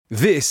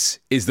This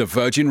is the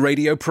Virgin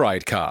Radio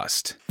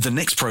Pridecast. The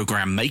next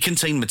programme may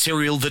contain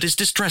material that is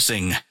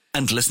distressing,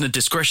 and listener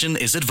discretion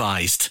is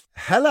advised.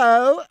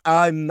 Hello,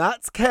 I'm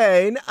Matt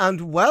Kane,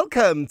 and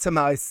welcome to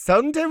my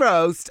Sunday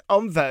roast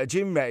on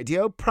Virgin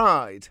Radio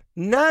Pride.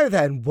 Now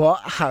then,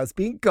 what has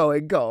been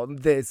going on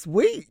this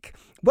week?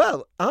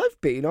 Well,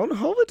 I've been on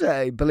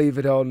holiday, believe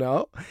it or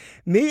not.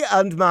 Me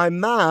and my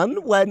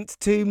man went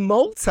to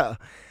Malta.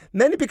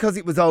 Mainly because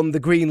it was on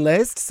the green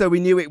list, so we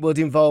knew it would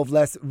involve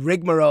less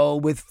rigmarole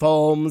with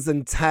forms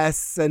and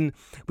tests, and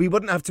we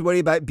wouldn't have to worry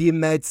about being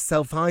made to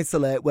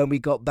self-isolate when we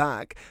got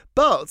back.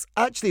 But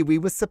actually, we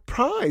were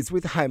surprised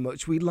with how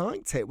much we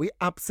liked it. We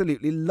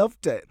absolutely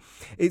loved it.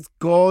 It's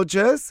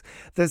gorgeous.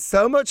 There's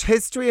so much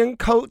history and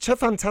culture,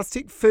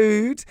 fantastic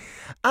food,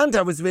 and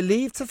I was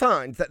relieved to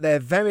find that they're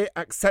very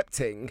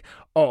accepting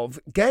of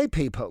gay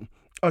people.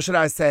 Or should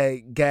I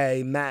say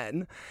gay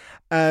men.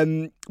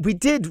 We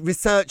did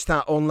research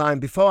that online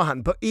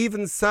beforehand, but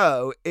even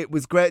so, it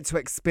was great to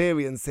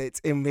experience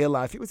it in real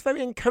life. It was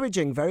very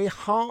encouraging, very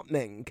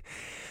heartening.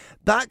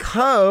 Back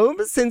home,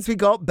 since we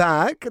got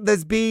back,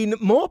 there's been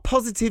more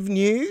positive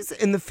news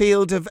in the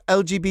field of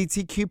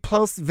LGBTQ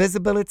plus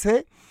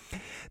visibility.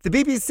 The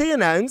BBC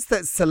announced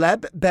that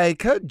celeb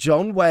baker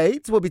John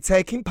Waite will be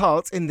taking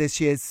part in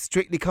this year's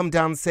Strictly Come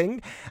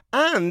Dancing,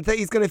 and that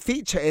he's going to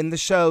feature in the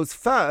show's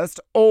first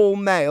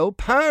all-male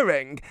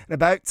pairing. And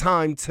about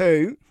time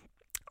too.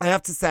 I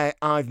have to say,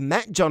 I've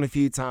met John a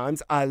few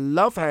times. I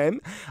love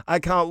him. I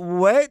can't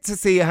wait to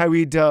see how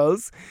he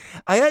does.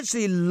 I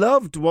actually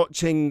loved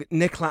watching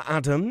Nicola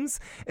Adams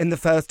in the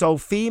first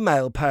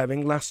all-female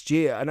pairing last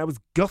year, and I was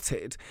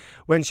gutted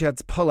when she had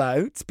to pull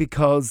out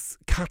because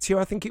Katya,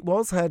 I think it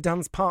was, her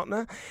dance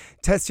partner,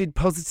 tested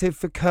positive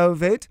for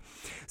COVID.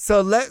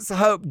 So let's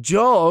hope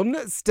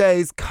John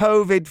stays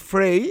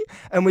COVID-free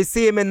and we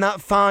see him in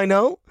that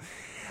final.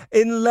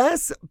 In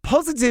less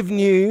positive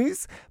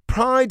news,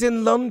 Pride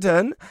in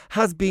London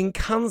has been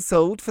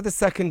cancelled for the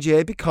second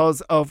year because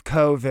of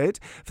COVID,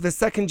 for the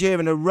second year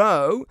in a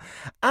row.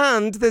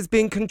 And there's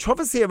been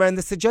controversy around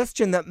the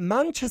suggestion that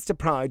Manchester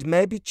Pride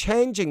may be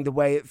changing the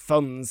way it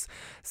funds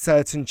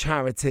certain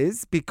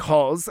charities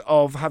because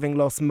of having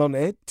lost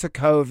money to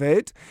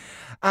COVID,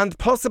 and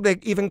possibly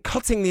even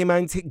cutting the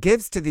amount it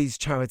gives to these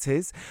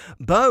charities.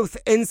 Both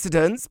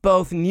incidents,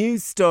 both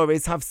news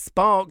stories have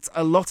sparked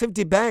a lot of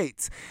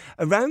debate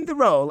around the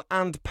role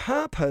and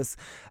purpose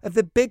of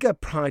the bigger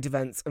Pride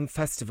events and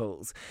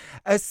festivals,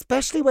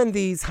 especially when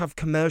these have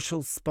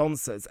commercial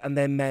sponsors and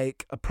they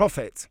make a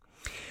profit.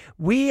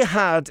 We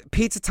had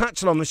Peter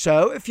Tatchell on the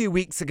show a few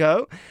weeks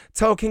ago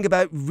talking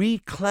about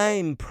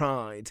Reclaim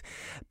Pride.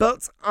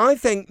 But I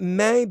think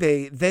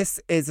maybe this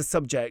is a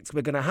subject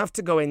we're going to have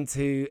to go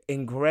into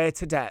in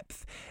greater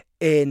depth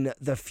in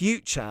the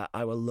future.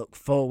 I will look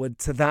forward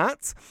to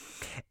that.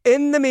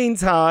 In the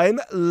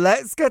meantime,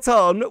 let's get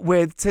on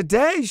with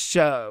today's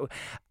show.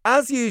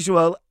 As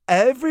usual,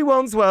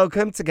 everyone's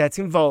welcome to get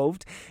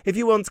involved. If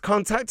you want to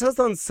contact us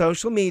on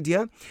social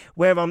media,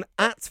 we're on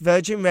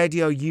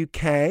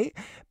 @VirginRadioUK.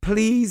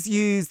 Please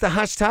use the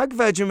hashtag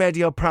Virgin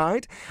Radio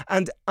Pride.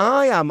 And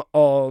I am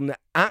on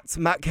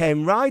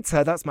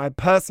 @MattKaneWriter. That's my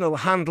personal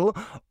handle.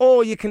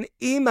 Or you can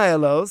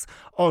email us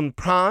on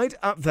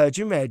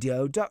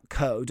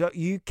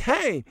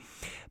pride@virginradio.co.uk.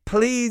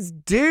 Please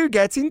do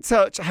get in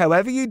touch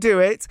however you do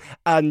it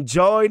and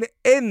join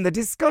in the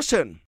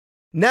discussion.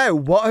 Now,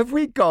 what have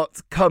we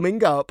got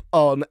coming up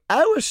on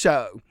our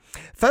show?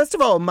 First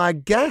of all, my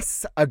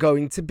guests are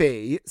going to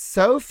be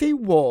Sophie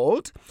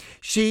Ward.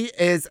 She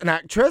is an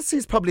actress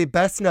who's probably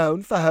best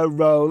known for her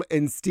role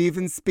in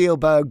Steven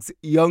Spielberg's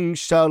Young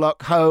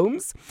Sherlock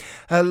Holmes,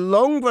 her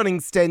long-running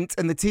stint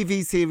in the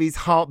TV series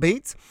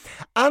Heartbeat,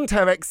 and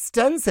her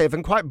extensive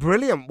and quite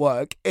brilliant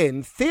work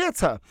in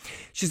theatre.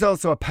 She's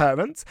also a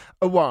parent,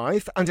 a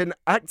wife, and an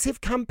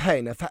active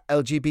campaigner for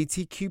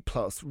LGBTQ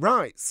plus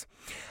rights.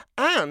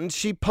 And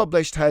she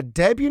published her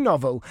debut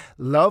novel,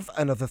 Love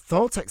and Other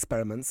Thought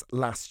Experiments,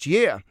 last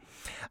year.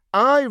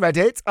 I read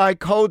it. I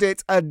called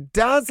it a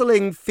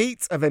dazzling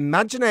feat of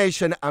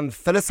imagination and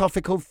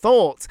philosophical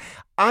thought.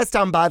 I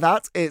stand by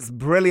that. It's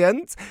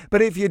brilliant.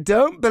 But if you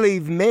don't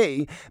believe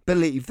me,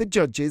 believe the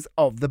judges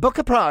of the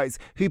Booker Prize,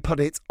 who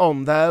put it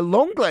on their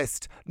long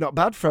list. Not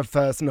bad for a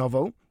first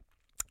novel.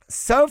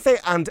 Sophie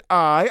and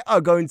I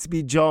are going to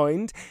be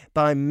joined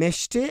by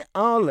Mishti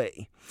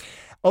Ali.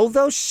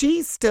 Although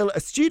she's still a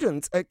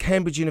student at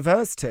Cambridge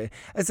University,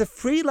 as a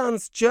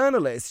freelance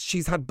journalist,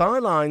 she's had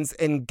bylines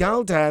in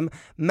Galdem,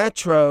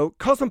 Metro,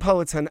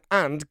 Cosmopolitan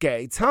and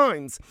Gay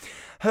Times.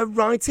 Her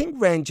writing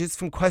ranges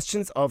from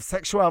questions of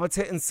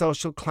sexuality and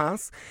social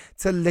class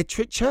to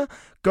literature,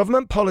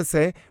 government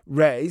policy,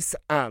 race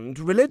and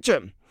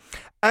religion.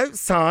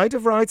 Outside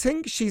of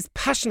writing, she's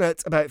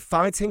passionate about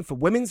fighting for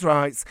women's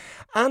rights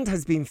and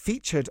has been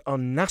featured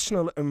on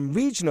national and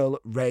regional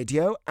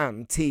radio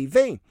and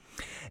TV.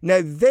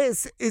 Now,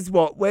 this is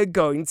what we're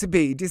going to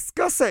be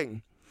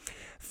discussing.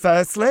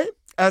 Firstly,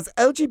 As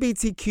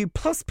LGBTQ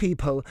plus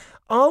people,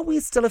 are we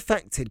still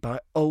affected by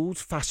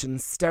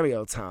old-fashioned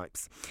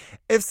stereotypes?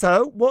 If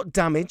so, what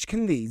damage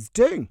can these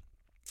do?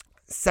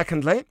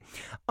 Secondly,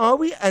 are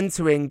we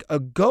entering a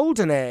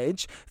golden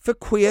age for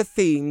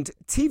queer-themed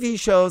TV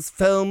shows,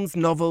 films,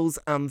 novels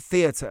and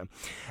theatre?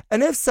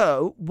 And if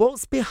so,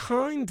 what's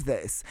behind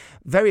this?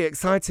 Very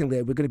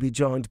excitingly, we're going to be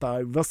joined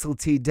by Russell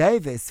T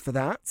Davies for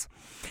that.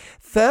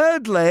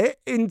 Thirdly,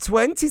 in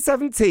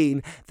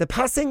 2017, the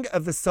passing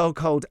of the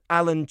so-called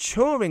Alan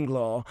Turing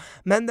law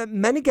meant that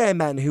many gay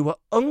men who were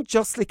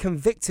unjustly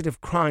convicted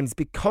of crimes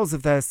because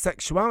of their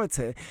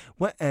sexuality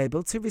were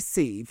able to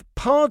receive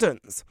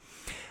pardons.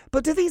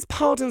 But do these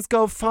pardons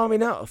go far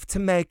enough to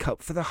make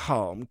up for the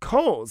harm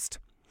caused?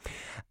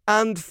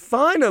 And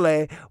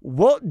finally,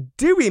 what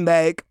do we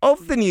make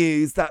of the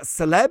news that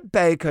celeb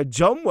baker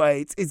John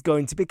Waite is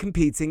going to be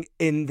competing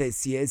in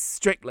this year's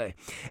Strictly,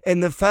 in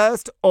the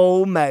first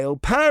all-male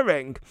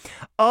pairing?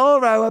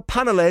 Are our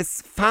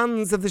panellists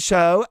fans of the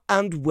show,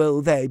 and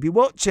will they be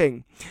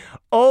watching?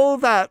 All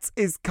that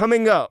is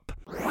coming up.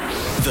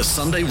 The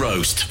Sunday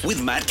Roast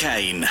with Matt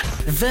Kane.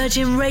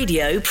 Virgin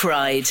Radio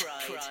Pride.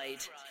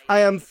 I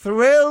am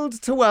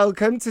thrilled to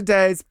welcome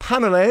today's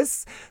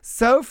panellists,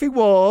 Sophie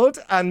Ward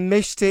and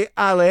Mishti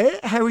Ali.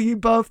 How are you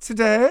both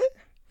today?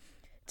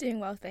 Doing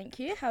well, thank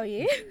you. How are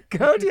you?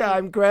 Good, yeah,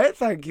 I'm great,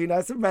 thank you.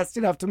 Nice and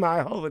rested after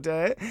my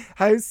holiday.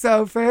 How's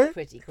Sophie?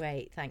 Pretty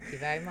great, thank you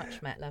very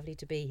much, Matt. Lovely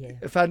to be here.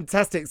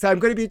 Fantastic. So I'm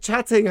going to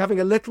be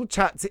having a little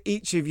chat to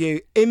each of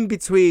you in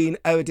between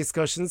our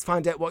discussions,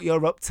 find out what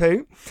you're up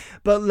to.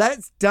 But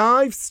let's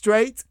dive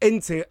straight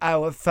into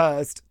our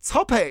first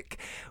topic.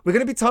 We're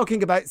going to be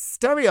talking about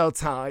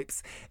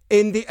stereotypes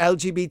in the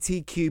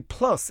LGBTQ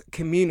plus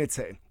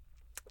community.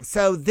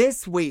 So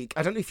this week,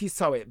 I don't know if you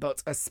saw it,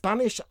 but a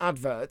Spanish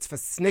advert for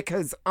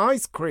Snickers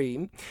ice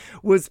cream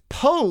was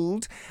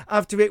pulled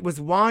after it was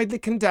widely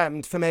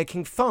condemned for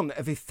making fun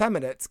of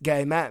effeminate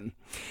gay men.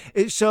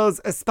 It shows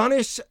a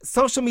Spanish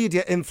social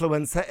media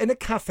influencer in a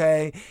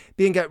cafe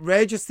being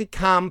outrageously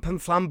camp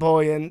and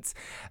flamboyant,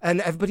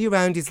 and everybody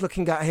around is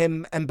looking at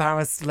him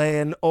embarrassedly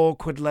and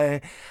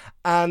awkwardly.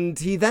 And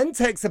he then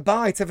takes a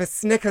bite of a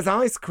Snickers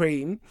ice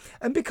cream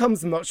and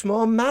becomes much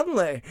more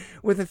manly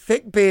with a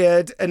thick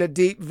beard and a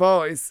deep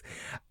voice.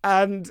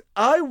 And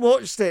I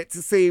watched it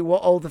to see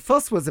what all the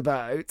fuss was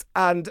about.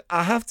 And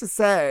I have to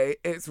say,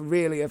 it's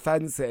really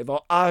offensive,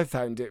 or I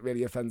found it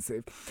really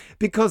offensive,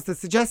 because the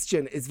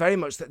suggestion is very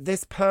much that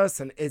this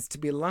person is to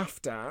be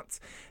laughed at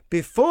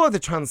before the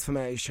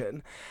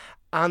transformation,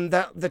 and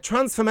that the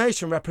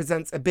transformation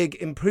represents a big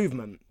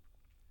improvement.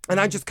 And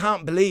I just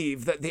can't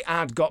believe that the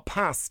ad got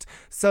past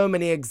so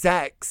many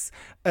execs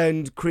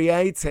and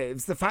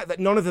creatives. The fact that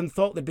none of them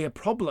thought there'd be a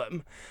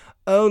problem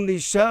only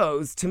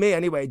shows, to me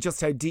anyway,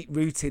 just how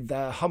deep-rooted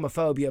their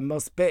homophobia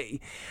must be.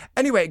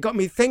 Anyway, it got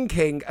me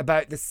thinking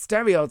about the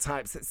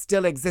stereotypes that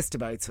still exist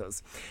about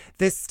us.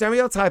 This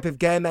stereotype of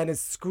gay men as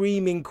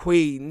screaming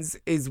queens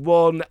is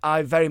one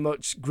I very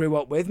much grew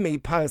up with, me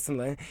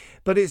personally,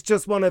 but it's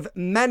just one of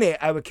many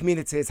our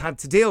communities had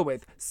to deal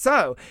with.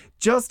 So,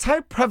 just how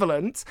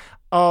prevalent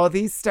are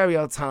these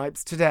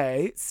stereotypes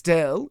today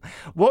still?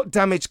 What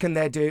damage can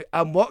they do,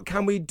 and what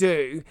can we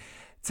do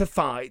to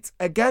fight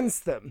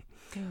against them?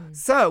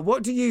 So,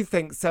 what do you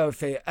think,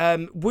 Sophie?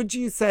 Would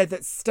you say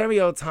that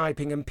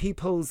stereotyping and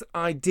people's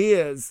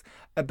ideas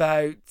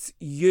about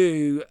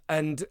you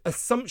and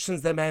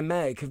assumptions they may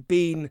make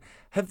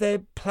have they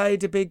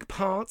played a big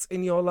part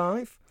in your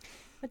life?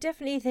 I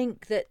definitely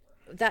think that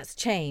that's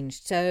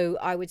changed. So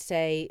I would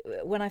say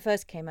when I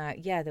first came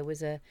out, there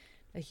was a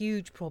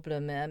huge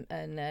problem,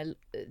 and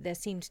there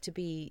seemed to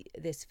be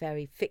this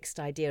very fixed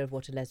idea of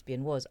what a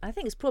lesbian was. I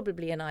think it's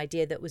probably an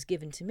idea that was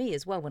given to me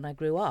as well when I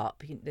grew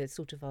up. There's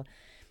sort of a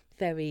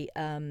very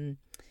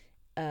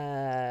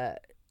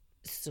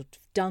sort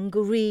of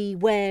dungaree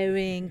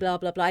wearing, blah,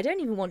 blah, blah. I don't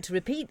even want to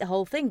repeat the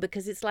whole thing,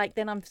 because it's like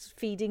then I'm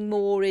feeding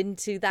more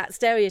into that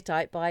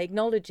stereotype by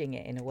acknowledging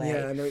it in a way.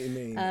 Yeah, I know what you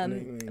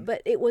mean.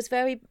 But it was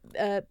very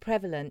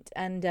prevalent,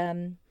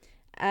 and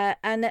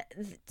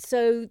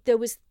so there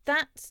was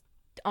that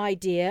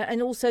idea,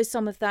 and also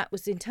some of that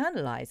was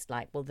internalized,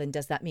 like, well, then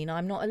does that mean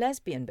I'm not a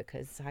lesbian?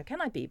 Because how can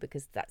I be?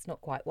 Because that's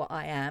not quite what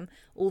I am,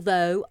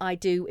 although I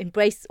do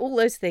embrace all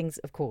those things,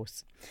 of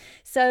course.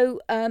 So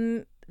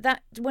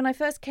that when I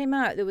first came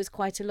out, there was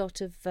quite a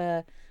lot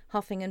of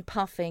huffing and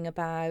puffing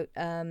about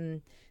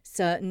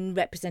certain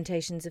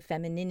representations of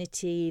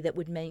femininity that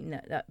would mean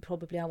that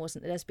probably I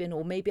wasn't a lesbian,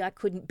 or maybe I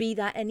couldn't be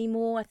that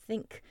anymore. I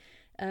think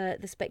The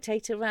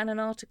Spectator ran an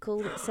article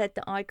that said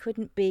that I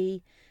couldn't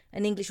be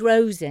an English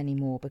rose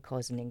anymore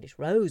because an English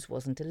rose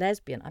wasn't a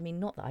lesbian. I mean,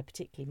 not that I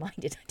particularly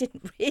minded. I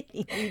didn't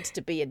really need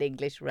to be an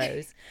English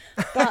rose.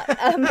 But,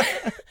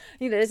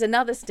 there's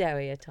another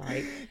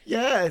stereotype.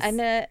 Yes.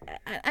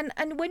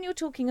 And when you're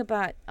talking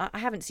about... I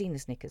haven't seen the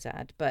Snickers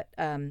ad, but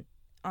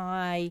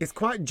It's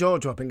quite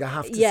jaw-dropping, I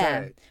have to say.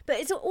 Yeah, but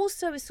it's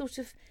also a sort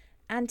of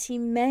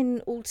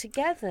anti-men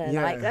altogether.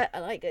 Yeah.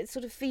 Like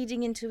sort of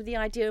feeding into the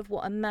idea of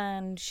what a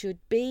man should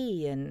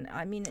be. And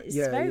I mean, it's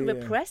Yeah, very yeah.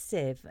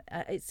 repressive.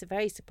 It's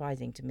very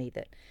surprising to me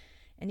that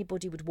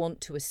anybody would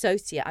want to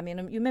associate. I mean,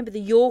 you remember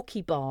the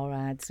Yorkie bar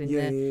ads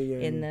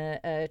in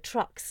the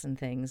trucks and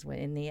things. I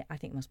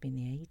think it must be in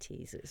the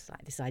 80s. It's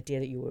like this idea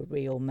that you were a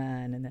real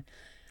man and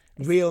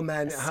real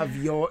men eat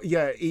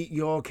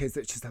Yorkies.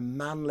 It's just a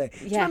manly.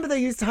 Do you Yeah. remember they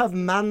used to have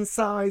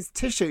man-sized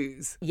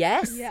tissues?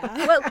 yes. Yeah.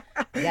 Well,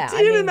 yeah.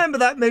 Do you remember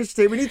that,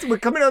 Mishti? We're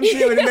coming on to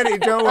you in a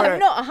minute. Don't worry. I'm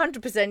not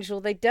 100%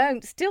 sure they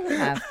don't still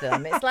have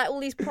them. It's like all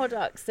these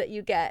products that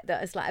you get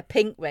that is like a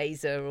pink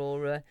razor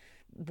or a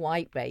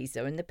white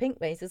razor, and the pink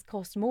razors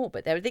cost more,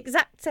 but they're the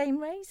exact same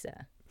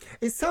razor.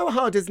 It's so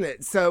hard, isn't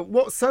it? So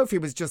what Sophie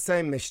was just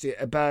saying, Mishti,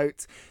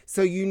 about,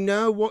 so you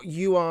know what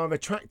you are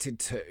attracted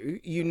to,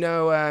 you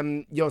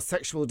know your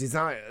sexual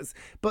desires,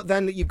 but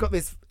then you've got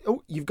this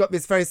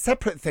very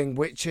separate thing,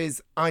 which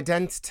is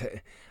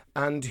identity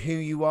and who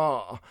you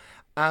are.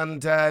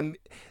 And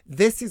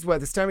this is where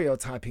the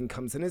stereotyping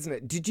comes in, isn't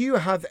it? Did you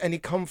have any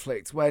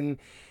conflict when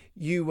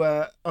you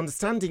were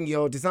understanding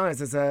your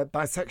desires as a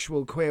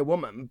bisexual queer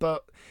woman,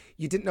 but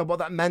you didn't know what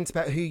that meant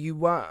about who you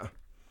were?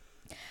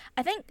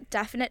 I think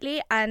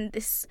definitely, and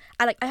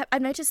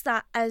I've noticed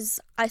that as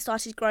I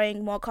started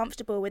growing more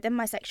comfortable within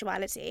my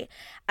sexuality,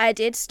 I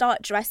did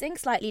start dressing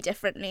slightly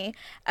differently.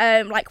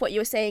 Like what you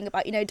were saying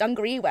about,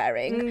 dungaree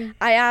wearing.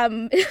 I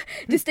am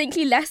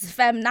distinctly less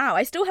femme now.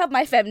 I still have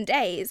my femme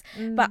days,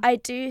 but I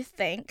do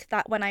think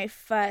that when I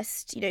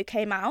first,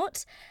 came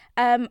out,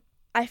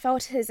 I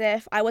felt as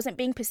if I wasn't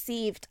being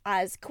perceived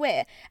as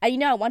queer.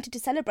 And, I wanted to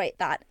celebrate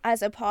that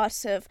as a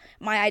part of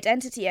my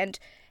identity. And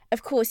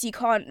of course, you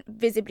can't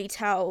visibly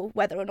tell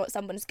whether or not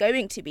someone's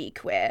going to be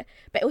queer,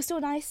 but it was still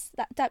nice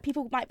that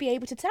people might be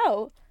able to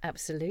tell.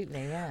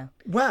 Absolutely, yeah.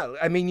 Well,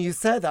 I mean, you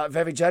say that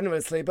very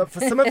generously, but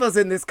for some of us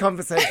in this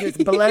conversation, it's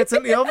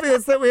blatantly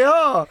obvious that we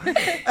are.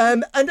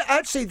 And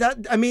actually,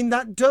 that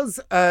does,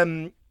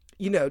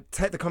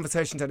 take the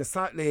conversation down a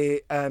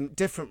slightly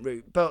different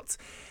route. But,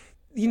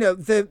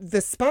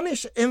 the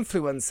Spanish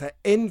influencer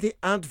in the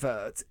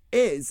advert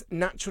is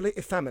naturally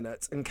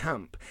effeminate and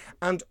camp.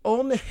 And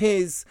on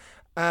his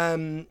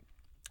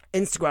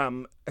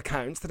Instagram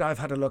account that I've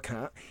had a look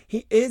at,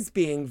 he is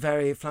being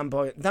very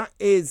flamboyant. That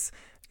is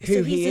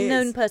who he is. He's a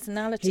known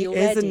personality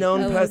already. He is a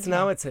known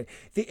personality. Okay.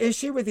 The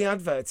issue with the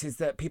advert is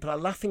that people are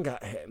laughing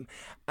at him,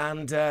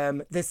 and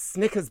this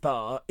Snickers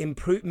bar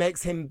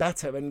makes him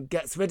better and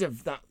gets rid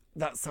of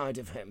that side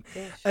of him.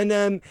 Yes.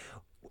 And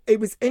it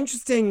was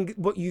interesting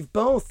what you've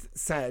both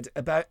said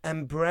about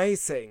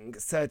embracing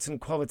certain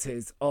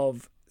qualities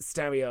of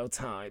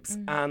stereotypes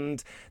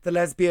and the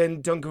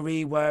lesbian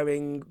dungaree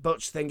wearing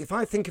butch thing. If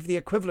I think of the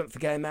equivalent for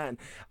gay men,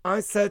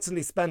 I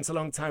certainly spent a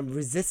long time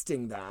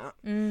resisting that.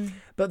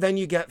 But then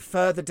you get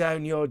further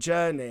down your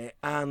journey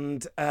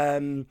and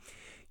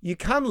you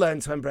can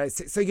learn to embrace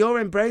it. So you're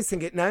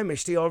embracing it now,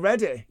 Mishti,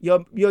 already.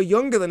 You're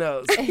younger than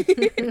us.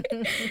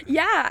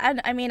 Yeah,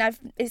 and I mean,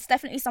 it's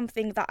definitely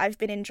something that I've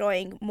been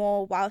enjoying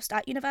more whilst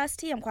at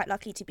university. I'm quite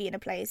lucky to be in a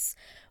place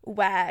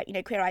where,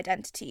 queer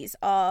identities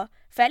are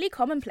fairly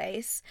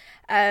commonplace.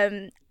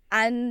 And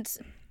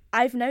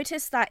I've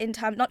noticed that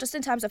not just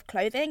in terms of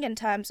clothing, in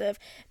terms of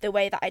the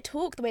way that I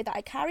talk, the way that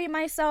I carry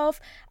myself.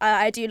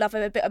 I do love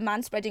a bit of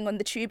manspreading on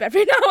the tube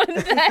every now and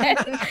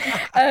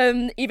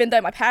then. Even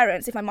though my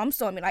parents, if my mum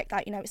saw me like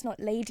that, it's not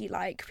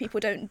ladylike. People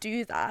don't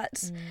do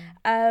that.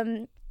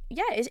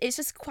 It's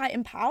just quite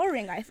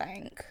empowering, I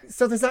think.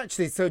 So there's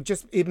actually,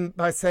 just even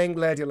by saying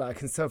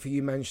ladylike, and Sophie,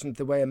 you mentioned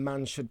the way a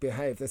man should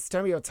behave, there's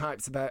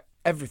stereotypes about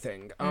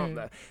everything, aren't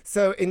there?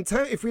 So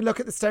if we look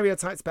at the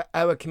stereotypes about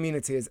our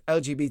community as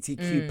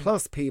LGBTQ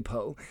plus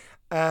people,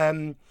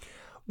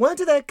 where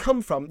do they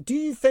come from? Do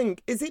you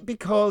think, is it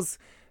because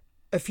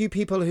a few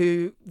people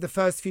the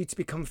first few to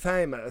become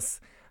famous,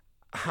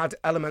 had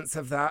elements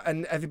of that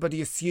and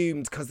everybody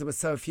assumed because there were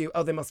so few,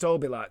 they must all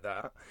be like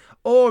that?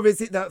 Or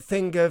is it that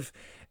thing of,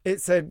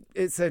 it's a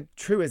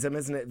truism,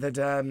 isn't it,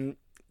 that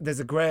there's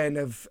a grain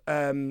of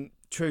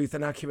truth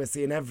and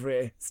accuracy in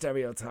every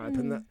stereotype,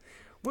 and that.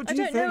 What do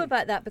you think? I don't know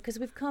about that, because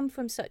we've come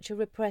from such a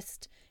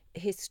repressed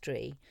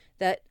history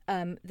that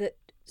that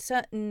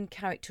certain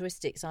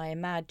characteristics, I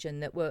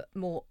imagine, that were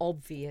more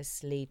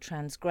obviously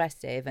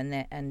transgressive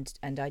and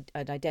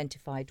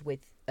identified with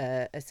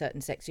a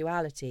certain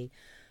sexuality,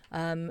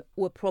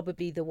 were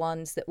probably the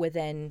ones that were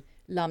then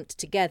lumped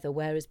together,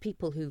 whereas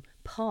people who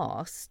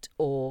passed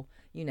or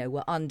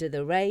were under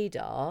the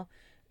radar,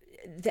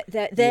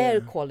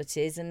 their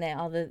qualities and their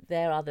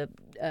other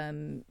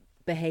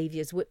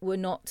behaviours were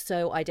not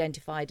so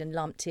identified and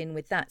lumped in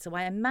with that. So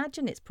I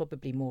imagine it's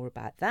probably more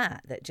about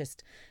that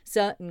just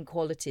certain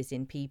qualities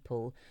in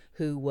people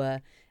who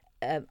were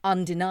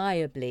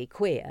undeniably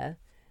queer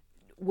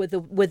were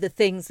the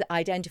things that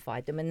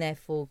identified them and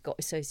therefore got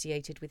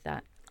associated with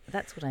that.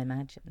 That's what I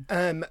imagine.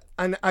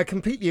 And I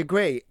completely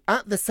agree.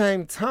 At the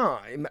same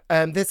time,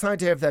 this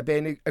idea of there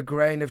being a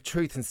grain of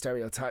truth in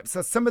stereotypes.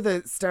 So some of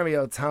the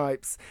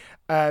stereotypes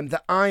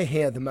that I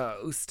hear the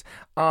most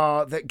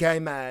are that gay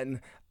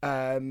men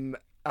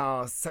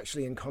are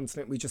sexually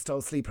incontinent, we just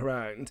all sleep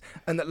around,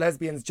 and that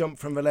lesbians jump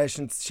from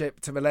relationship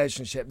to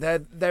relationship.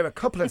 There are a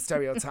couple of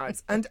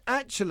stereotypes. And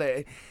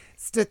actually,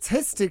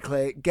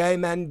 statistically, gay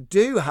men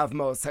do have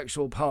more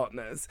sexual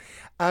partners.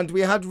 And we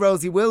had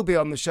Rosie Wilby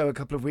on the show a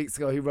couple of weeks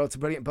ago, who wrote a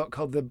brilliant book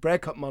called The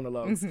Breakup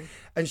Monologues. Mm-hmm.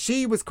 And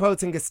she was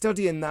quoting a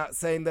study in that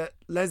saying that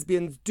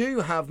lesbians do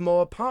have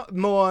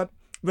more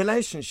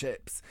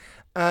relationships.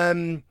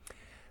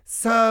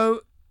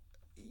 So,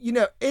 you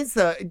know,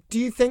 do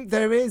you think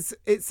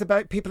it's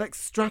about people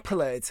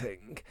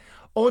extrapolating,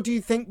 or do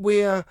you think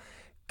we're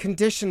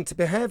conditioned to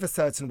behave a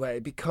certain way?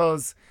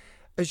 Because,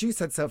 as you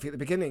said, Sophie, at the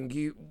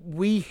beginning,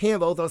 we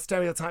hear all those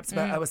stereotypes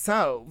about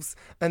ourselves,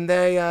 and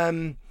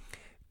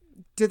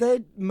do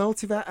they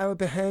motivate our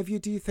behaviour,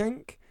 do you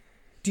think?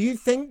 Do you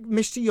think,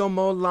 Mishti, you're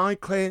more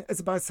likely as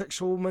a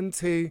bisexual woman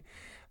to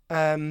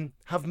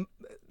have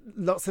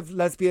lots of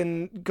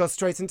go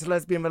straight into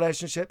lesbian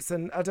relationships,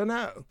 and I don't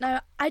know. No,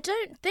 I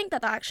don't think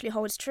that actually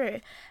holds true.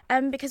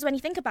 Because when you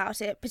think about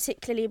it,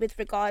 particularly with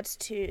regards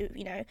to,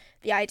 you know,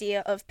 the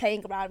idea of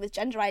playing around with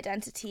gender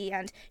identity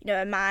and, you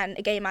know,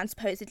 a gay man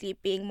supposedly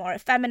being more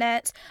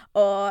effeminate,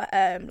 or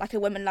like a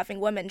woman-loving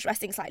woman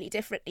dressing slightly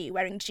differently,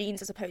 wearing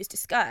jeans as opposed to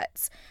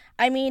skirts.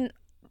 I mean,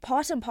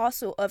 part and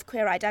parcel of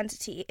queer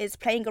identity is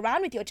playing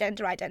around with your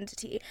gender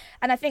identity.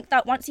 And I think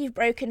that once you've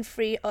broken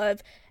free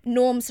of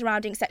norms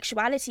surrounding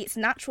sexuality, it's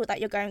natural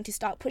that you're going to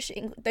start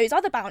pushing those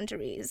other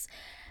boundaries.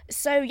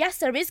 So yes,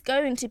 there is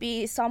going to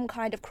be some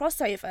kind of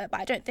crossover, but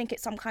I don't think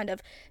it's some kind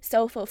of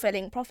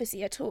self-fulfilling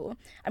prophecy at all.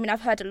 I mean,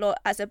 I've heard a lot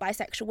as a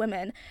bisexual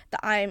woman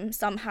that I'm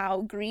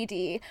somehow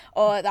greedy,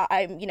 or that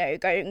I'm, you know,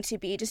 going to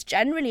be just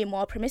generally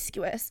more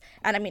promiscuous.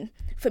 And I mean,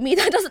 for me,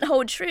 that doesn't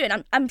hold true.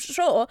 And I'm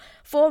sure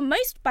for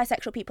most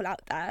bisexual people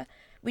out there,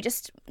 we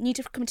just need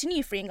to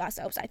continue freeing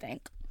ourselves, I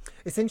think.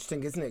 It's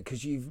interesting, isn't it?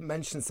 Because you've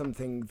mentioned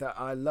something that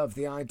I love,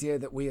 the idea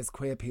that we as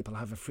queer people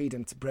have a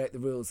freedom to break the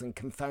rules and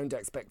confound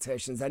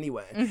expectations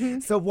anyway. Mm-hmm.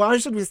 So why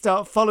should we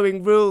start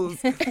following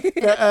rules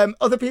that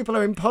other people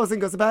are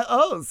imposing us about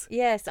us?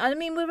 Yes, I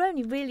mean, we're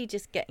only really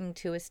just getting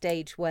to a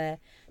stage where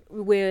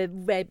we're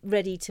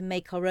ready to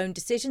make our own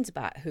decisions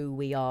about who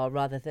we are,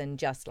 rather than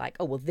just like,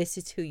 oh, well, this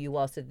is who you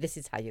are, so this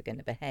is how you're going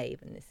to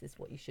behave, and this is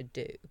what you should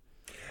do.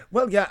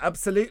 Well, yeah,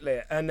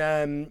 absolutely.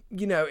 And,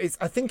 you know,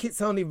 I think it's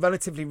only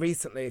relatively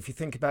recently, if you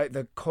think about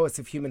the course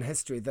of human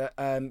history,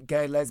 that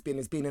gay, lesbian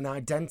has been an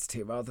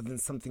identity rather than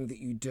something that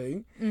you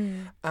do.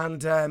 Mm.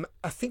 And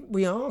I think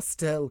we are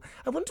still...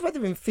 I wonder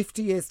whether in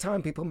 50 years'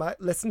 time people might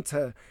listen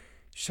to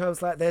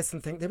shows like this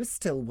and think they were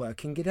still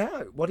working it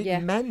out, what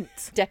it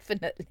meant.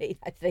 Definitely,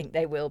 I think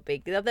they will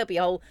be. They'll be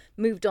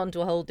moved on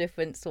to a whole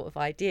different sort of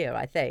idea,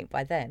 I think,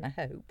 by then, I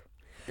hope.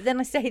 But then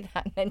I say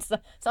that, and then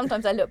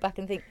sometimes I look back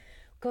and think,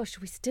 gosh,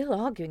 we're still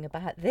arguing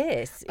about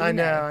this. I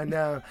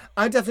know.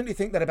 I definitely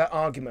think that about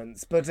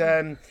arguments. But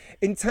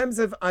in terms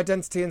of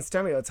identity and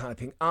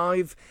stereotyping,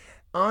 I've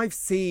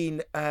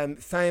seen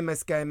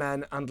famous gay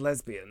men and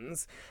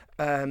lesbians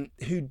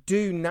who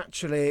do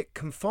naturally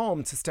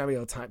conform to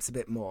stereotypes a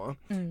bit more.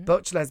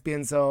 Butch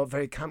lesbians or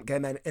very camp gay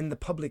men in the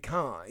public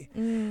eye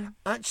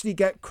actually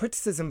get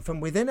criticism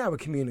from within our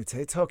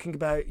community, talking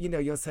about, you know,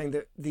 you're saying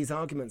that these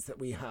arguments that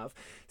we have,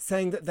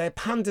 saying that they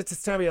pander to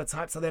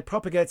stereotypes, or they're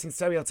propagating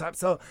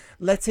stereotypes, or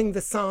letting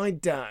the side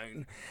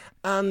down.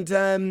 And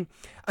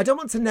I don't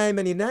want to name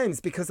any names,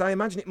 because I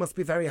imagine it must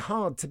be very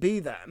hard to be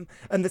them.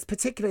 And there's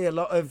particularly a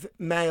lot of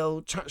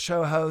male chat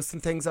show hosts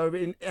and things over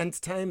in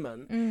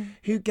entertainment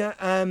who get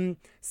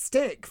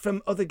stick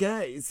from other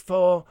gays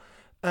for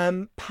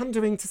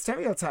pandering to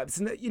stereotypes.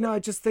 And, you know, I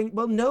just think,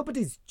 well,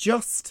 nobody's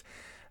just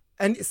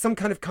some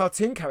kind of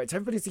cartoon character.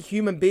 Everybody's a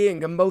human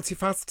being and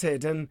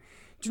multifaceted. And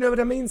do you know what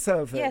I mean,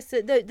 Sophie? Yes,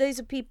 those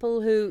are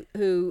people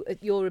who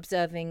you're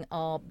observing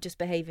are just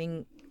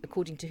behaving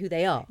according to who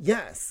they are.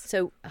 Yes.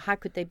 So how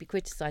could they be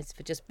criticised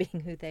for just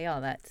being who they are?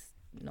 That's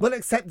not... Well,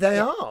 except they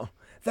are.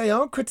 They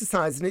are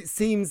criticised, and it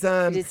seems...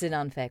 it is an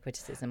unfair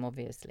criticism,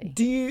 obviously.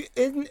 Do you,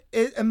 in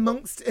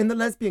the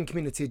lesbian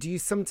community, do you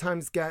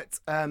sometimes get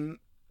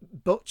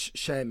butch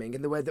shaming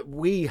in the way that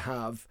we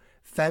have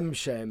femme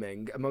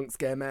shaming amongst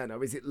gay men,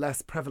 or is it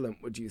less prevalent,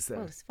 would you say?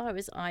 Well, as far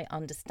as I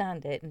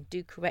understand it, and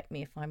do correct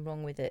me if I'm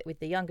wrong with it, with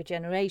the younger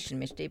generation,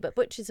 Mishti, but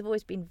butches have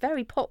always been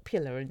very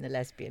popular in the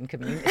lesbian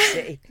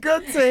community.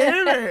 Good to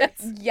hear it.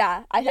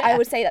 Yeah, I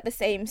would say that the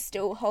same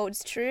still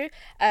holds true.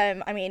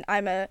 I mean,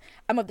 I'm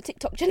of the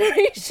TikTok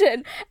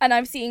generation, and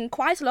I'm seeing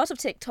quite a lot of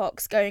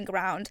TikToks going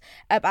around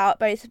about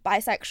both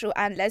bisexual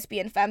and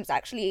lesbian femmes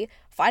actually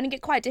finding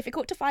it quite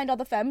difficult to find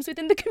other femmes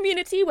within the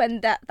community when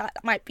that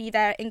might be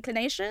their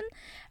inclination.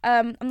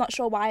 I'm not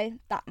sure why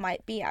that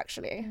might be,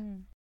 actually.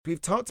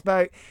 We've talked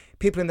about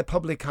people in the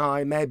public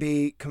eye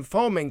maybe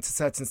conforming to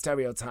certain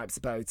stereotypes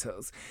about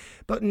us.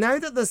 But now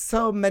that there's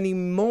so many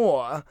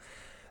more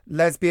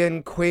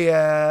lesbian,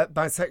 queer,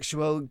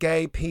 bisexual,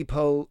 gay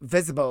people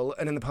visible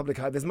and in the public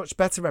eye, there's much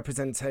better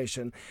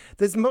representation.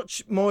 There's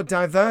much more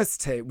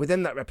diversity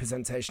within that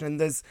representation, and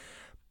there's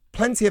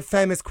plenty of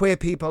famous queer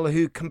people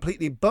who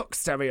completely buck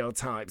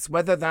stereotypes,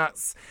 whether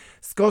that's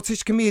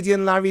Scottish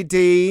comedian Larry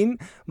Dean,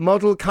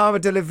 model Cara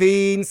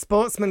Delevingne,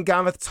 sportsman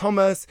Gareth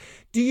Thomas.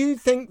 Do you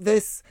think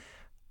this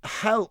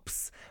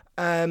helps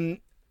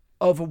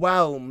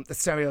overwhelm the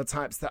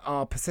stereotypes that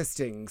are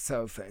persisting,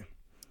 Sophie?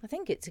 I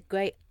think it's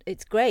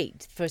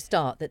great for a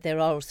start that there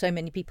are so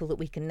many people that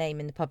we can name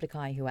in the public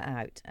eye who are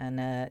out, and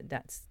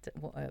that's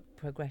what a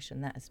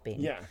progression that has been.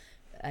 Yeah.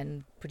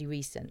 And pretty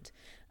recent.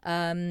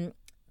 So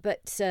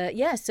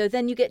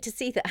then you get to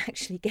see that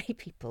actually gay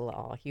people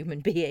are human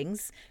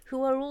beings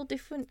who are all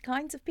different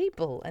kinds of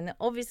people. And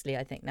obviously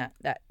I think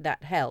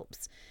that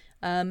helps.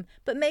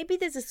 But maybe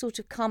there's a sort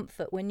of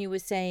comfort when you were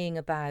saying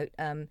about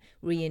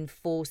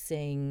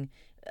reinforcing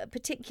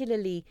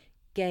particularly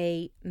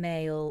gay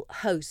male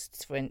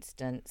hosts, for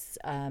instance,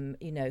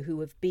 who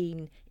have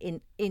been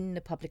in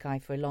the public eye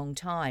for a long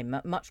time,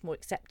 much more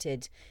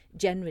accepted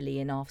generally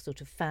in our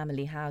sort of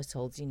family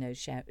households,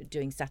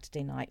 doing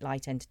Saturday night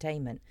light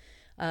entertainment.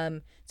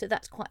 So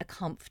that's quite a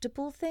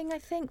comfortable thing, I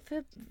think,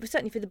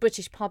 certainly for the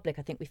British public.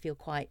 I think we feel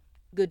quite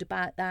good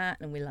about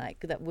that, and we like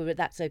that.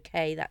 That's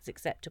okay, that's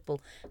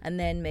acceptable. And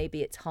then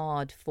maybe it's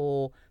hard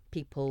for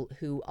people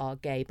who are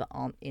gay but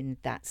aren't in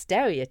that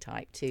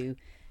stereotype to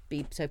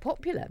be so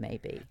popular,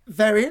 maybe.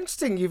 Very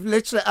interesting.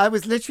 I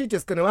was literally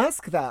just going to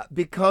ask that,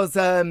 because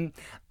I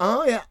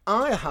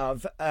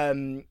have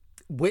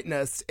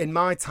witnessed in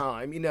my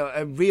time,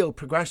 a real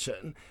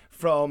progression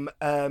from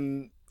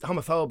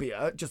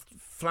homophobia, just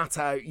flat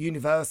out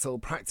universal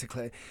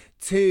practically,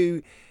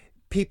 to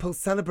people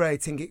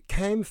celebrating. It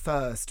came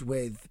first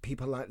with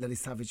people like Lily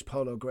Savage,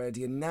 Paul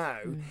O'Grady, and now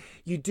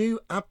you do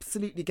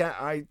absolutely get,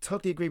 I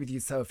totally agree with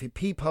you, Sophie,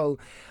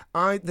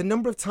 the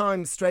number of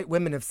times straight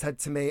women have said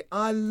to me,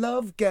 I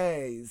love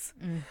gays.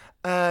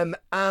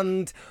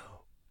 And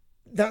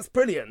that's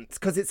brilliant,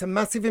 because it's a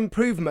massive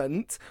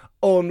improvement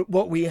on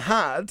what we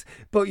had,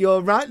 but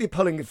you're rightly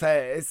pulling a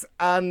face,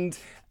 and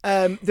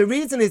the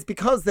reason is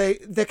because they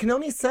can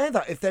only say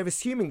that if they're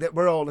assuming that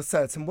we're all a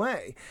certain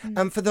way.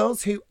 And for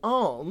those who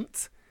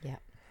aren't,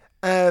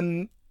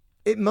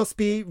 it must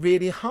be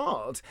really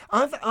hard.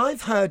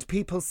 I've heard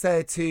people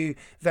say to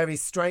very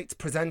straight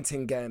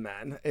presenting gay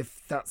men,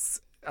 if that's,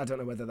 I don't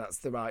know whether that's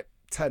the right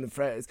turn of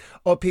phrase,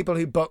 or people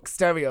who buck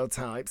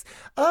stereotypes,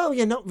 oh,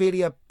 you're not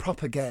really a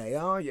proper gay,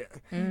 are you?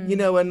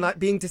 And like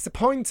being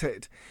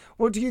disappointed.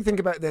 What do you think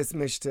about this,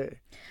 Mishti?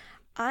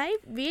 I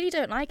really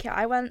don't like it.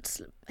 I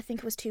went, I think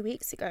it was 2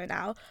 weeks ago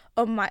now,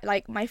 on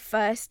my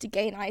first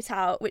gay night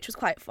out, which was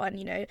quite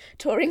fun,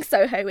 touring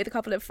Soho with a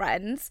couple of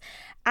friends.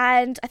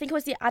 And I think it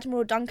was the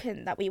Admiral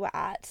Duncan that we were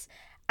at.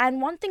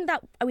 And one thing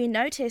that we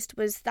noticed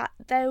was that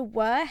there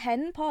were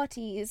hen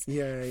parties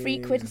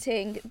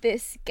frequenting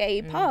this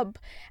gay pub.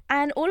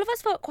 And all of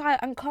us felt quite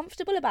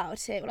uncomfortable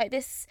about it. Like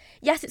this,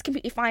 yes, it's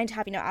completely fine to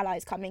have,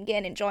 allies coming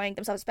in, enjoying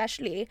themselves,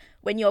 especially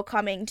when you're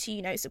coming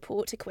to,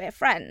 support a queer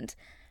friend.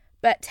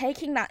 But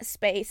taking that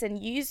space and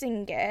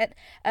using it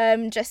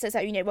just as,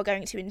 we're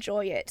going to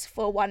enjoy it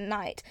for one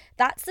night,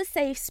 that's the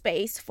safe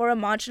space for a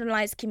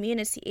marginalised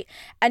community.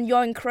 And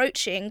you're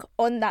encroaching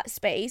on that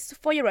space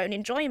for your own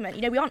enjoyment.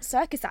 We aren't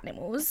circus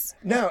animals.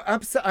 No,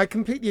 absolutely. I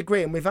completely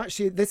agree. And we've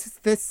actually,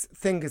 this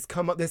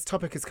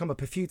topic has come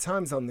up a few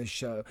times on this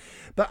show.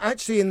 But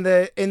actually in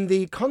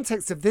the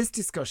context of this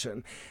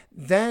discussion,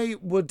 they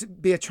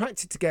would be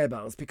attracted to gay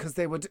bars because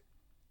they would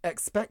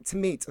expect to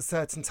meet a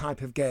certain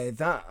type of gay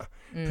there,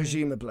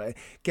 presumably.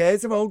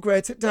 Gays are all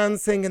great at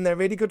dancing and they're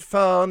really good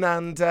fun,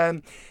 and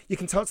you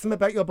can talk to them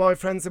about your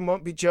boyfriends and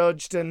won't be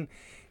judged. And do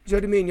you know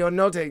what I mean? You're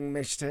nodding,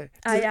 Mishti.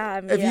 I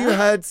am, Have you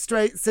heard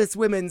straight cis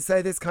women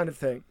say this kind of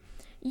thing?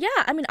 Yeah,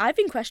 I've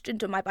been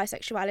questioned on my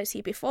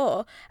bisexuality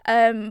before,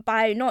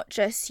 by not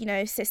just,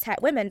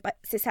 cis-het women, but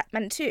cis-het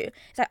men too.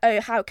 It's like, oh,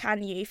 how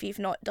can you if you've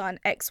not done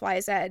X, Y,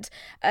 Z,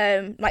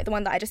 like the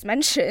one that I just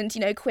mentioned,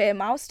 queer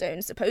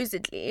milestone,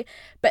 supposedly.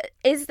 But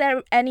is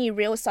there any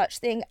real such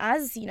thing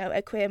as,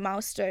 a queer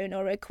milestone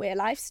or a queer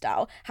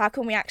lifestyle? How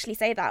can we actually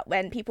say that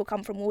when people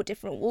come from all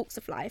different walks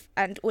of life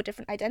and all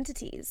different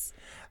identities?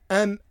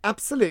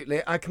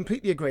 Absolutely, I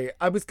completely agree.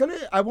 I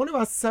want to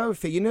ask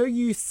Sophie,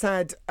 you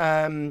said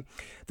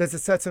there's a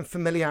certain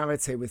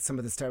familiarity with some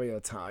of the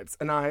stereotypes,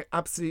 and I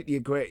absolutely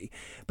agree.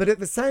 But at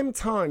the same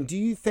time, do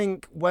you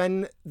think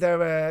when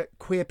there are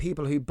queer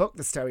people who buck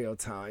the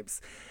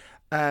stereotypes,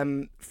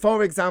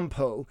 for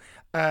example,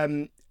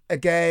 a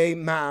gay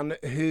man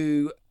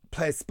who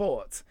plays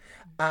sport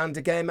and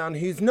a gay man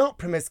who's not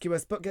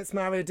promiscuous but gets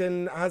married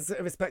and has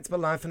a respectable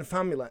life and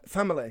a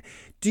family,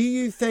 do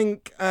you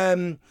think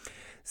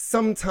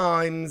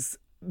sometimes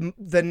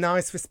the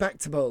nice,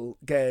 respectable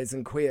gays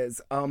and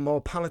queers are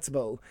more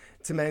palatable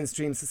to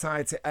mainstream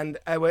society and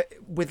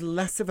with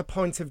less of a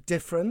point of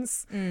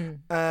difference?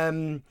 I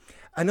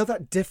know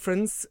that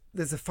difference,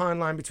 there's a fine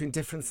line between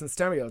difference and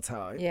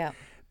stereotype. Yeah.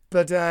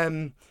 But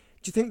do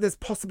you think there's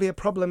possibly a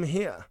problem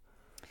here?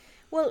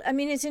 Well,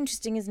 it's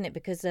interesting, isn't it?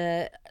 Because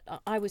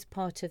I was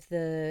part of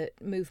the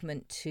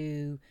movement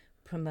to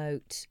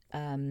promote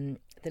the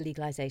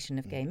legalisation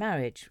of gay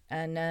marriage.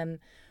 And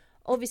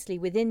obviously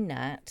within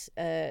that,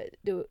 there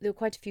were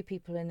quite a few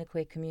people in the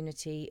queer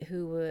community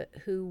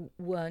who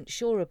weren't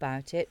sure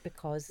about it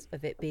because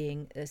of it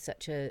being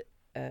such a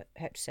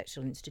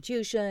heterosexual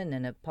institution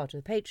and a part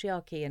of the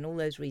patriarchy and all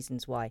those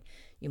reasons why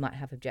you might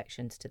have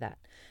objections to that,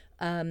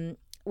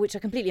 which I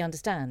completely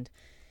understand.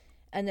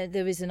 And then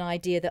there is an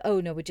idea that,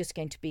 oh no, we're just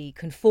going to be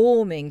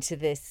conforming to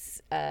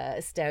this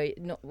to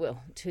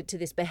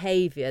this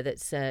behaviour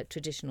that's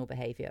traditional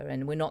behaviour,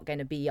 and we're not going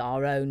to be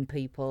our own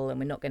people, and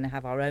we're not going to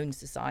have our own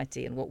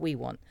society and what we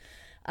want,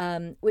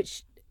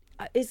 which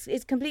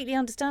is completely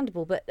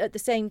understandable. But at the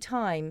same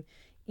time,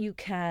 you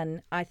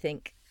can, I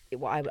think.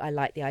 I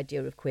like the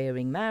idea of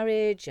queering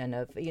marriage and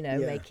of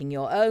making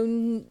your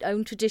own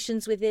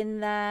traditions within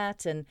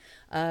that, and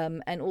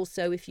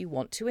also if you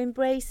want to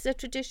embrace a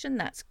tradition,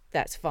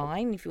 that's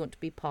fine. If you want to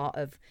be part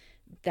of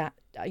that,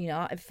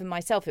 for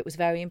myself it was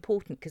very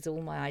important because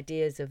all my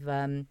ideas of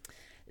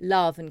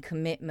love and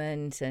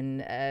commitment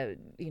and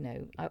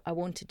I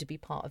wanted to be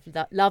part of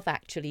that Love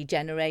Actually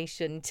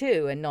generation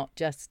too, and not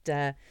just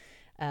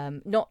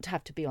not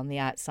have to be on the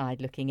outside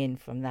looking in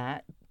from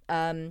that.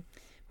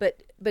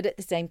 But at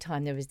the same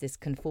time, there is this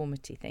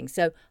conformity thing.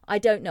 So I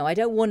don't know. I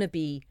don't want to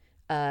be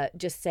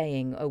just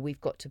saying, oh, we've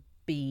got to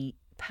be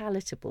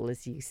palatable,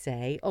 as you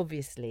say.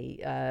 Obviously,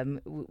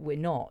 we're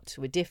not.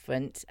 We're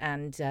different.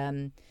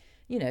 And,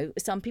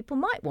 some people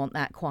might want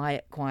that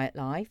quiet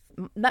life.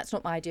 That's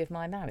not my idea of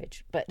my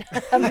marriage. But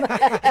and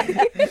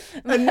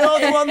not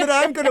the one that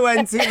I'm going to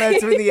enter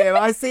later in the year.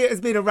 I see it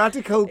as being a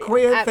radical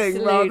queer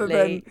thing rather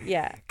than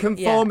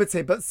conformity.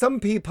 Yeah. But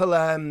some people...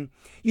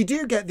 you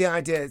do get the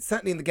idea,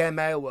 certainly in the gay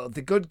male world,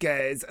 the good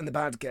gays and the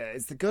bad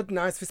gays, the good,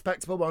 nice,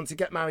 respectable ones who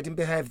get married and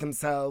behave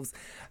themselves,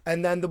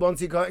 and then the ones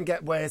who go out and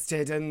get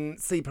wasted and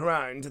sleep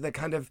around, the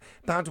kind of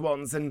bad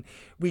ones, and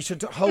we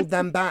should hold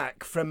them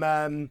back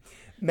from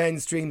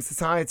mainstream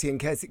society in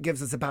case it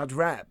gives us a bad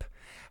rep.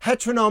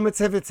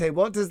 Heteronormativity,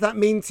 what does that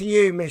mean to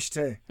you,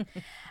 Mishti?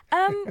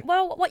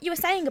 Well, what you were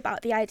saying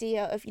about the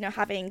idea of,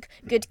 having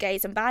good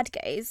gays and bad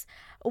gays,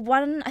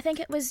 I think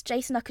it was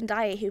Jason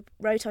Okundaye who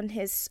wrote on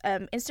his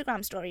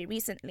Instagram story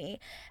recently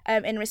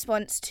in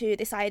response to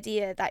this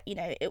idea that,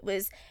 it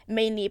was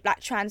mainly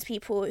black trans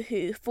people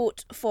who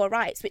fought for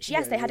rights, which,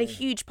 yes, they had a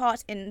huge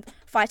part in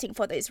fighting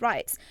for those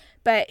rights.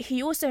 But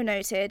he also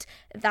noted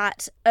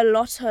that a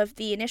lot of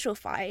the initial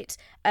fight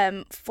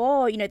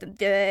for,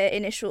 the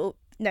initial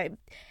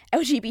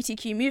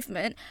LGBTQ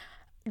movement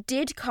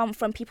did come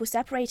from people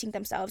separating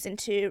themselves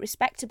into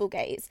respectable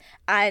gays,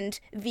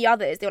 and the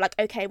others, they were like,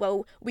 okay,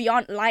 well, we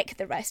aren't like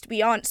the rest,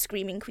 we aren't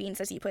screaming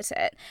queens, as you put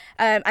it,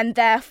 and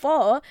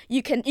therefore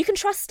you can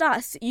trust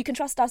us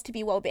to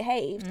be well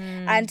behaved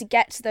and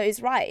get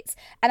those rights.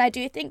 And I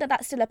do think that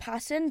that's still a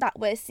pattern that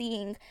we're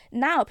seeing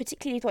now,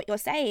 particularly with what you're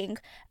saying,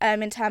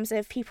 in terms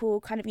of people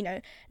kind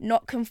of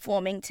not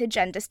conforming to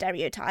gender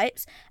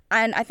stereotypes.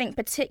 And I think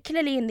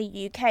particularly in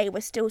the UK, we're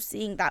still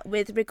seeing that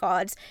with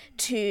regards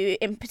to,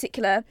 in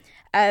particular,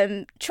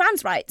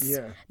 trans rights.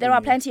 There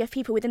are plenty of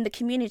people within the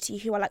community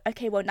who are like,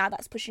 okay, well, now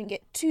that's pushing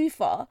it too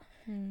far.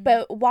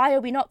 But why are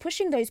we not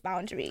pushing those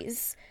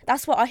boundaries?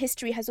 That's what our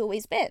history has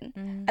always been.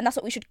 And that's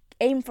what we should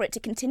aim for it to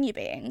continue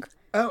being.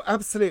 Oh,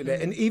 absolutely.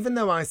 And even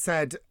though I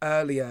said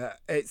earlier,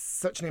 it's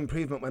such an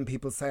improvement when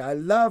people say, I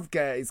love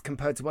gays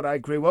compared to what I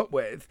grew up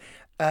with.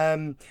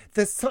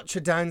 There's such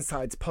a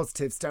downside to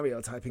positive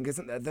stereotyping,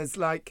 isn't there? There's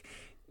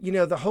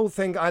the whole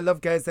thing, I love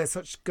gays, they're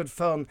such good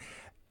fun.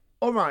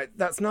 All right,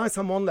 that's nice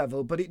on one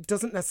level, but it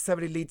doesn't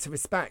necessarily lead to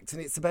respect.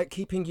 And it's about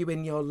keeping you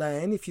in your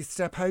lane if you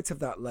step out of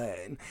that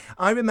lane.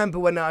 I remember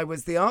when I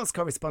was the arts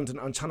correspondent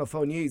on Channel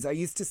 4 News, I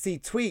used to see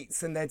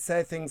tweets and they'd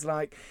say things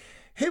like,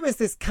 who is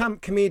this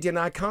camp comedian?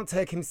 I can't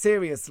take him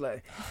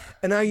seriously.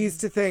 And I used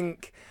to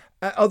think...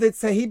 they'd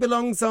say he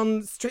belongs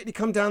on Strictly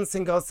Come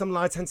Dancing or some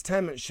light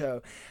entertainment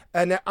show.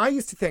 And I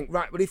used to think,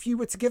 right, well, if you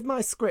were to give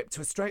my script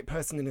to a straight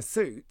person in a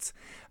suit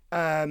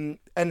and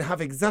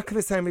have exactly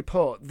the same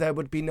report, there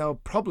would be no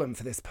problem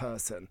for this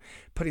person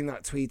putting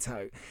that tweet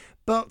out.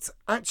 But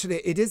actually,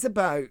 it is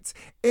about,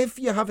 if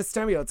you have a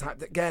stereotype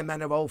that gay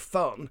men are all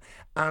fun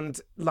and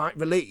like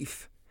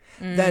relief,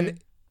 then...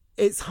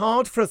 it's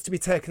hard for us to be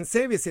taken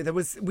seriously.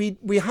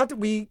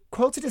 We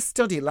quoted a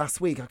study last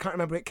week, I can't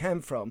remember where it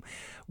came from,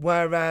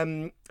 where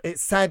it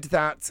said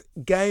that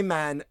gay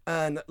men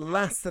earn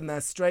less than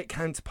their straight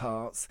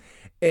counterparts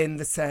in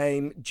the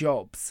same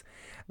jobs.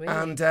 Really?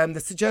 And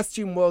the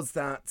suggestion was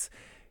that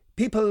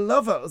people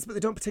love us, but they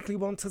don't particularly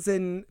want us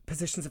in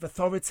positions of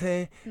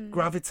authority,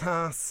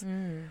 gravitas.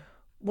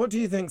 What do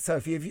you think,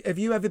 Sophie? Have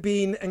you ever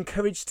been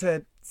encouraged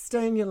to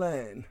stay in your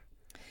lane?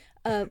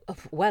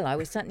 Well, I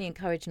was certainly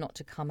encouraged not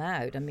to come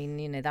out. I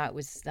mean, that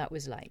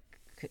was like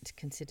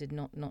considered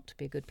not to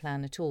be a good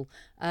plan at all.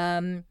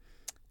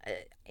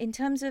 In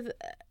terms of,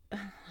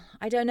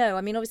 I don't know.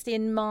 I mean, obviously,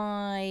 in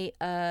my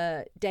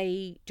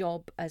day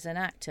job as an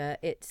actor,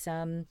 it's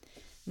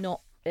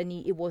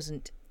it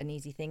wasn't an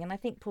easy thing, and I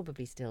think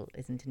probably still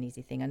isn't an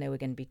easy thing. I know we're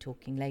going to be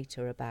talking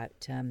later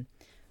about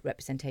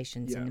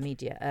representations in the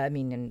media.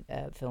 In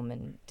film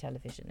and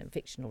television and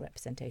fictional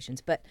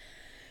representations, but.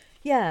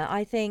 Yeah,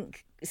 I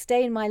think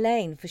stay in my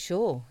lane for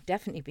sure.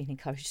 Definitely been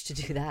encouraged to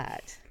do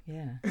that.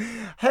 Yeah.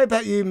 How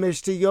about you,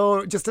 Mishti?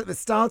 You're just at the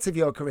start of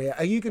your career.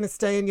 Are you going to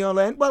stay in your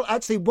lane? Well,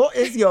 actually, what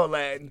is your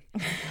lane?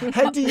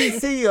 How do you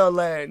see your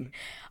lane?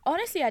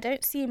 Honestly, I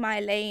don't see my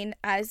lane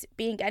as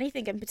being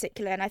anything in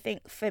particular. And I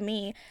think for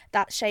me,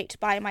 that's shaped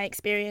by my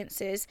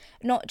experiences,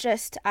 not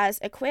just as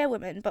a queer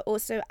woman, but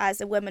also as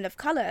a woman of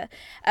colour.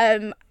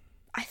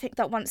 I think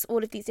that once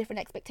all of these different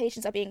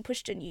expectations are being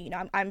pushed on you,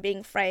 I'm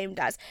being framed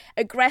as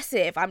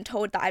aggressive. I'm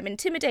told that I'm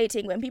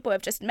intimidating when people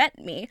have just met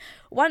me.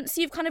 Once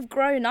you've kind of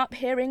grown up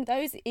hearing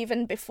those,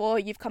 even before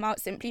you've come out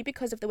simply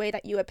because of the way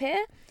that you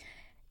appear,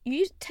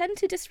 you tend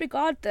to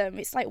disregard them.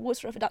 It's like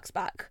water off a duck's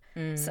back.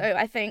 So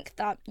I think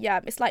that,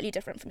 it's slightly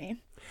different for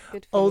me.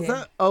 Good for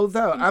you.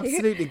 Although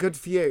absolutely good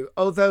for you.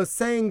 Although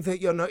saying that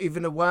you're not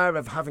even aware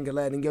of having a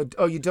lane and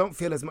you don't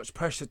feel as much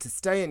pressure to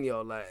stay in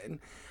your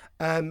lane,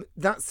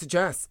 that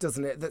suggests,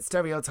 doesn't it, that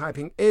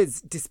stereotyping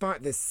is,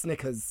 despite this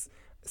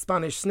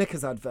Spanish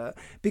Snickers advert,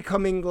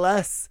 becoming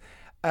less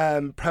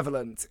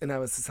prevalent in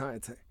our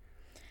society.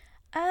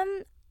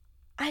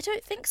 I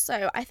don't think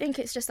so. I think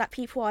it's just that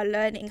people are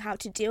learning how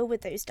to deal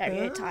with those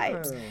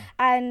stereotypes.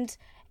 And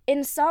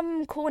in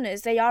some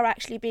corners, they are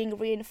actually being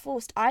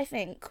reinforced, I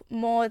think,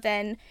 more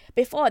than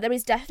before. There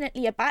is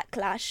definitely a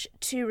backlash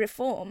to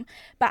reform.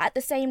 But at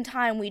the same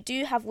time, we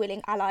do have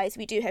willing allies.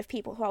 We do have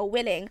people who are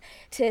willing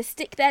to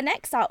stick their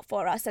necks out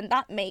for us. And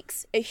that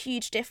makes a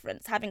huge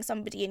difference, having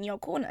somebody in your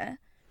corner.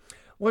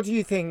 What do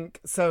you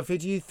think, Sophie?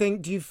 Do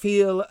you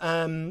feel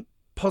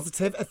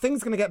positive? Are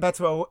things going to get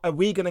better, or are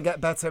we going to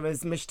get better,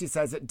 as Mishti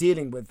says, at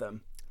dealing with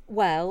them?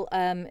 Well,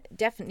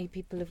 definitely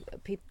people.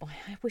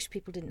 I wish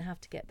people didn't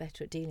have to get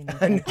better at dealing with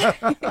them.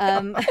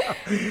 I'm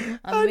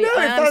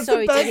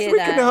sorry to hear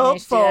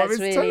that. That's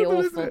really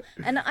awful.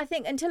 And I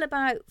think until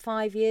about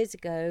 5 years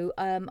ago,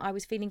 I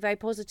was feeling very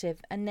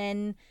positive, and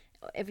then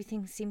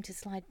everything seemed to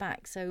slide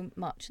back so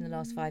much in the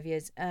last 5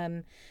 years.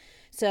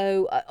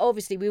 So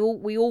obviously we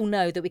all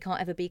know that we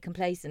can't ever be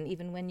complacent.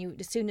 Even when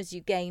as soon as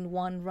you gain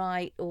one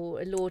right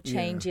or a law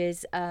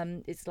changes,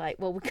 it's like,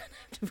 well, we're going to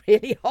have to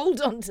really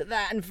hold on to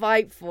that and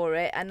fight for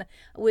it. And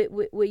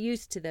we're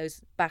used to those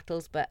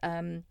battles, but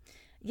I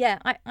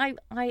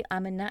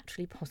am a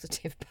naturally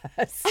positive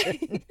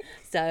person.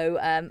 So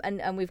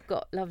and we've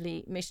got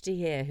lovely Mishti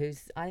here,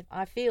 who's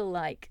I feel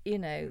like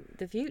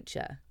the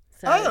future.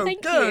 So,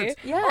 thank good. you.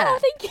 Yeah. Oh,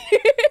 thank you.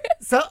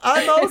 So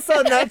I'm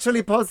also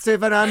naturally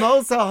positive, and I'm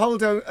also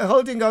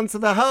holding on to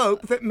the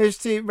hope that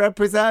Mishti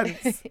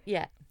represents.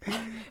 Yeah.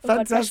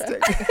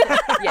 Fantastic.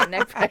 Yeah,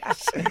 no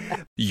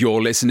pressure.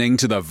 You're listening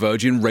to the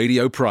Virgin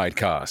Radio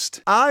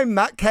Pridecast. I'm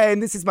Matt Kane.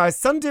 This is my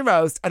Sunday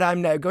roast, and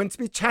I'm now going to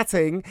be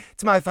chatting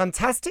to my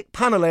fantastic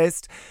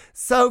panellist,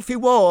 Sophie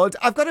Ward.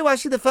 I've got to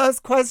ask you the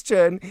first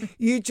question.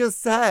 You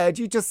just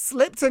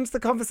slipped into the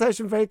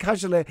conversation very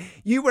casually.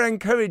 You were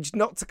encouraged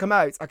not to come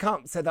out. I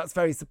can't say that's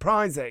very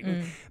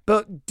surprising,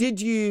 but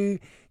did you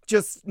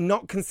just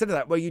not consider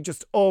that? Were you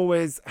just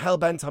always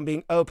hell-bent on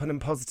being open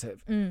and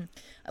positive?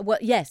 Well,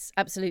 yes,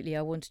 absolutely.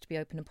 I wanted to be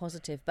open and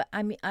positive, but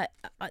I mean, I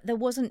there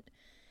wasn't.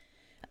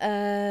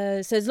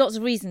 So there's lots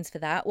of reasons for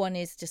that. One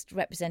is just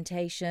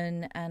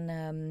representation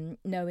and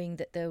knowing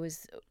that there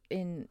was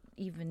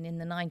even in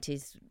the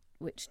 90s,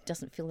 which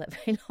doesn't feel that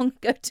very long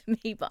ago to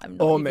me, but I'm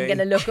not even going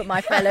to look at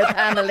my fellow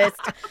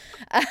panellist.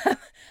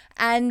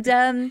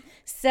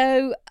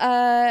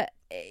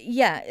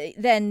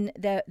 Then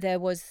there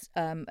was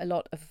a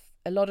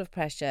lot of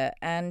pressure,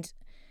 and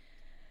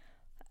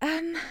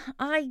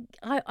I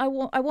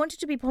wanted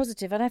to be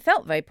positive, and I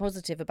felt very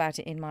positive about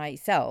it in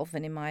myself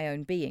and in my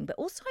own being, but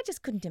also I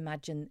just couldn't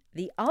imagine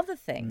the other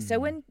thing. So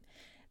when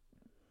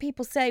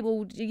people say,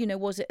 well,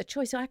 was it a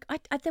choice?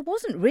 There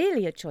wasn't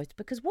really a choice,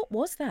 because what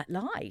was that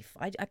life?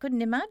 I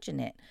couldn't imagine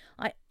it.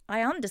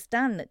 I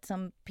understand that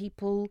some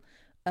people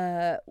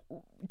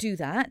do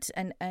that,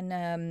 and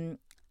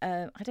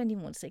I don't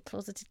even want to say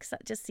closeted, because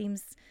that just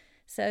seems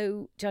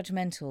so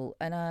judgmental,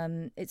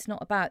 and it's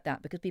not about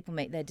that, because people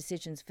make their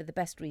decisions for the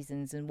best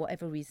reasons, and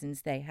whatever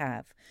reasons they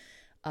have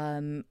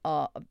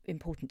are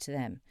important to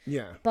them.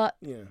 But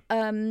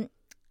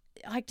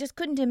I just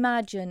couldn't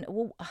imagine.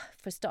 Well,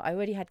 for a start, I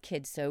already had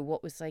kids, so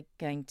what was I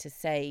going to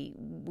say?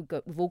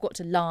 We've all got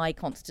to lie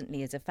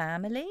constantly as a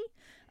family.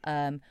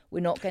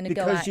 We're not going to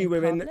go out in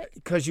public.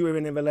 Because you were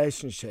in a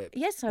relationship.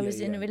 Yes, I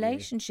was in a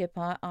relationship.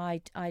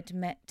 I'd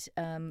met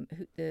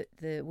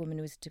the woman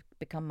who was to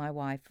become my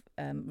wife,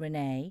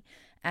 Renee,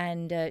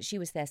 and she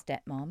was their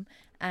stepmom,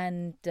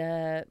 and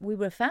we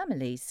were a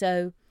family.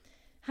 So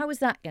how was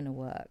that going to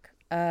work?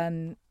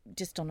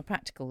 Just on a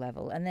practical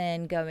level, and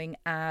then going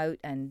out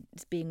and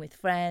being with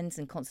friends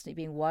and constantly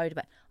being worried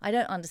about. I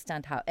don't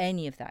understand how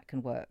any of that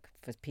can work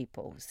for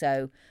people.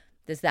 So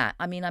there's that.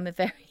 I mean,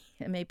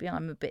 maybe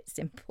I'm a bit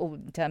simple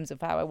in terms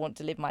of how I want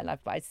to live my life,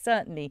 but I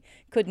certainly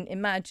couldn't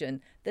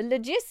imagine the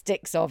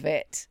logistics of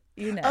it.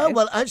 Oh,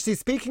 well, actually,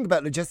 speaking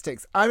about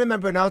logistics, I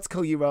remember an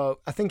article you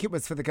wrote, I think it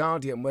was for The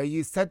Guardian, where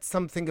you said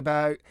something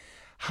about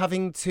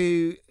having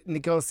to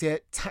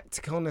negotiate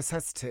tactical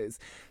necessities.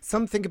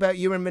 Something about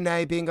you and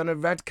Renee being on a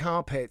red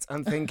carpet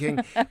and thinking,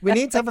 we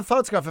need to have a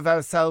photograph of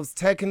ourselves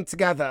taken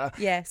together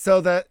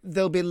so that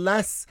there'll be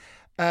less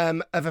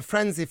of a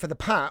frenzy for the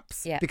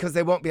paps because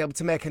they won't be able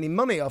to make any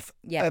money off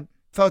a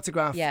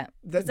photograph that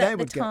they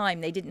would get. At the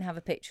time, they didn't have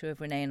a picture of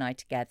Renee and I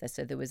together,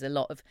 so there was a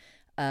lot of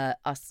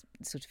us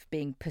sort of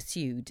being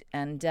pursued.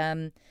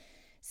 And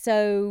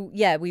so,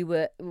 we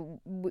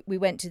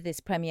went to this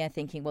premiere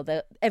thinking,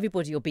 well,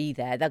 everybody will be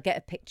there. They'll get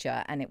a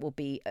picture and it will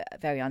be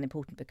very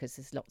unimportant because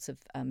there's lots of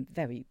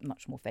very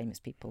much more famous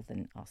people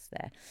than us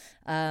there.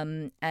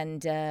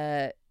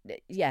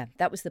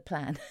 That was the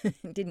plan.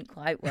 It didn't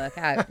quite work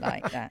out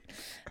like that.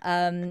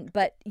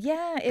 But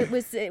it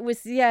was,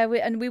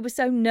 and we were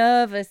so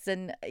nervous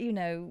and,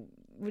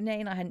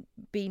 Renee and I hadn't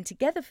been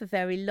together for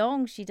very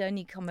long. She'd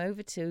only come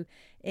over to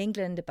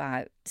England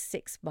about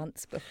 6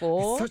 months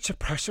before. It's such a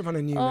pressure on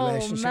a new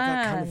relationship,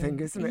 that kind of thing,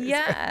 isn't it?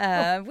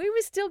 Yeah, we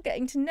were still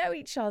getting to know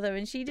each other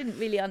and she didn't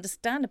really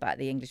understand about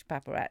the English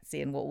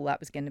paparazzi and what all that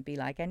was going to be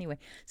like anyway.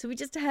 So we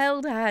just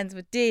held hands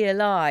with dear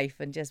life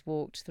and just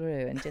walked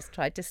through and just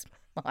tried to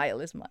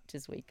smile as much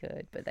as we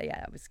could. But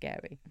it was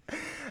scary.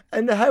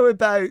 And how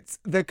about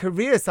the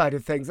career side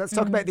of things? Let's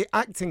talk about the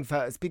acting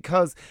first,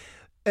 because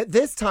at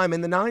this time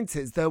in the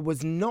 90s, there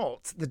was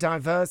not the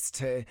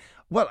diversity.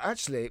 Well,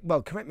 actually,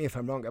 correct me if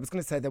I'm wrong. I was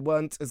going to say there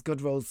weren't as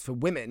good roles for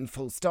women,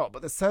 full stop,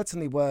 but there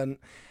certainly weren't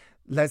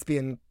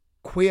lesbian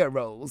queer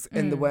roles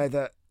in the way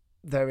that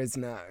there is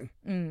now.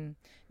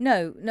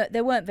 No,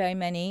 there weren't very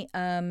many.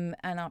 And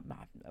I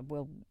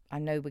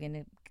know we're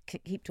going to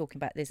keep talking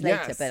about this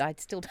later, but I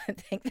still don't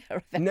think there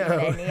are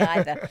very many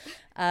either.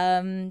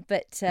 And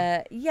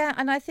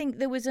I think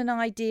there was an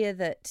idea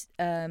that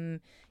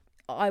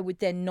I would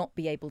then not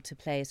be able to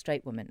play a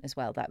straight woman as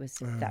well. That was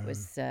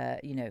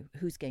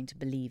who's going to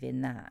believe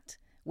in that?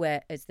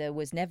 Whereas there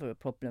was never a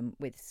problem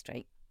with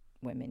straight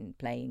women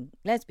playing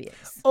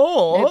lesbians.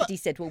 Or nobody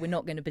said, well, we're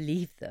not going to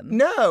believe them.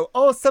 No,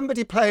 or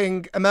somebody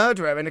playing a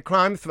murderer in a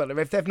crime thriller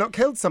if they've not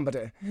killed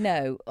somebody.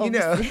 No,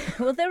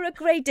 well, there are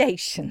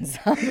gradations,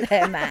 aren't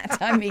there, Matt?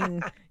 I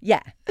mean,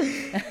 yeah.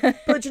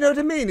 But you know what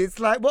I mean? It's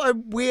like, what a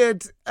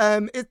weird...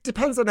 it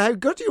depends on how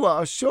good you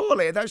are,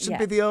 surely. That should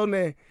be the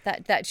only...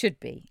 That should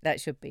be,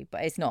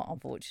 but it's not,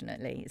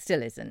 unfortunately. It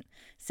still isn't.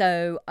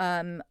 So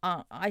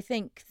I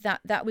think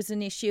that was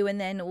an issue. And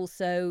then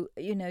also,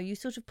 you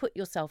sort of put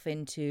yourself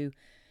into...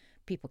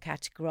 People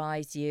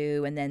categorise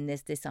you, and then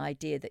there's this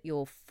idea that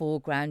you're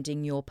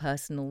foregrounding your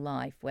personal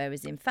life.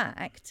 Whereas, in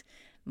fact,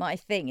 my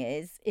thing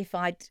is, if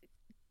I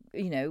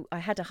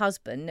had a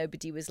husband,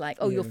 nobody was like,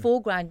 oh, you're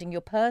foregrounding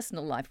your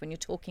personal life when you're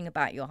talking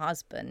about your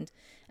husband.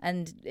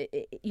 And,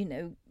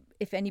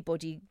 if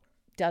anybody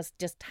does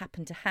just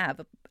happen to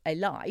have a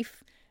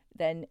life,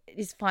 then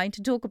it's fine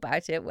to talk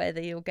about it,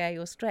 whether you're gay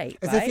or straight.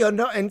 As if you're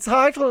not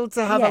entitled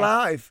to have a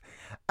life.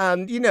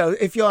 And,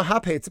 if you're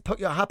happy, to put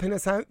your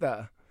happiness out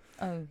there.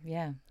 Oh,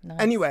 yeah. Nice.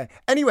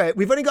 Anyway,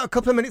 we've only got a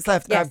couple of minutes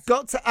left. Yes. I've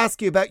got to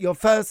ask you about your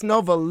first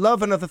novel,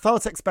 Love and Other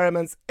Thought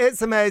Experiments.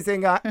 It's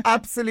amazing. I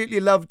absolutely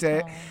loved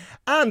it.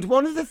 Oh. And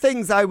one of the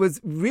things I was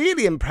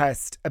really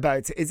impressed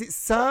about it is it's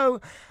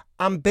so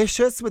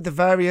ambitious with the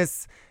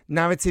various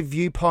narrative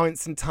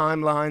viewpoints and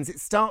timelines. It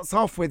starts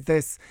off with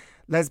this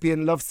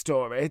lesbian love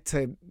story,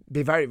 to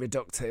be very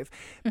reductive,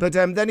 but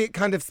then it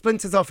kind of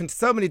splinters off into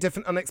so many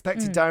different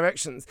unexpected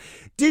directions.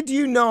 Did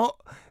you not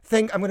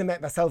think, I'm going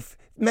to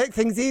make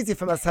things easy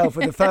for myself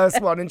with the first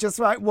one and just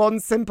write one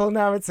simple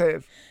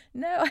narrative?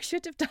 No, I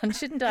should have done,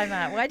 shouldn't I,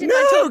 Matt? Why didn't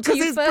I talk to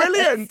you first? No, because it's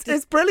brilliant.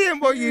 It's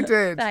brilliant what you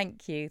did.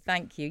 Thank you.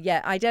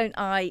 Yeah,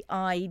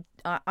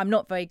 I'm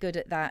not very good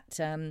at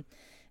that.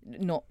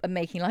 Not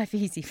making life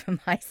easy for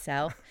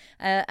myself,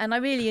 and I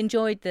really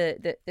enjoyed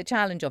the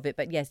challenge of it.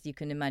 But yes, you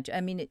can imagine.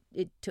 I mean,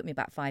 it took me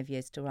about 5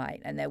 years to write,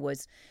 and there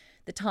was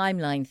the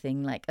timeline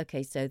thing. Like,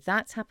 okay, so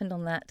that's happened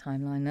on that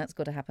timeline. That's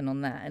got to happen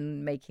on that,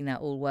 and making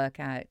that all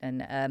work out.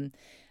 And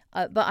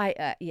but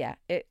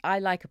I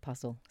like a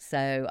puzzle,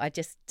 so I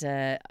just.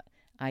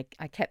 I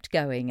kept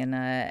going, and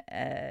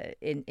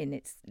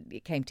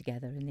it came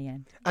together in the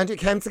end. And it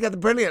came together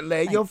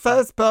brilliantly. Your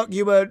first book,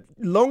 you were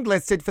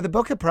longlisted for the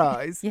Booker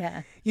Prize.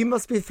 Yeah. You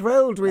must be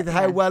thrilled with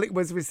how well it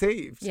was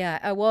received. Yeah,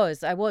 I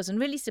was, and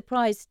really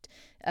surprised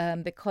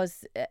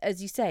because,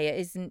 as you say, it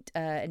isn't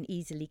an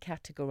easily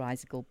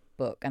categorizable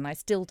book, and I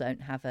still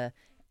don't have an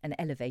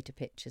elevator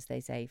pitch, as they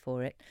say,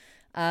 for it.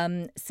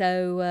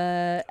 So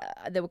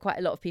there were quite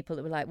a lot of people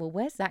that were like, well,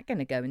 where's that going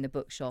to go in the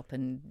bookshop?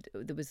 And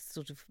there was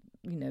sort of,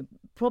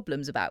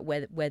 problems about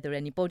whether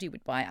anybody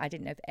would buy it. I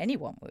didn't know if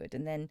anyone would.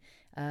 And then,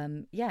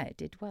 it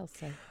did well.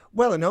 So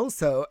well, and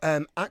also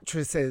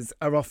actresses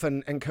are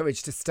often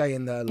encouraged to stay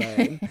in their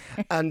lane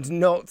and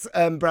not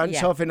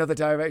branch off in other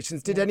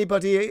directions. Did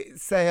anybody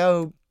say,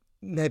 oh,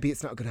 maybe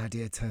it's not a good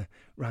idea to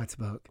write a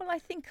book? Well, I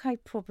think I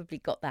probably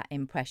got that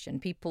impression.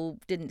 People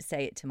didn't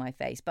say it to my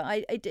face,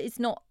 but it's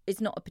not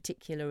a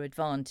particular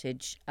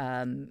advantage.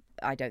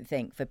 I don't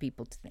think, for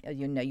people to think,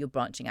 you're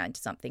branching out into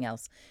something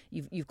else.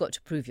 You've got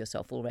to prove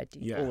yourself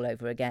already all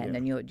over again,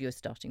 and you're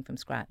starting from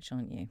scratch,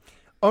 aren't you?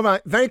 All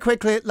right, very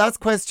quickly, last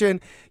question.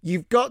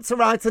 You've got to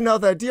write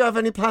another. Do you have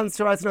any plans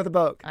to write another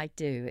book? I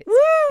do.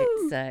 Woo!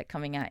 It's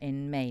coming out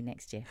in May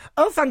next year.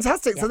 Oh,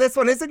 fantastic. Yeah. So this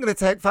one isn't going to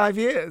take 5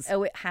 years.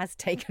 Oh, it has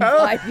taken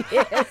 5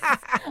 years.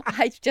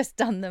 I've just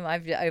done them.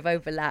 I've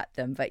overlapped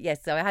them. But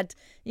yes, so I had,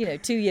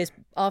 2 years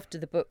after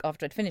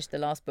I'd finished the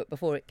last book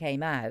before it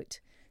came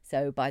out.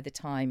 So by the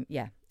time,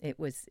 it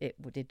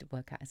did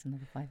work out as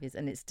another 5 years,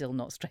 and it's still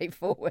not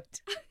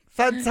straightforward.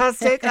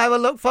 Fantastic. I will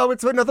look forward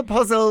to another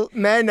puzzle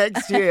May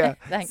next year.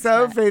 Thanks,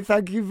 Sophie, Matt.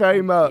 thank you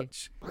very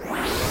much.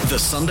 The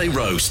Sunday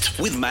Roast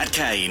with Matt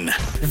Kane.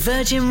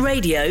 Virgin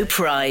Radio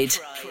Pride.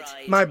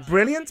 My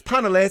brilliant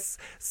panellists,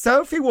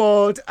 Sophie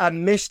Ward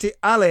and Mishti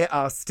Ali,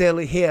 are still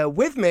here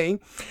with me.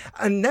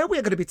 And now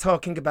we're going to be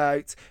talking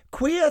about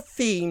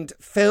queer-themed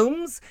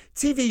films,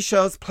 TV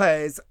shows,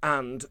 plays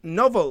and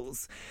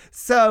novels.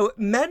 So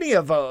many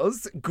of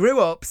us grew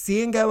up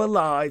seeing our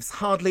lives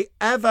hardly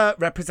ever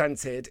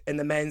represented in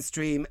the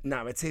mainstream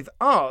narrative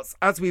arts,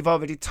 as we've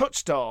already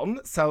touched on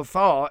so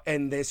far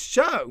in this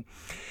show.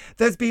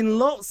 There's been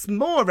lots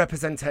more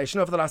representation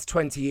over the last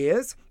 20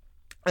 years.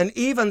 And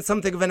even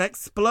something of an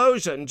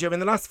explosion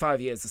during the last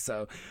 5 years or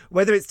so,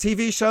 whether it's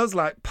TV shows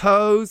like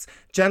Pose,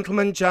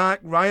 Gentleman Jack,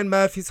 Ryan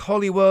Murphy's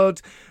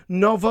Hollywood,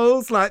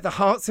 novels like The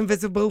Heart's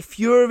Invisible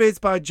Furies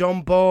by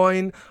John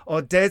Boyne,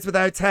 or Days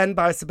Without End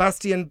by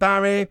Sebastian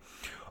Barry,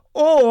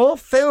 or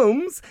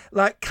films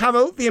like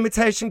Carol, The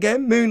Imitation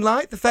Game,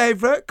 Moonlight, The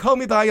Favourite, Call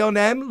Me By Your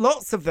Name,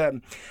 lots of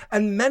them.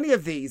 And many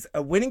of these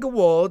are winning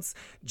awards,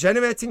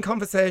 generating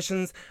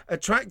conversations,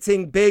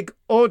 attracting big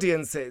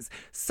audiences.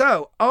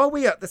 So, are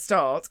we at the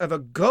start of a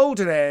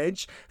golden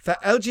age for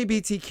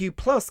LGBTQ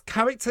plus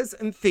characters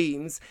and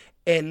themes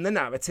in the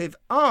narrative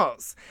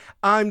arts?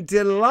 I'm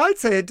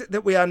delighted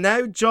that we are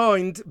now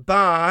joined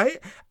by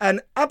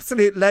an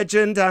absolute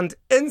legend and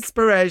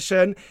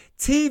inspiration,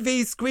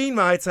 TV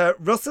screenwriter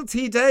Russell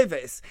T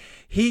Davies.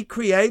 He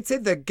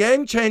created the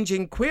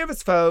game-changing Queer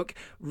as Folk,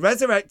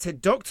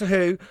 resurrected Doctor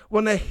Who,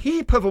 won a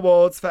heap of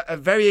awards for A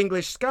Very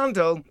English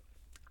Scandal,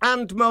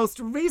 and most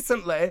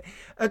recently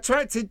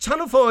attracted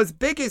Channel 4's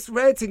biggest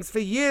ratings for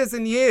years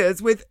and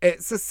years with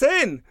It's a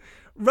Sin.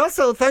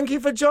 Russell, thank you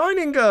for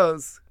joining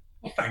us.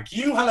 Well, thank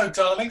you. Hello,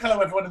 darling.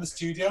 Hello, everyone in the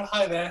studio.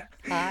 Hi there.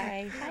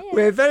 Hi.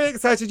 We're very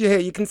excited you're here.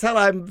 You can tell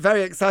I'm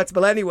very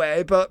excitable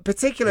anyway, but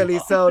particularly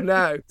so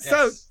now. Yes.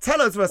 So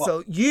tell us,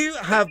 Russell, you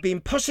have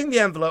been pushing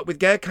the envelope with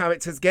gay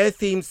characters,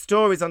 gay-themed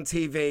stories on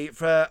TV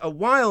for a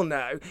while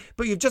now,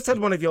 but you've just had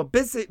one of your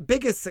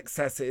biggest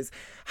successes.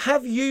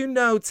 Have you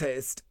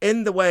noticed,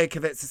 in the wake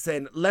of It's a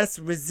Sin, less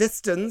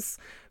resistance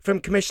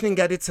from commissioning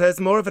editors,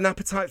 more of an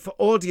appetite for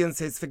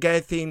audiences for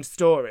gay-themed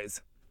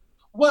stories?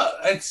 Well,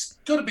 it's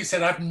got to be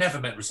said, I've never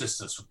met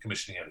resistance from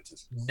commissioning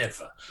editors.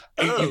 Never.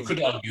 You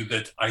could argue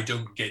that I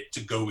don't get to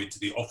go into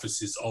the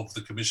offices of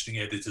the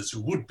commissioning editors who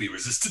would be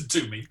resistant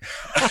to me.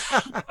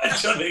 I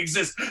don't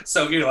exist.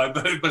 So, I've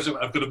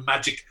got a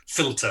magic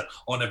filter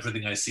on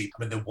everything I see.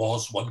 I mean, there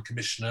was one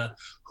commissioner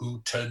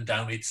who turned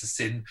down It's a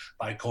Sin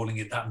by calling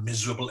it that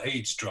miserable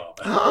age drama.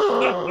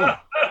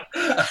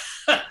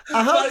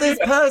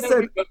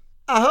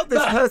 I hope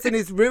this person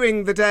is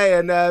ruining the day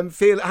and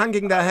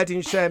hanging their head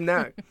in shame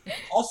now.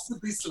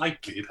 Possibly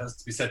slightly, it has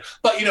to be said.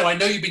 But, I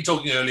know you've been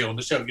talking earlier on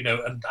the show,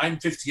 and I'm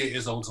 58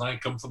 years old and I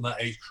come from that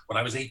age when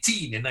I was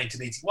 18 in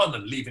 1981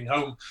 and leaving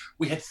home.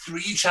 We had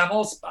 3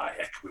 channels.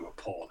 Heck, we were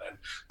poor then.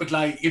 But,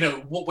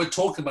 what we're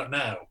talking about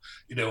now,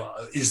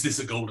 is this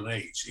a golden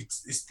age?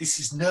 This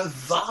is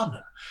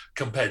nirvana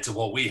compared to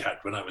what we had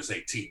when I was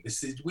 18.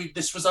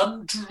 This was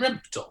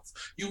undreamt of.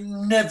 You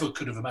never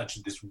could have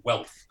imagined this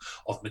wealth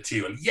of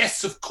material.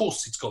 Yes, of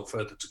course, it's got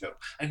further to go.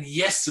 And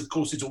yes, of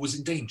course, it's always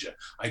in danger.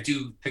 I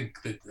think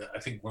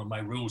one of my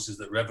rules is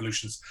that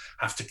revolutions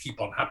have to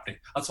keep on happening.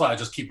 That's why I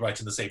just keep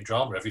writing the same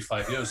drama every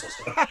 5 years or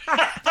so.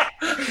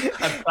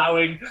 I'm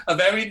ploughing a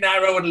very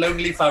narrow and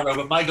lonely furrow,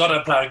 but my God,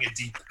 I'm ploughing it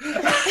deep.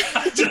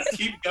 I just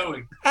keep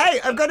going. Hey,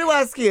 I'm going to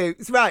ask you,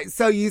 right,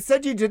 so you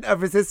said you didn't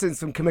have resistance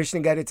from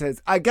commissioning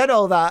editors. I get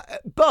all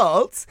that,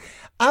 but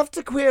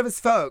after Queer as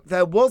Folk,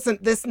 there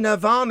wasn't this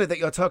nirvana that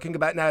you're talking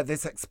about now,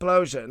 this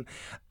explosion.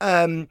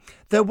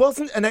 There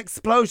wasn't an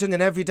explosion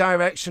in every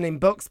direction in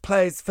books,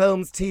 plays,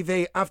 films,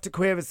 TV after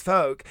Queer as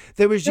Folk.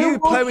 There was you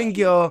ploughing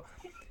your...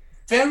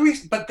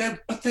 But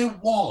there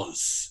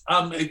was,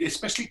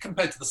 especially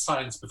compared to the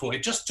science before.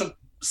 It just took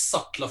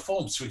subtler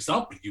forms. For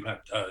example, you had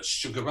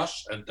Sugar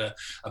Rush, and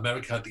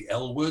America had the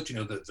L Word.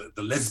 The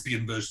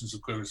lesbian versions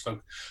of Queer as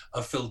Folk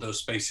filled those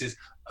spaces.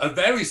 A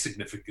very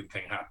significant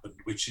thing happened,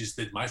 which is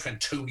that my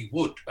friend Tony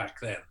Wood back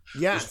then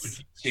was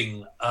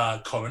producing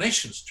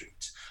Coronation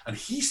Street, and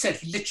he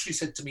literally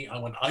said to me, "I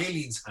want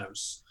Eileen's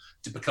house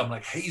to become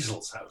like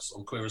Hazel's house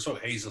on Queer as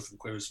Folk, Hazel from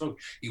Queer as Folk."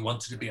 He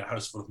wanted to be a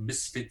house full of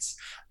misfits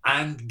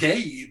and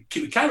gay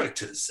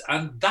characters.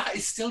 And that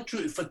is still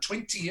true. For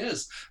 20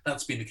 years,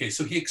 that's been the case.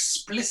 So he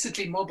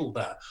explicitly modelled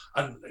that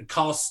and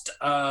cast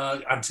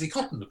Anthony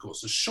Cotton, of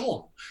course, as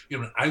Sean,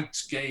 an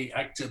out gay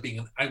actor being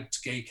an out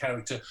gay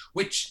character,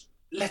 which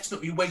let's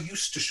not. We're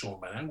used to Sean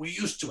Mann. We're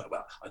used to it.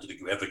 Well, I don't think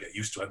you ever get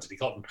used to Anthony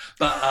Cotton,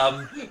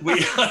 but we,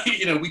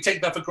 we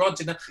take that for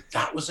granted. Now,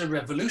 that was a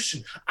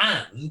revolution,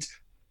 and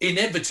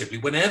inevitably,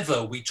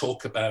 whenever we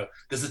talk about,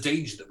 there's a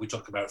danger that we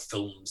talk about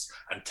films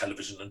and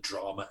television and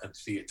drama and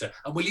theatre,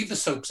 and we leave the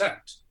soaps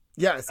out.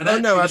 Yes. And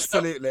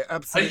absolutely.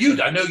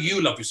 And I know you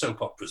love your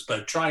soap operas,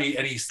 but try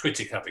any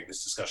critic having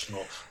this discussion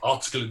or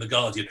article in The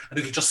Guardian, and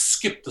it'll just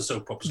skip the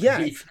soap operas.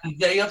 Yes. And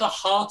they are the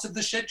heart of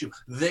the schedule.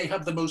 They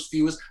have the most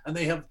viewers, and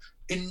they have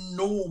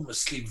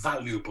enormously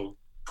valuable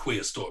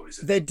queer stories.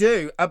 They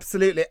do,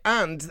 absolutely.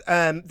 And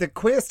the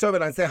queer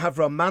storylines, they have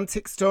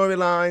romantic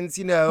storylines,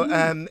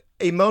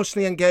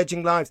 emotionally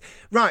engaging lives.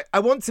 Right, I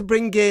want to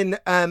bring in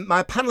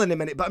my panel in a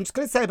minute, but I'm just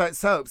going to say about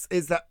soaps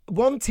is that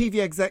one TV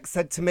exec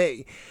said to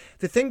me,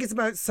 the thing is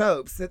about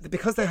soaps that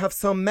because they have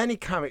so many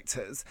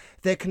characters,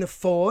 they can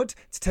afford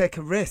to take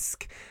a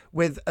risk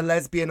with a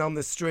lesbian on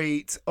the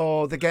street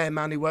or the gay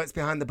man who works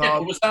behind the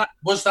bar. Yeah,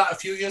 was that a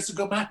few years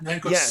ago, Matt? Now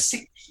you've got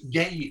 6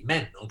 gay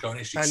men on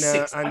Coronation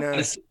Street. I know.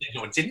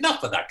 It's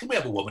enough of that. Can we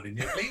have a woman in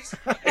here, please?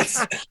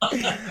 There's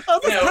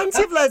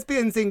plenty of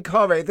lesbians in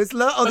Corrie. There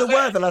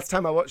were the last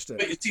time I watched it.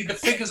 But you see, the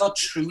figures are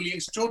truly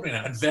extraordinary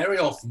now, and very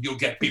often you'll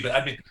get people.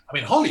 I mean,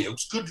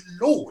 Hollyoaks. Good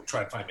Lord,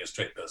 try and find me a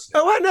straight person.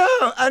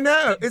 Oh, I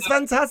know. It's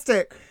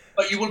fantastic.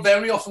 But you will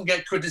very often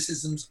get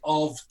criticisms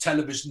of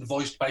television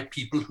voiced by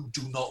people who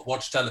do not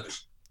watch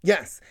television.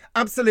 Yes,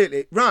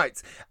 absolutely.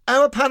 Right.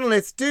 Our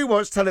panellists do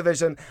watch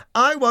television.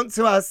 I want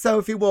to ask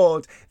Sophie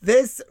Ward,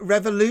 this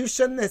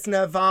revolution, this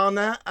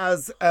nirvana,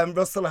 as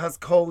Russell has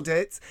called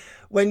it,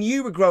 when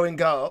you were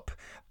growing up,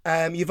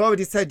 you've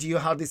already said you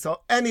hardly saw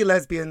any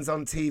lesbians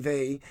on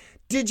TV.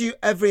 Did you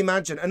ever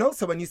imagine, and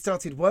also when you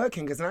started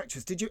working as an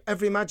actress, did you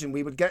ever imagine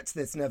we would get to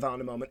this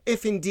nirvana moment?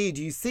 If indeed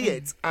you see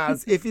it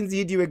as, if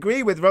indeed you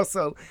agree with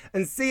Russell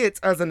and see it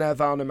as a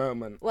nirvana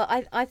moment. Well,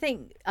 I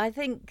think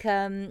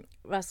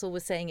Russell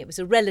was saying it was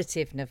a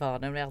relative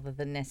nirvana rather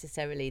than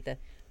necessarily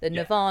the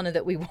nirvana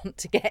that we want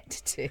to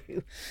get to.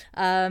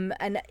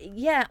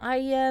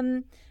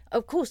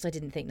 Of course, I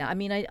didn't think that. I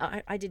mean,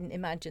 I didn't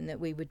imagine that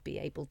we would be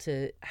able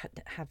to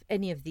have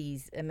any of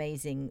these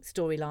amazing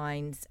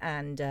storylines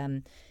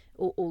and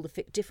all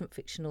the different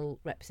fictional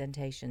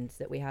representations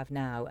that we have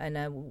now. And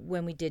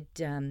when we did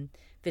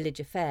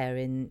Village Affair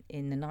in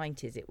the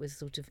 90s, it was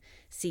sort of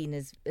seen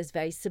as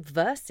very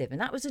subversive.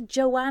 And that was a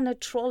Joanna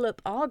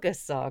Trollope Argus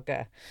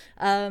saga.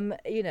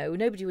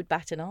 Nobody would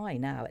bat an eye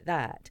now at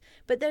that.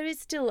 But there is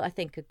still, I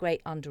think, a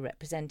great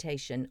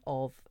underrepresentation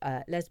of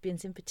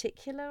lesbians in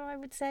particular, I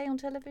would say, on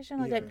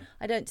television. Yeah.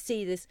 I don't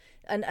see this.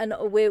 And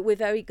we're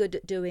very good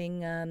at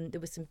doing,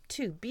 there were some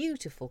 2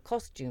 beautiful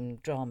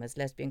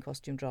lesbian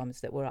costume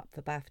dramas that were up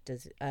for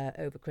BAFTAs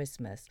over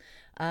Christmas.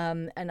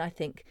 And I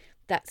think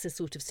that's a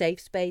sort of safe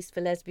space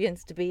for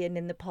lesbians to be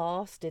in the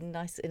past, in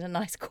a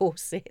nice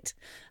corset.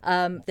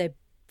 They're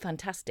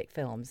fantastic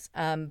films,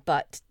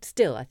 but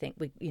still, I think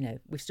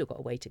we've still got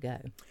a way to go.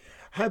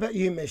 How about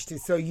you, Mishti?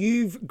 So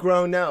you've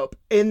grown up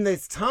in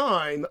this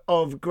time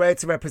of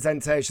greater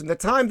representation, the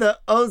time that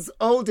us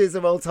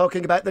oldies are all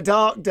talking about, the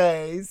dark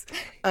days.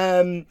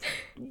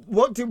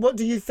 What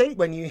do you think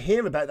when you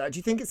hear about that? Do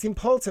you think it's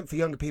important for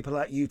younger people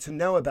like you to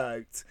know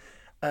about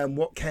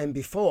what came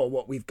before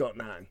what we've got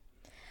now?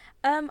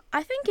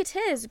 I think it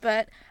is,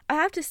 but I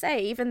have to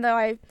say, even though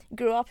I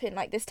grew up in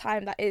this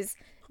time that is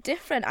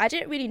different, I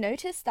didn't really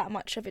notice that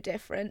much of a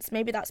difference.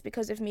 Maybe that's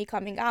because of me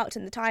coming out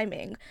and the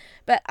timing.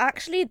 But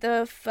actually,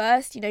 the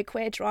first,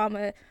 queer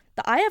drama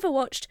that I ever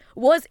watched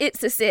was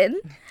It's a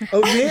Sin.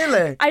 Oh,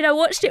 really? And I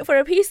watched it for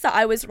a piece that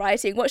I was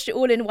writing, watched it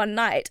all in one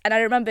night. And I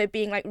remember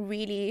being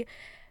really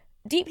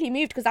deeply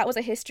moved because that was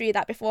a history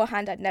that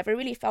beforehand I'd never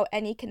really felt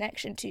any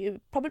connection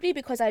to, probably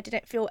because I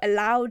didn't feel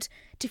allowed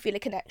to feel a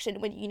connection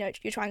when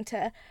you're trying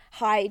to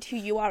hide who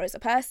you are as a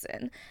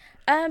person.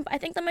 But I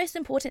think the most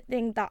important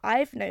thing that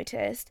I've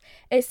noticed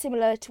is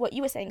similar to what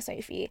you were saying,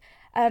 Sophie,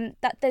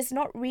 that there's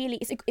not really,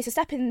 it's a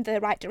step in the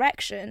right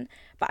direction,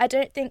 but I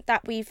don't think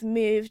that we've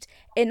moved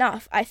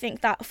enough. I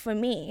think that for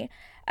me,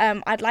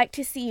 I'd like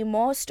to see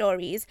more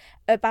stories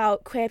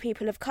about queer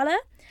people of colour.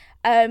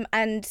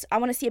 And I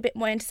want to see a bit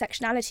more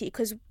intersectionality,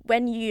 because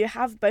when you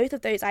have both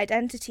of those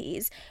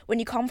identities, when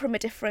you come from a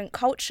different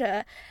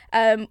culture,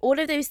 all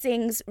of those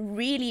things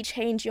really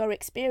change your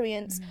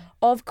experience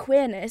of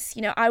queerness.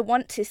 I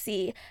want to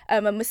see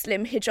a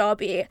Muslim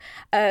hijabi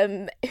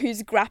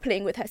who's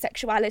grappling with her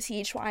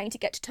sexuality, trying to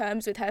get to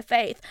terms with her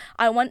faith.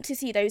 I want to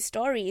see those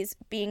stories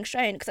being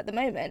shown, because at the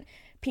moment,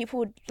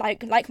 people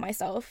like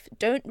myself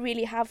don't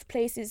really have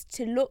places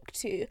to look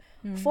to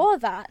for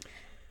that.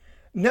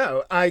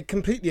 No, I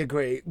completely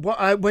agree.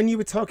 When you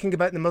were talking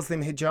about the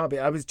Muslim hijabi,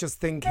 I was just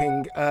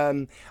thinking,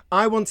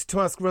 I wanted to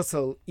ask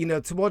Russell,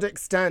 to what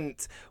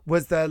extent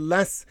was there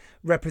less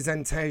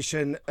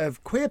representation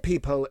of queer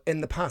people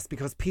in the past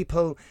because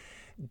people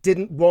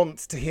didn't want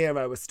to hear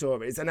our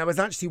stories? And I was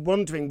actually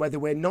wondering whether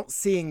we're not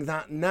seeing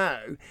that now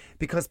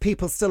because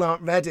people still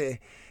aren't ready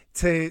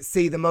to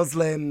see the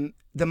Muslim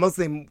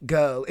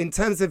girl. In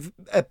terms of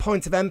a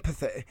point of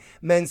empathy,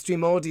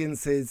 mainstream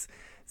audiences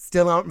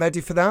still aren't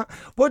ready for that.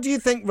 What do you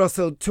think,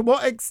 Russell? To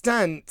what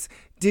extent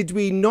did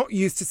we not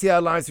used to see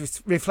our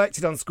lives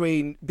reflected on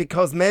screen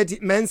because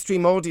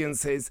mainstream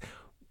audiences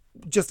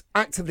just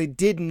actively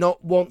did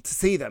not want to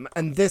see them,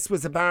 and this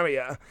was a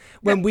barrier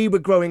when we were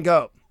growing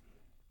up?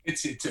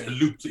 It's a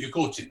loop that you're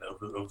caught in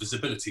of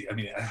visibility. I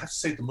mean, I have to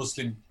say the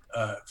Muslim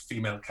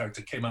female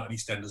character came out in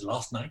EastEnders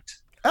last night.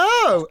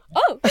 Oh!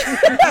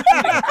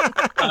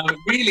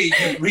 Really,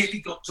 you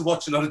really got to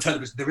watch a lot of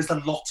television. There is a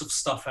lot of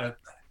stuff out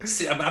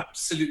there. I'm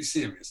absolutely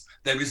serious.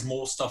 There is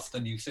more stuff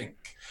than you think.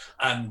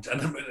 And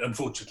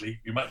unfortunately,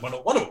 you might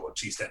not want to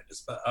watch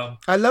EastEnders. But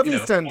I love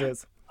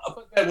EastEnders.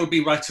 But there will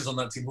be writers on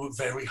that team who work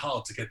very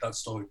hard to get that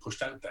story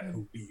pushed out there,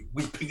 who'll be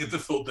weeping at the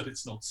thought that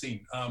it's not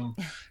seen. But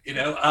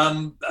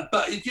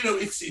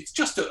it's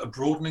just a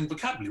broadening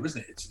vocabulary,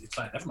 isn't it? It's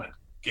like, never mind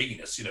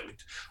gayness. When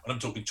I'm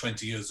talking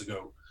 20 years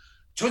ago,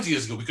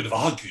 we could have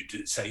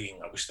argued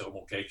saying, I wish there were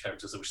more gay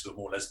characters, I wish there were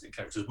more lesbian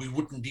characters. We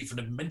wouldn't even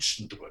have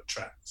mentioned the word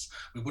trans.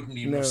 We wouldn't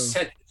even have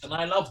said it. And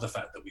I love the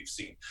fact that we've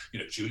seen,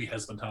 Julie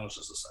Hesmond-House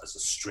as a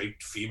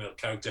straight female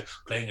character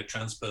playing a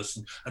trans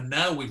person. And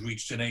now we've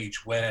reached an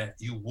age where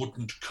you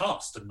wouldn't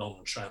cast a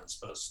non-trans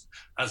person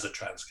as a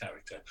trans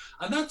character.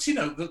 And that's,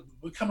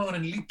 we're coming on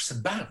in leaps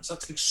and bounds.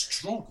 That's an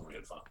extraordinary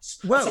advance.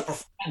 Well, that's a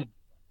profound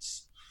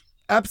advance.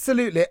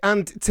 Absolutely.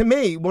 And to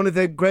me, one of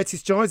the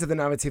greatest joys of the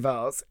narrative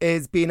arts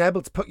is being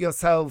able to put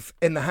yourself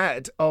in the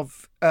head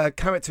of a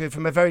character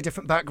from a very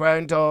different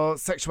background or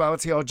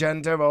sexuality or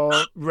gender or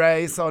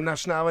race or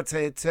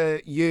nationality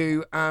to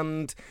you.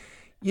 And,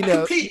 And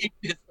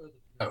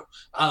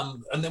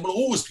there will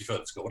always be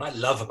further to go. What I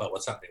love about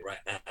what's happening right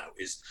now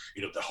is,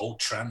 the whole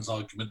trans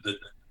argument,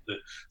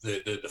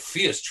 the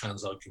fierce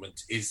trans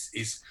argument is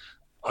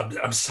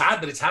I'm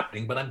sad that it's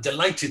happening, but I'm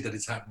delighted that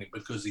it's happening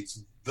because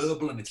it's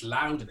verbal and it's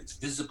loud and it's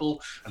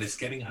visible and it's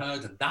getting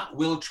heard, and that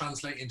will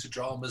translate into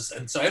dramas.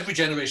 And so every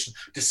generation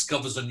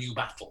discovers a new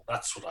battle.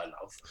 That's what I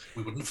love.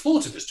 We wouldn't have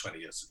thought of this 20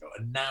 years ago,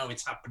 and now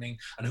it's happening.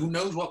 And who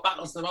knows what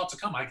battles there are to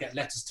come? I get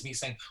letters to me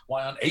saying,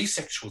 why aren't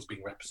asexuals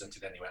being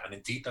represented anywhere? And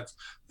indeed, that's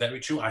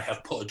very true. I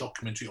have put a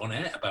documentary on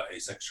air about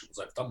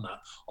asexuals. I've done that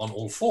on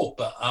All Four.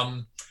 But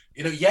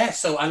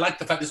so I like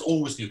the fact there's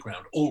always new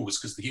ground, always,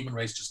 because the human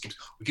race just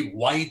we keep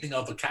widening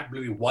our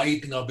vocabulary,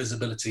 widening our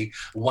visibility,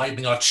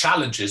 widening our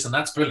challenges, and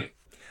that's brilliant.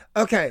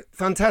 Okay,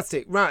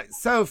 fantastic. Right,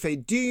 Sophie,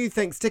 do you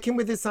think, sticking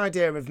with this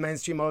idea of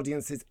mainstream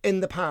audiences in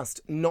the past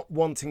not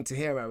wanting to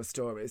hear our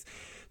stories,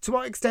 to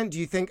what extent do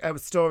you think our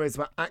stories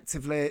were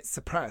actively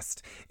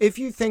suppressed? If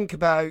you think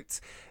about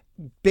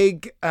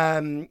big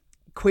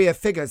queer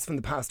figures from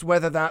the past,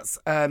 whether that's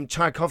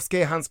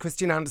Tchaikovsky, Hans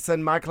Christian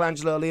Andersen,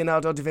 Michelangelo,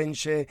 Leonardo da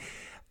Vinci,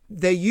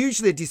 they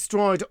usually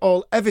destroyed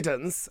all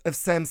evidence of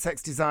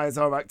same-sex desires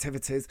or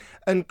activities,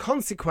 and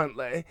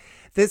consequently,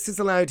 this has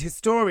allowed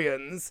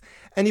historians,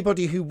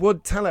 anybody who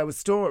would tell our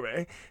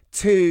story,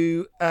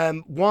 to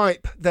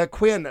wipe their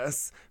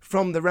queerness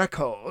from the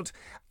record,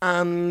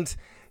 and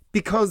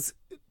because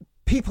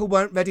people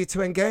weren't ready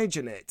to engage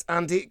in it,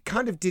 and it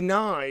kind of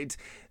denied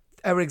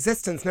our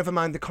existence, never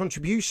mind the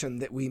contribution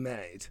that we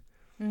made.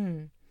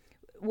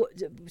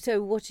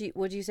 So what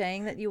are you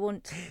saying that you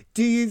want?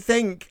 Do you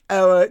think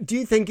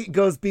it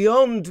goes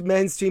beyond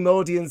mainstream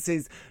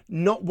audiences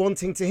not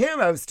wanting to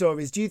hear our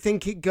stories? Do you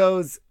think it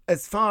goes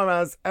as far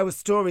as our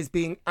stories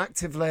being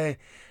actively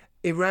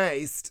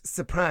erased,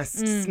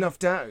 suppressed,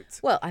 snuffed out?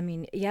 Well, I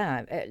mean,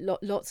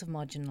 lots of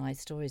marginalised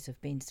stories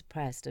have been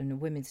suppressed, and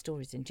women's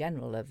stories in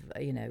general have,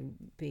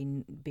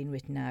 been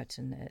written out,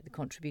 and the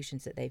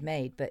contributions that they've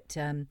made. But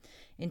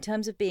in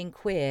terms of being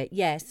queer,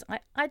 yes,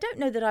 I don't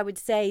know that I would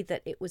say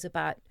that it was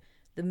about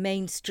the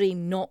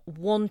mainstream not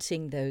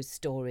wanting those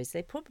stories.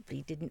 They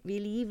probably didn't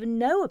really even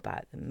know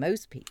about them,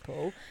 most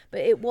people,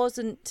 but it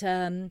wasn't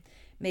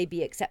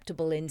maybe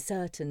acceptable in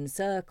certain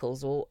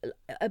circles, or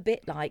a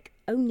bit like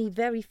only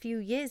very few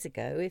years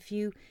ago,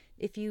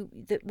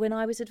 when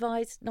I was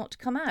advised not to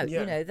come out,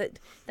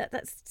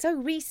 that's so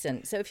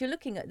recent. So if you're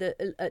looking at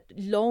the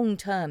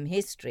long-term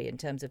history in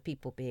terms of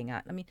people being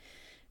out, I mean,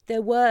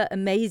 there were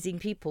amazing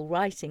people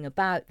writing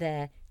about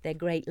their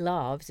great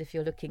loves. If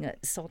you're looking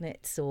at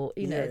sonnets, or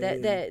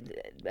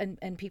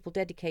and people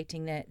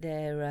dedicating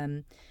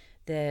their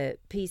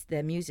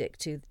music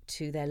to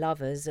their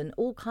lovers, and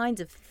all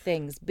kinds of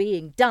things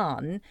being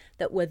done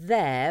that were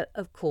there.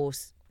 Of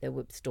course, there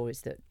were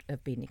stories that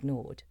have been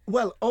ignored.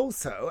 Well,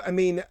 also, I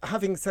mean,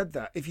 having said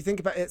that, if you think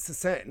about It's a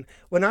Sin,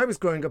 when I was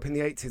growing up in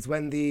the 80s,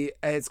 when the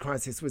AIDS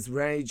crisis was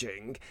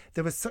raging,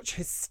 there was such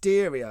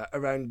hysteria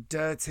around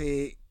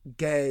dirty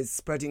gays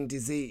spreading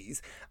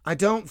disease. I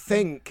don't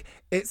think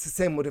It's a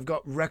Sin would have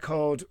got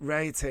record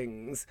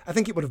ratings. I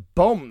think it would have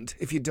bombed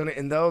if you'd done it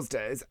in those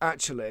days,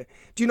 actually.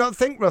 Do you not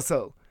think,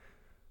 Russell?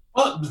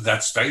 Well,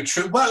 that's very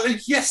true. Well,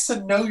 yes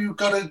and no. You've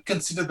got to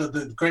consider that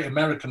the great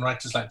American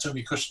writers like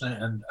Tony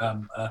Kushner and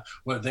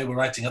what they were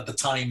writing at the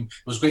time. There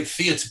was great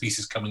theatre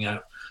pieces coming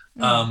out.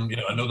 I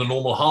know The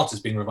Normal Heart is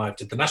being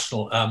revived at the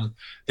National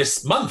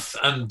this month,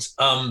 and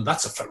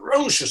that's a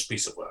ferocious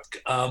piece of work.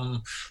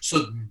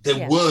 So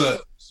there were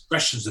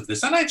expressions of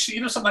this. And actually,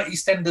 something like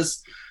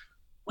EastEnders,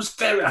 was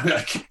very, I mean,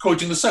 I keep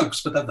quoting the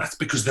soaps, but that's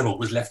because they're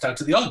always left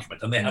out of the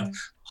argument and they have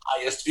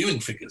highest viewing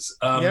figures.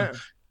 They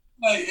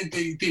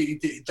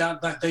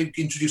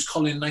introduced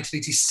Colin in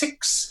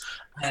 1986,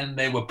 and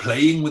they were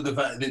playing with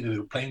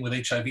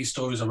HIV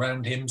stories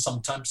around him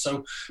sometimes.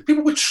 So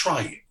people were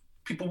trying.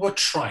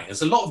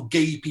 There's a lot of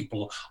gay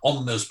people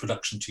on those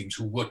production teams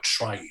who were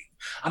trying.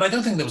 And I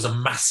don't think there was a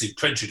massive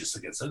prejudice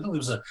against it. I think there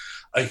was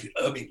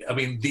I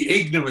mean, the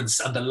ignorance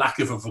and the lack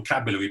of a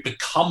vocabulary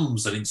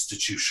becomes an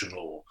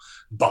institutional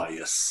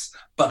bias.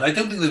 But I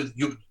don't think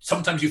that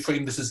sometimes you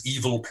frame this as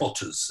evil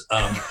plotters,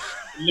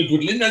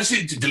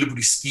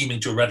 deliberately scheming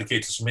to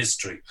eradicate us from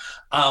history.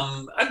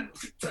 And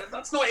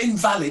that's not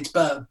invalid,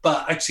 but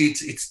actually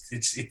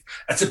it's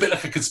a bit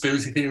like a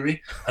conspiracy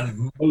theory.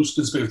 And most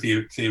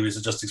conspiracy theories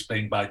are just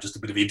explained by just a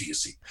bit of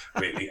idiocy,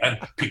 really. And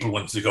people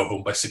wanting to go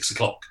home by 6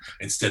 o'clock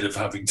instead of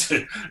having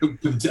to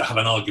have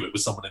an argument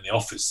with someone in the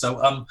office.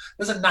 So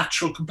there's a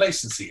natural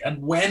complacency.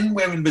 And when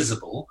we're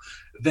invisible,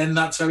 then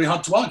that's very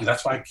hard to argue.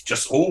 That's why I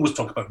just always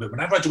talk about it.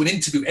 Whenever I do an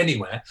interview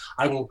anywhere,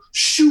 I will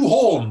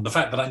shoehorn the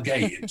fact that I'm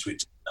gay into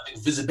it. I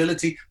think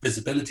visibility is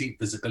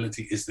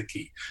the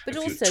key. But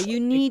also you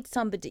need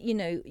somebody,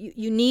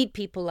 you need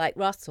people like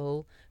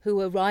Russell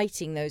who are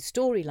writing those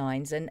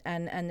storylines,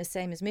 and the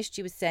same as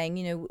Mishti was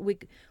saying,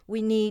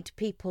 we need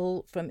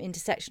people from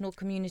intersectional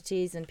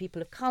communities and people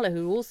of colour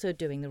who are also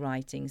doing the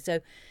writing.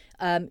 So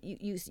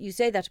you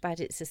say that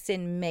about It's a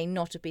Sin may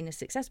not have been a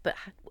success, but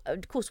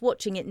of course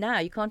watching it now,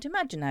 you can't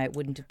imagine how it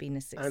wouldn't have been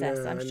a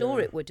success. I'm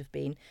sure it would have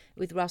been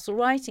with Russell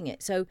writing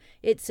it. So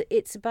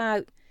it's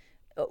about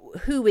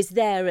who is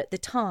there at the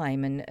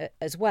time and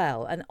as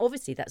well, and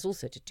obviously that's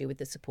also to do with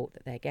the support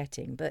that they're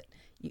getting. But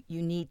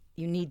you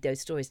need those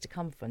stories to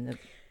come from them.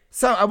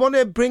 So I want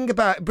to bring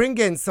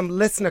in some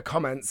listener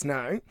comments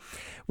now.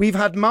 We've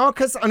had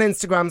Marcus on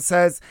Instagram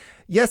says,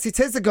 yes, it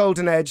is a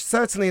golden age,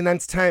 certainly in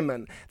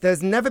entertainment.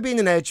 There's never been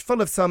an age full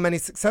of so many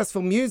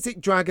successful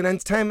music, drag and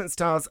entertainment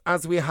stars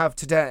as we have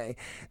today.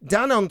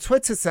 Dan on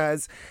Twitter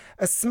says,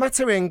 a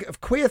smattering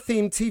of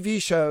queer-themed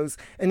TV shows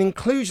and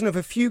inclusion of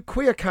a few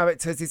queer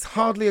characters is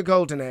hardly a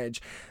golden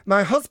age.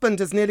 My husband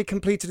has nearly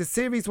completed a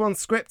Series 1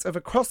 script of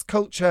a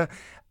cross-culture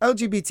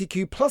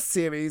LGBTQ plus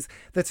series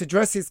that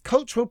addresses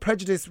cultural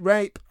prejudice,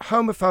 rape,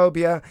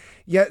 homophobia,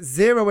 yet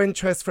zero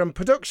interest from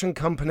production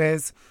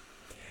companies.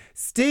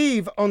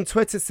 Steve on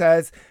Twitter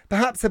says,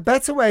 perhaps a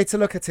better way to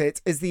look at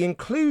it is the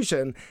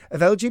inclusion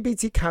of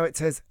LGBT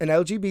characters and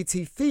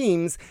LGBT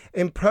themes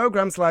in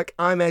programmes like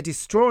I May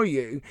Destroy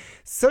You,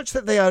 such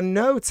that they are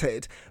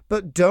noted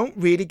but don't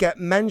really get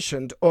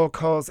mentioned or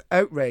cause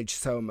outrage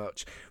so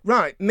much.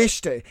 Right,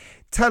 Mishti,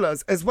 tell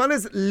us, as well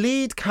as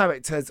lead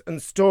characters and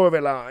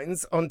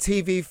storylines on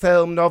TV,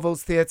 film,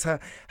 novels, theatre,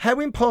 how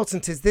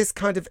important is this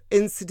kind of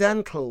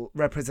incidental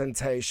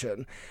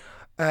representation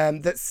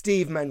that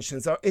Steve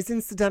mentions? Or is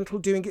incidental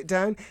doing it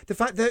down? The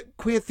fact that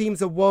queer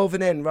themes are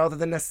woven in rather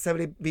than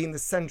necessarily being the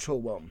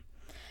central one.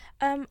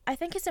 I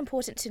think it's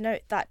important to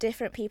note that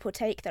different people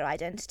take their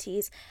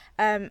identities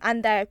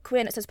and their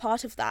queerness as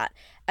part of that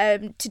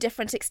to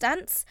different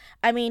extents.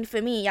 I mean,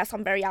 for me, yes,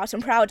 I'm very out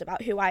and proud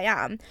about who I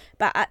am,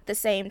 but at the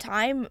same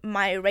time,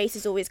 my race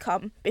has always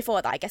come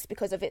before that, I guess,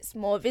 because of it's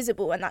more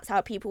visible and that's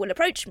how people will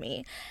approach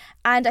me.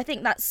 And I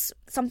think that's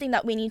something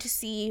that we need to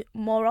see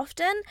more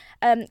often,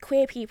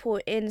 queer people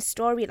in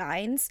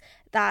storylines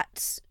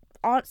that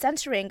aren't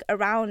centering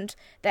around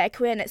their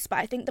queerness. But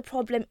I think the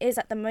problem is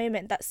at the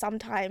moment that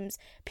sometimes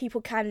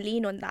people can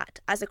lean on that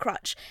as a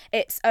crutch.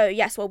 It's, oh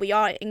yes, well, we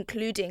are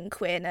including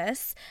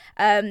queerness,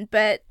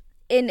 but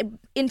in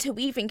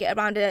interweaving it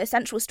around a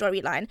central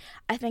storyline,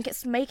 I think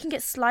it's making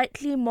it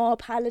slightly more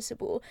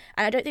palatable.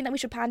 And I don't think that we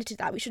should pander to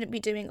that. We shouldn't be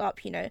doing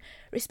up,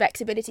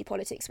 respectability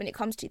politics when it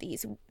comes to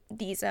these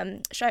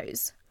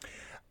shows.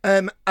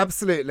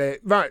 Absolutely.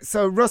 Right.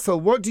 So, Russell,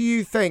 what do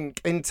you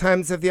think in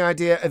terms of the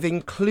idea of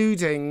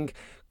including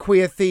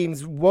queer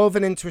themes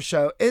woven into a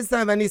show? Is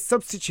there any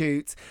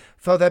substitute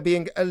for there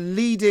being a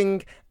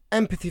leading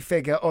empathy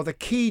figure or the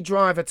key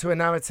driver to a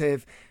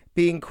narrative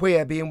being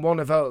queer, being one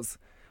of us?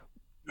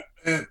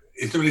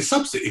 Is there any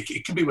substitute?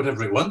 It can be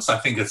whatever it wants. I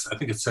kind of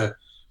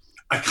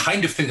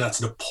think that's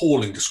an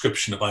appalling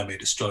description of I May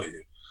Destroy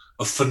You.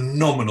 A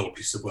phenomenal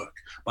piece of work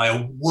by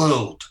a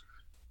world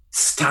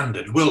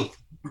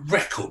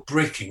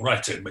record-breaking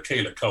writer,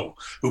 Michaela Cole,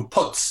 who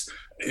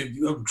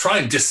try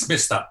and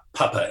dismiss that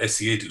Papa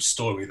Essiedu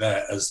story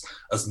there as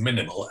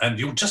minimal, and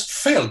you'll just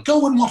fail.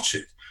 Go and watch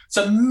it. It's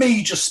a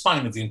major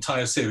spine of the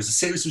entire series. A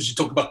series which you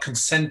talk about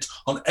consent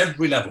on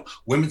every level.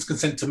 Women's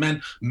consent to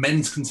men,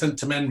 men's consent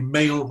to men,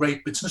 male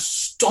rape. It's an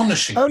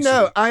astonishing piece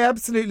of work. I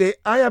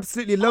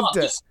absolutely loved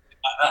it.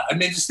 I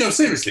mean,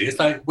 seriously, it's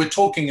like we're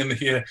talking in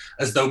here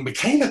as though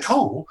Michaela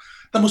Cole,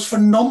 the most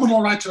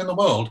phenomenal writer in the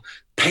world,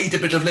 paid a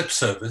bit of lip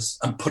service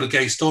and put a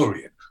gay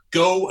story in.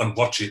 Go and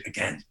watch it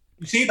again.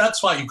 You see,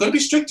 that's why you've got to be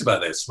strict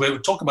about this. We're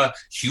talking about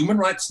human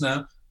rights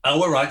now,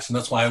 our rights, and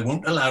that's why I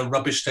won't allow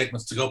rubbish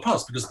statements to go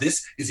past, because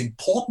this is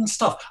important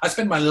stuff. I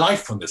spend my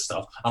life on this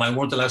stuff, and I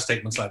won't allow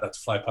statements like that to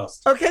fly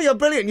past. Okay, you're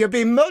brilliant. You're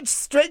being much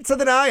stricter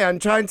than I am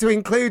trying to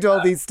include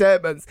all these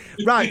statements.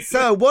 Right,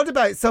 so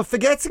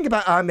forgetting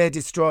about I May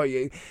Destroy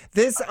You,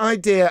 this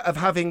idea of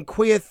having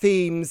queer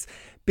themes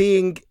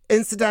being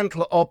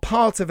incidental or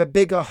part of a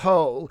bigger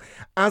whole,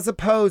 as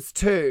opposed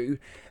to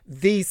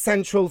the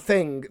central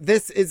thing.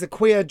 This is a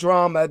queer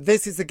drama.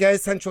 This is a gay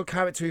central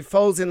character who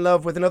falls in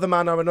love with another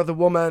man or another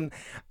woman.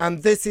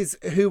 And this is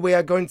who we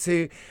are going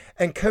to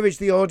encourage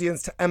the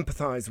audience to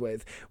empathise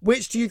with.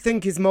 Which do you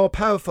think is more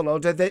powerful, or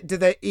do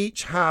they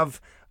each have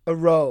a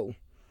role?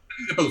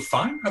 They're both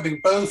fine. I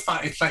think both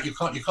fine. It's like you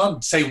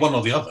can't say one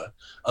or the other.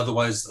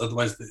 Otherwise that'd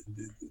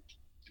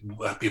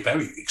be a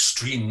very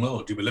extreme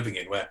world you'd be living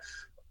in, where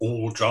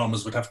all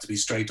dramas would have to be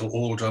straight or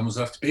all dramas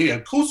would have to be.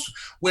 Of course,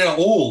 we're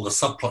all the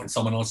subplot in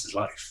someone else's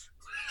life.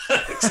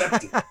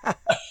 Accepted.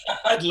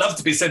 I'd love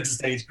to be centre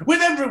stage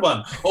with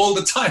everyone all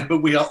the time, but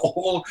we are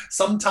all,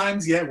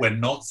 sometimes, we're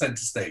not centre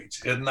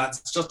stage. And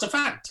that's just a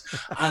fact.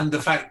 And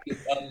the fact,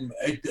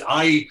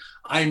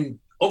 I'm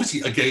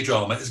obviously a gay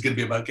drama is going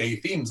to be about gay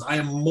themes. I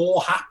am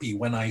more happy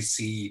when I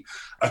see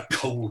a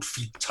Cold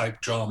Feet type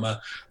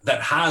drama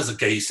that has a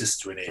gay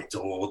sister in it,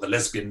 or the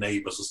lesbian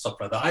neighbours or stuff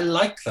like that. I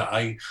like that.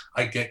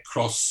 I get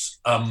cross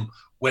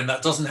when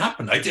that doesn't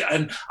happen.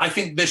 And I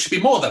think there should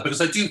be more of that,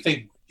 because I do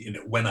think,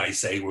 when I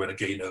say we're in a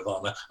gay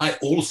nirvana, I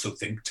also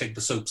think, take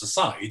the soaps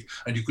aside,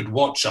 and you could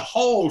watch a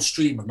whole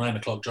stream of 9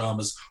 o'clock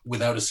dramas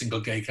without a single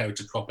gay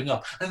character cropping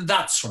up. And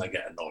that's when I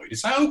get annoyed.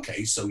 It's like,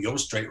 okay, so you're a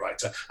straight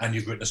writer and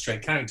you've written a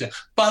straight character,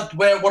 but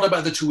what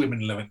about the 2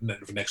 women living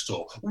next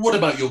door? What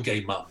about your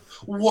gay mum?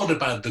 What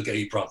about the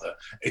gay brother?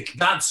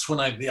 That's when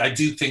I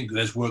do think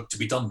there's work to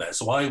be done there.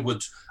 So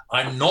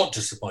I'm not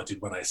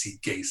disappointed when I see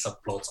gay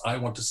subplots. I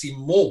want to see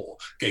more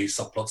gay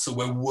subplots, so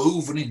we're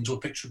woven into a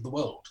picture of the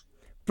world.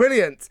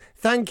 Brilliant.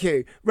 Thank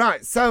you.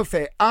 Right,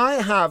 Sophie, I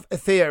have a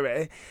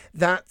theory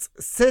that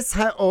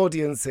cis-het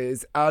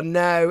audiences are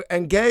now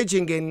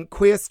engaging in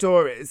queer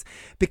stories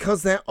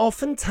because they're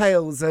often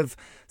tales of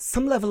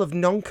some level of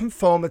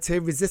non-conformity,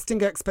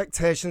 resisting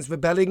expectations,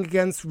 rebelling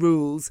against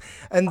rules,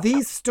 and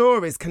these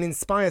stories can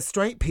inspire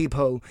straight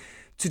people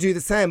to do the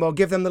same, or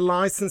give them the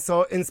license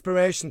or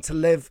inspiration to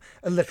live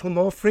a little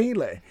more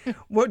freely.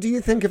 What do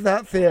you think of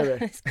that theory?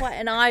 It's quite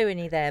an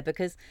irony there,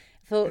 because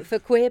for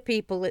queer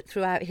people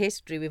throughout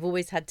history, we've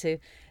always had to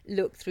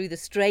look through the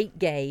straight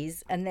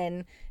gaze and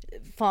then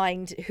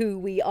find who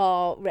we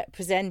are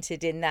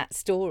represented in that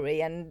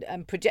story and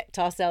project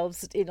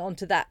ourselves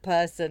onto that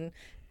person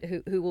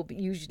who will be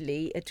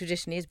usually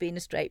traditionally has been a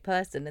straight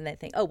person, and they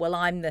think, oh well,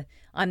 I'm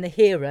the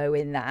hero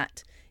in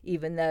that,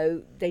 even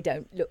though they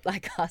don't look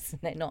like us and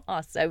they're not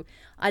us. So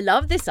I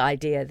love this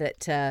idea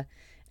that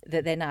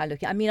they're now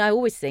looking. I mean, I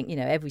always think,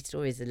 every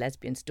story is a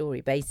lesbian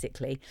story,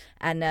 basically.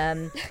 And,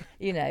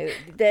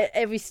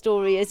 every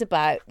story is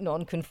about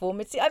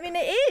non-conformity. I mean,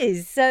 it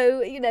is.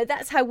 So,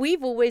 that's how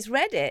we've always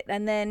read it.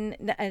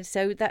 And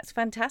so that's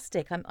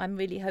fantastic. I'm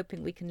really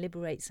hoping we can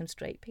liberate some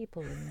straight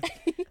people.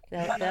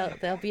 And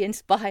they'll be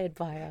inspired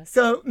by us.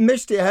 So,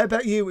 Mishti, how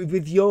about you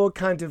with your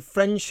kind of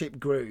friendship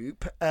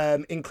group,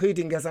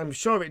 including, as I'm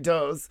sure it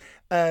does,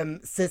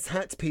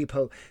 cis-het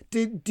people?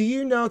 Do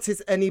you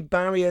notice any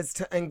barriers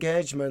to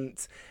engagement?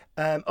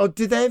 Or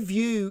do they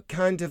view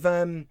kind of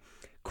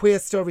queer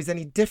stories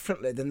any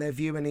differently than they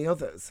view any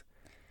others?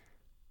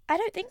 I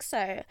don't think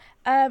so.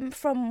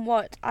 From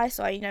what I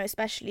saw,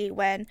 especially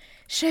when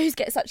shows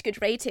get such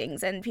good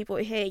ratings and people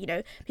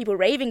hear, people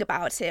raving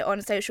about it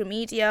on social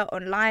media,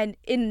 online,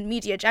 in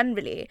media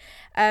generally,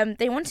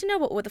 they want to know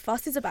what all the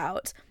fuss is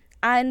about.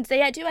 And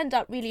they do end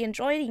up really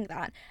enjoying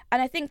that.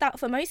 And I think that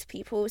for most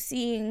people,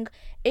 seeing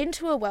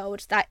into a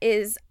world that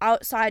is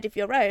outside of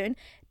your own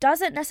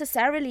doesn't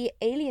necessarily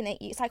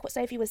alienate you. It's like what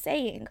Sophie was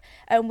saying.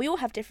 We all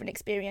have different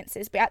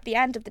experiences, but at the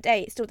end of the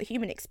day, it's still the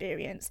human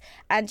experience.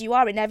 And you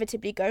are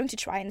inevitably going to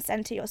try and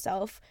centre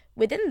yourself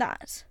within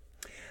that.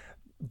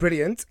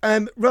 Brilliant.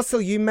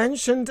 Russell, you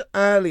mentioned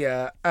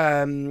earlier...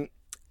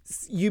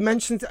 you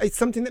mentioned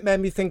something that made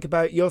me think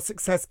about your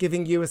success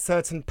giving you a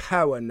certain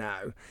power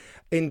now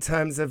in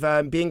terms of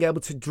being able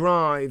to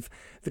drive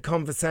the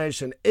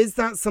conversation. Is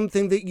that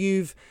something that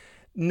you've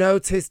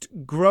noticed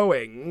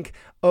growing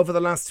over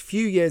the last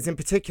few years in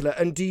particular?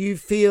 And do you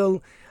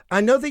feel... I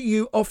know that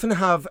you often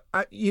have...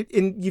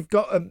 you've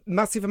got a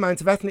massive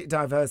amount of ethnic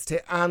diversity,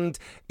 and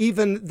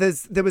even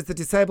there was the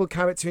disabled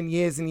character in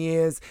Years and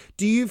Years.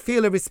 Do you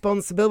feel a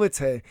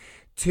responsibility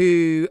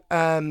to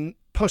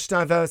push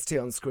diversity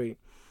on screen?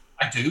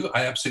 I do.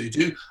 I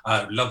absolutely do.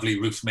 Lovely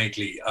Ruth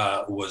Madeley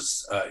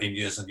was in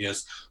Years and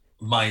Years.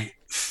 My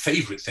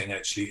favourite thing,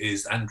 actually,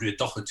 is Andrea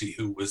Doherty,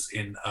 who was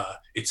in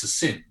It's a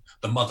Sin,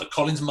 the mother,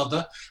 Colin's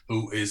mother,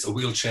 who is a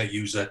wheelchair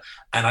user.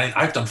 And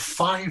I've done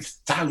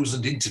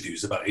 5,000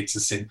 interviews about It's a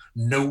Sin.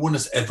 No one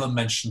has ever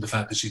mentioned the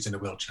fact that she's in a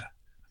wheelchair.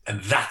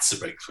 And that's a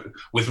breakthrough.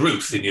 With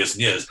Ruth, in Years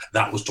and Years,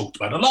 that was talked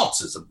about a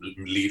lot as a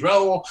lead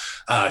role.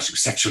 She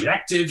was sexually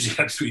active. She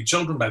had 3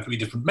 children by 3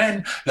 different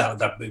men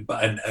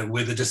and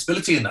with a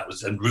disability.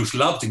 And Ruth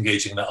loved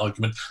engaging in that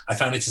argument. I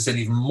found it to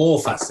even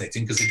more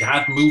fascinating because it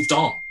had moved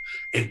on.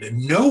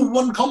 No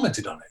one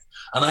commented on it.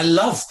 And I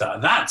love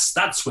that.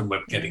 That's when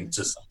we're getting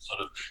to some sort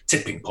of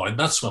tipping point.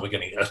 That's when we're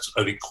getting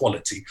an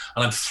equality.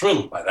 And I'm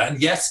thrilled by that.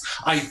 And yes,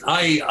 I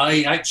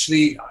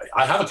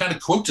have a kind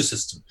of quota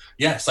system.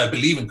 Yes, I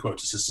believe in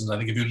quota systems. I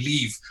think if you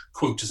leave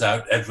quotas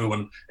out,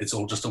 it's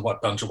all just a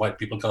bunch of white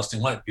people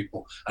casting white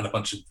people and a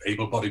bunch of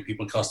able-bodied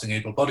people casting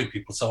able-bodied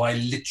people. So I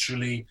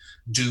literally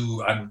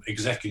I'm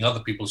executing other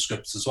people's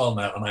scripts as well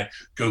now. And I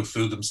go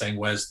through them saying,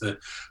 where's the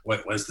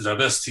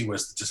diversity,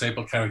 where's the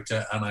disabled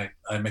character? And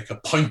I make a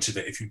point of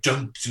it. If you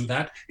don't do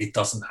that, it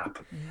doesn't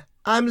happen.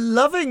 I'm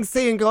loving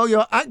seeing all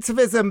your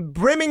activism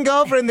brimming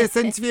over in this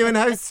interview and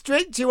how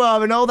strict you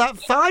are and all that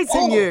fight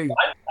in you.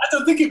 I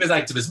don't think it was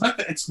activism.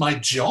 It's my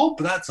job,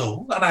 that's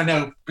all. And I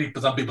know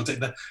some people take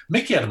the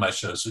mickey out of my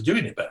shows for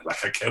doing it, but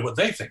I care what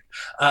they think.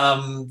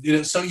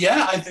 So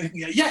yeah, I think,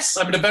 yes,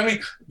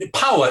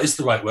 power is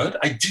the right word.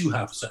 I do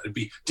have it'd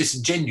be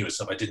disingenuous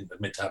if I didn't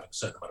admit to having a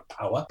certain amount of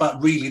power,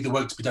 but really the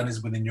work to be done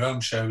is within your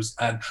own shows,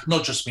 and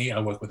not just me.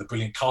 I work with a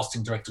brilliant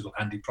casting director called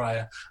Andy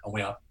Pryor, and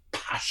we are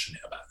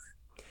passionate about it.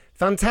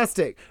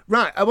 Fantastic.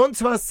 Right, I want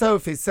to ask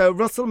Sophie. So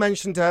Russell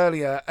mentioned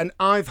earlier, and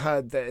I've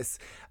heard this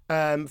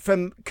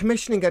from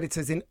commissioning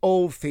editors in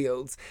all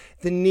fields,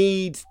 the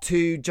need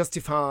to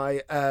justify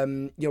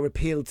your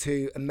appeal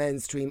to a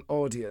mainstream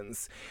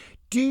audience.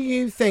 Do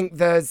you think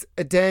there's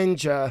a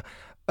danger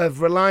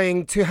of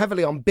relying too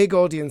heavily on big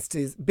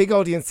audiences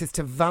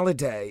to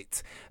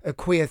validate a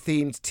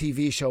queer-themed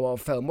TV show or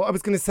film? What I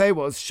was going to say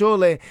was,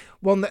 surely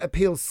one that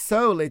appeals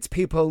solely to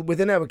people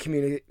within our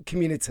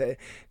community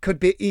could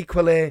be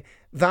equally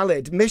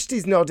valid.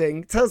 Mishti's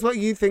nodding. Tell us what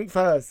you think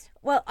first.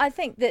 Well, I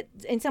think that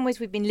in some ways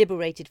we've been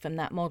liberated from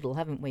that model,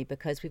 haven't we?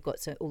 Because we've got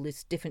all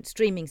these different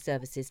streaming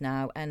services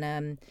now,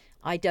 and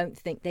I don't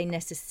think they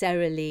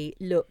necessarily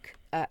look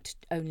at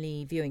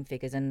only viewing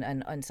figures,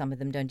 and some of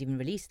them don't even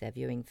release their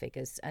viewing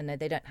figures, and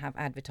they don't have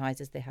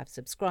advertisers, they have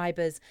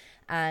subscribers,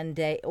 and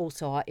they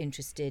also are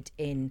interested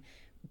in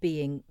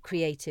being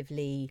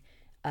creatively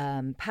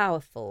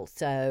powerful,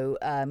 so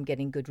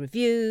getting good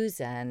reviews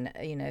and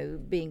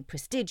being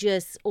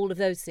prestigious. All of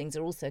those things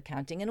are also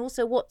counting, and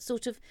also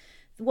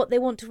what they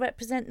want to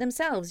represent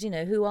themselves,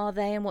 who are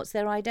they and what's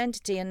their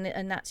identity,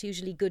 and that's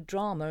usually good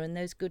drama, and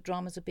those good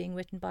dramas are being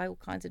written by all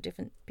kinds of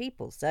different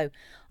people. So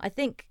I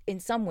think in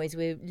some ways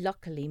we're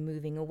luckily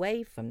moving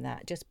away from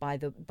that just by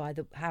the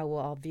how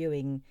our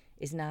viewing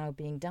is now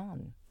being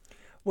done.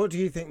 What do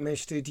you think,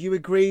 Mishti? Do you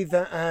agree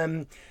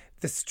that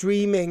the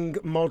streaming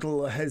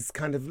model has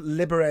kind of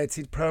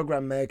liberated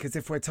programme makers,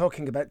 if we're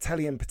talking about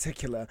telly in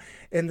particular,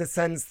 in the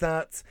sense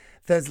that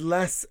there's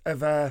less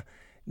of a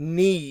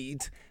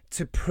need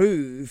to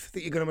prove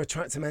that you're going to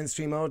attract a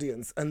mainstream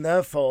audience, and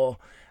therefore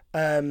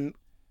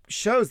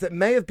shows that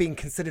may have been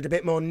considered a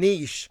bit more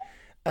niche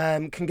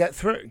can get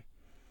through?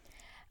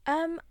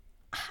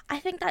 I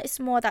think that it's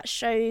more that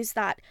shows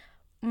that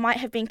might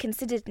have been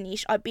considered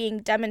niche are being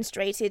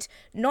demonstrated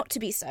not to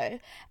be so.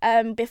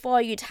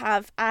 Before, you'd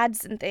have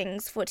ads and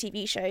things for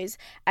TV shows,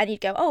 and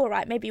you'd go, "Oh,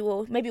 right, maybe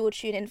we'll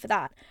tune in for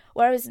that."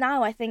 Whereas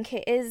now, I think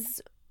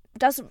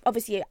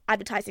obviously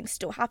advertising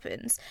still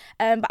happens,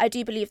 but I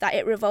do believe that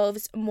it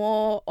revolves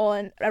more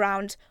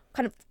around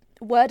kind of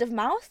word of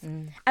mouth,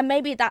 and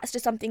maybe that's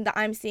just something that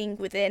I'm seeing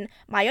within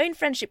my own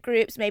friendship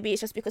groups. Maybe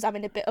it's just because I'm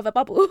in a bit of a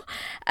bubble,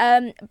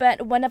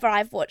 but whenever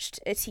I've watched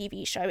a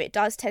TV show, it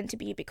does tend to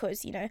be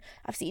because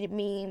I've seen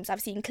memes,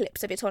 I've seen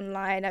clips of it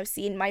online, I've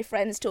seen my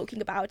friends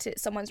talking about it,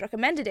 someone's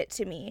recommended it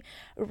to me,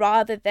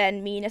 rather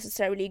than me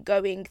necessarily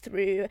going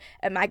through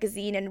a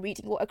magazine and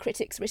reading what a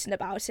critic's written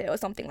about it or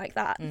something like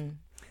that.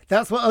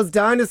 That's what us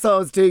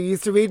dinosaurs do. You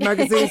used to read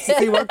magazines to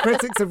see what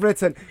critics have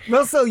written.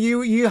 Russell,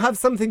 you have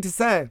something to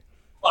say.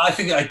 Well, I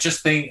think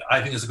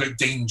there's a great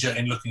danger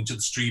in looking to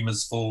the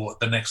streamers for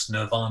the next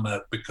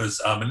Nirvana,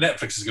 because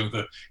Netflix is going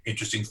through an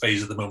interesting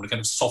phase at the moment, a kind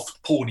of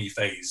soft porny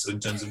phase in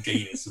terms of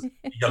gayness,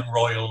 Young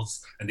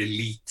Royals and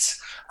Elite,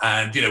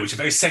 and which are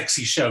very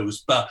sexy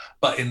shows, but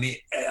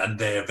and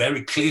they're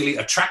very clearly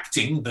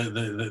attracting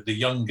the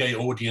young gay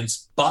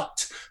audience.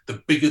 But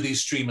the bigger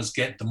these streamers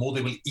get, the more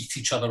they will eat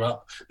each other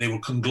up. They will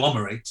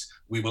conglomerate.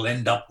 We will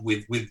end up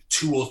with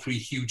 2 or 3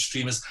 huge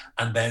streamers,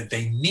 and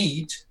they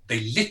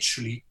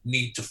literally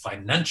need to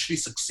financially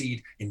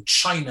succeed in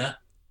China,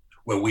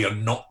 where we are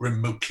not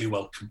remotely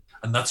welcome.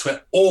 And that's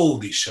where all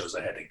these shows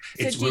are heading.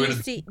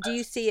 Do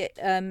you see it,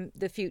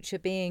 the future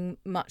being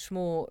much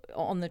more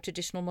on the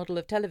traditional model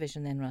of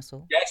television then,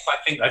 Russell? Yes,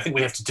 I think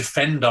we have to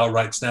defend our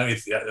rights now.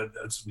 It's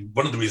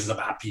one of the reasons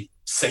I'm happy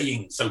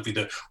saying, Sophie,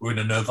 that we're in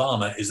a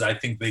Nirvana is I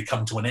think they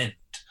come to an end.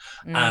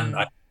 And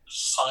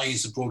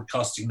size of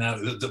broadcasting now.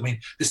 I mean,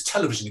 this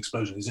television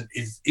explosion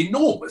is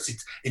enormous.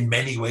 It's, in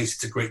many ways,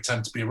 it's a great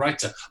time to be a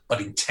writer.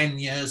 But in 10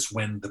 years,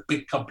 when the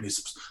big companies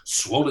have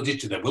swallowed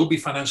it, there will be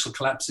financial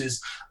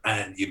collapses,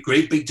 and your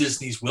great big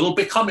Disneys will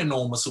become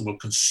enormous and will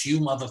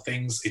consume other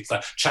things. It's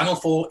like Channel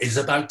 4 is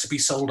about to be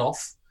sold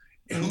off.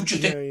 Who do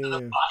you think is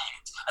going to buy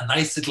it? A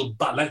nice little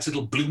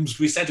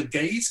Bloomsbury set of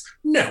gays?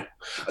 No.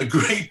 A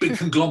great big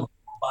conglomerate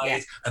will buy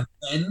it. And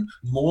then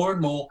more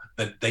and more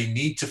that they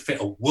need to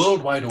fit a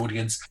worldwide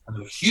audience, and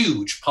there are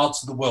huge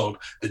parts of the world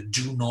that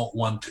do not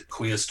want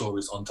queer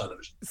stories on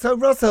television. So,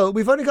 Russell,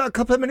 we've only got a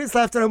couple of minutes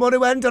left, and I want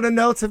to end on a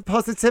note of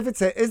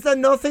positivity. Is there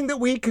nothing that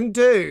we can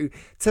do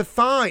to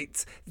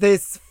fight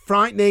this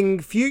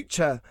frightening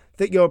future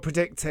that you're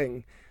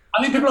predicting?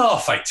 I mean, people are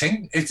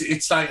fighting.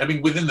 It's like, I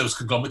mean, within those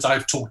conglomerates,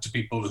 I've talked to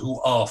people who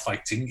are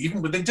fighting,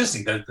 even within Disney.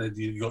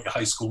 You've got your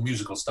High School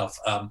Musical stuff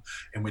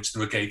in which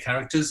there are gay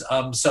characters.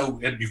 So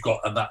you've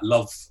got that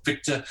Love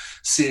Victor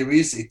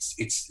series.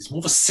 It's more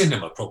of a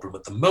cinema problem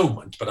at the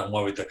moment, but I'm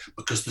worried that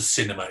because the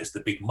cinema is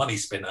the big money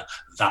spinner,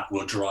 that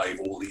will drive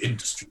all the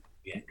industry.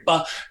 Yeah.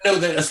 But no,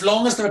 as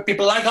long as there are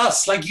people like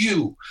us, like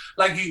you,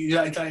 like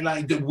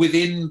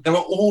within, there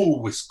are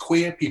always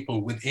queer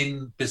people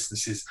within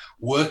businesses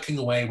working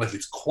away, whether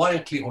it's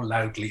quietly or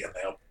loudly, and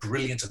they are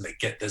brilliant and they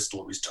get their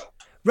stories told.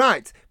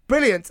 Right,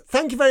 brilliant.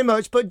 Thank you very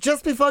much. But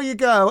just before you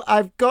go,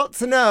 I've got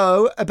to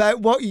know about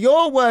what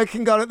you're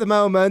working on at the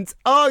moment.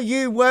 Are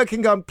you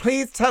working on?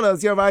 Please tell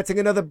us you're writing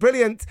another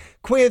brilliant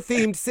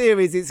queer-themed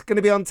series. It's going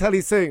to be on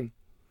telly soon.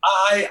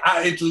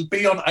 It'll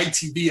be on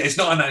ITV. It's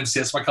not announced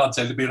yet, so I can't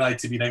tell. It'll be on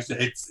ITV next year.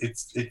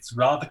 It's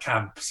rather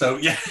camp. So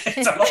yeah,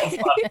 it's a lot of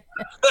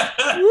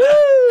fun.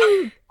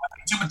 Woo!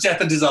 Too much death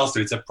and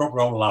disaster. It's a proper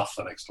old laugh,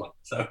 the next one.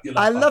 So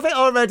I love it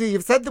already.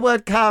 You've said the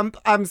word camp.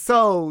 I'm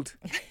sold.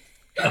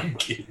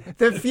 Thank you.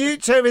 The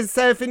future is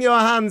safe in your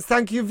hands.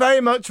 Thank you very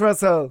much,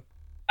 Russell.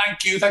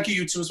 Thank you. Thank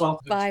you too as well.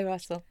 Bye,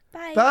 Russell.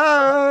 Bye.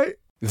 Bye.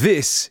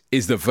 This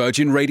is the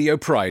Virgin Radio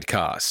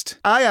Pridecast.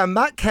 I am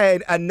Matt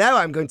Kane, and now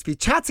I'm going to be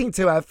chatting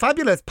to our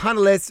fabulous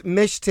panellist,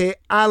 Mishti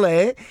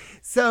Ali.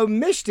 So,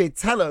 Mishti,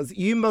 tell us,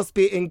 you must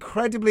be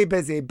incredibly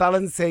busy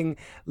balancing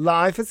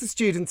life as a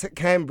student at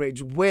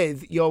Cambridge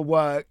with your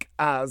work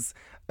as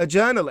a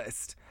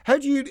journalist. How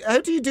do you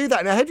do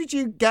that? Now, how did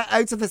you get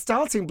out of the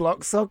starting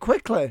block so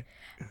quickly?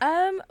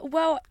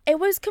 Well, it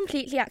was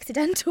completely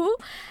accidental.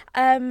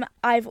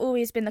 I've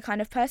always been the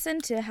kind of person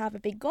to have a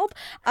big gob.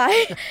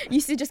 I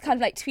used to just kind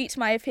of like tweet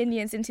my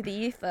opinions into the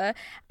ether,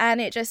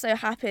 and it just so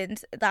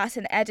happened that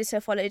an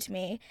editor followed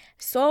me,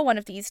 saw one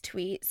of these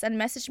tweets and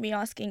messaged me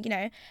asking,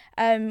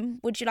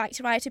 would you like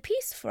to write a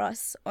piece for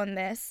us on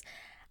this?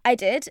 I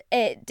did.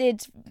 It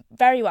did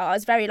very well. I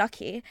was very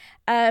lucky.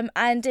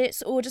 And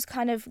it's all just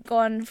kind of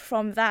gone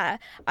from there.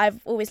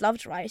 I've always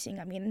loved writing.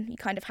 I mean, you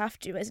kind of have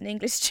to as an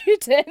English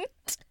student.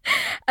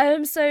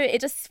 So it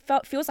just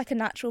feels like a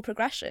natural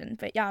progression.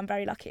 But yeah, I'm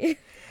very lucky.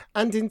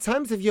 And in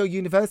terms of your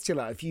university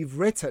life, you've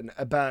written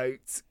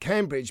about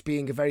Cambridge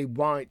being a very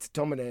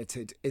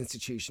white-dominated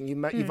institution.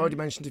 You've already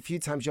mentioned a few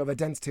times your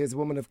identity as a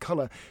woman of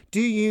colour.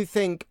 Do you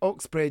think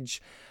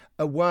Oxbridge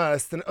are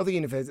worse than other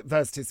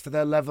universities for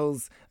their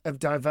levels of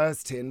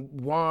diversity,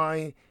 and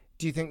why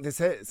do you think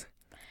this is?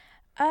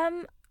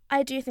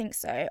 I do think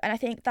so, and I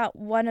think that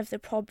one of the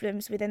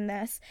problems within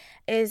this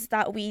is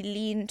that we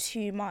lean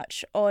too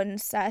much on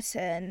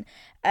certain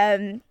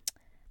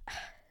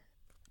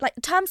like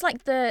terms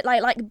like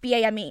like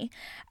BAME,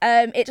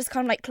 it just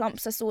kind of like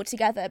clumps us all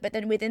together. But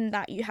then within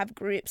that, you have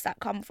groups that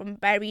come from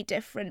very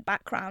different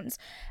backgrounds.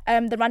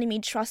 The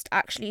Runnymede Trust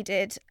actually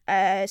did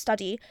a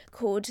study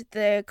called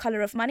The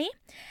Colour of Money.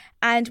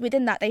 And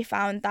within that, they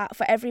found that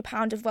for every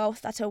 £1 of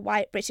wealth that a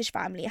white British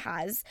family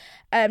has,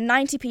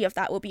 90p of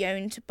that will be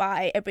owned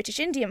by a British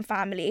Indian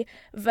family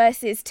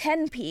versus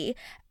 10p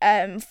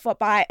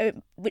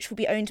which will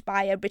be owned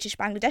by a British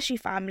Bangladeshi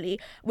family,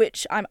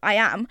 which I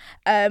am,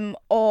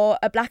 or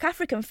a Black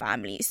African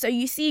family. So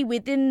you see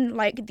within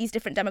like these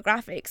different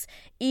demographics,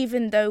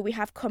 even though we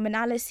have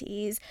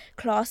commonalities,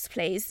 class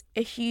plays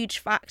a huge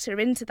factor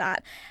into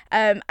that.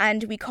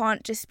 And we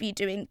can't just be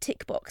doing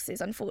tick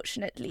boxes,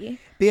 unfortunately.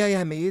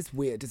 BAME is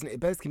weird, isn't it? It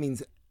basically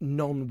means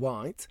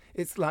non-white.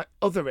 It's like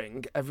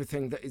othering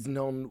everything that is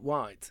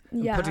non-white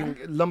and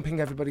lumping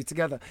everybody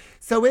together.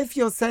 So if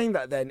you're saying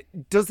that, then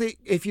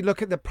if you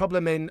look at the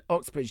problem in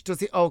Oxbridge,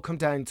 does it all come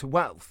down to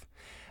wealth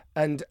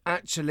and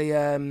actually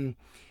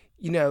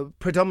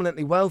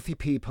predominantly wealthy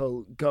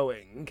people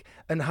going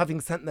and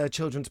having sent their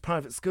children to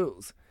private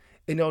schools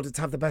in order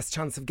to have the best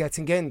chance of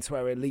getting into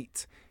our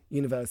elite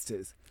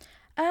universities?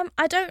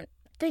 I don't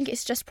think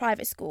it's just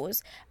private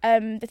schools.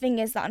 The thing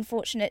is that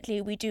unfortunately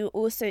we do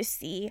also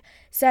see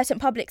certain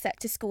public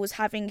sector schools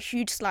having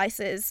huge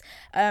slices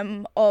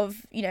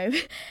of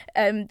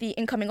the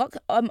incoming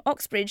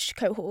Oxbridge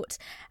cohort,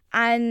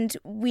 And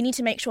we need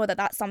to make sure that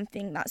that's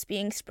something that's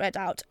being spread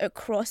out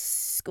across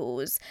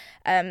schools.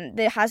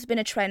 There has been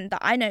a trend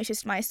that I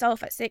noticed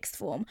myself at sixth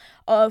form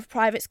of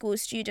private school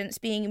students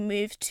being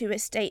moved to a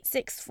state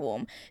sixth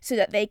form so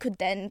that they could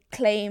then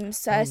claim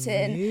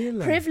certain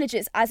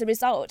privileges as a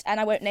result. And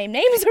I won't name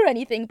names or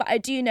anything, but I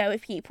do know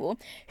of people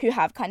who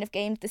have kind of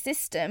gamed the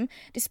system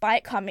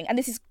despite coming, and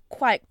this is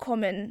quite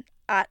common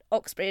at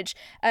Oxbridge.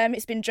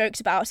 It's been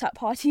joked about at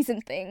parties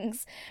and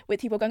things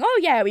with people going, oh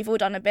yeah, we've all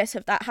done a bit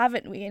of that,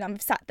 haven't we? And I'm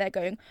sat there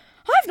going,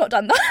 I've not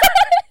done that.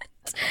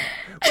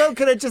 Well,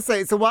 can I just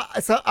say, so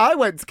I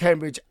went to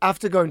Cambridge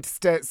after going to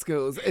state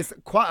schools. It's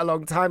quite a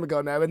long time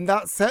ago now, and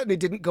that certainly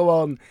didn't go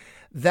on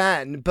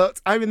then, but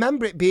I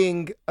remember it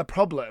being a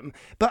problem.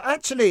 But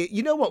actually,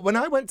 you know what, when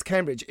I went to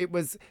Cambridge,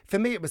 for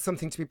me it was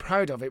something to be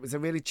proud of. It was a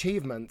real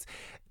achievement.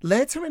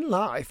 Later in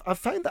life, I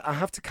found that I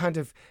have to kind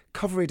of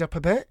cover it up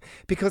a bit,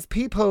 because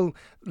people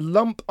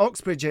lump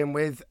Oxbridge in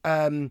with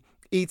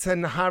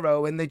Eton,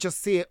 Harrow, and they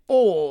just see it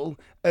all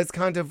as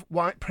kind of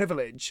white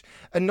privilege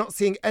and not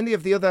seeing any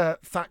of the other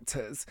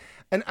factors.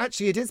 And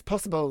actually, it is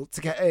possible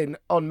to get in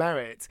on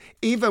merit,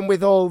 even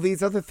with all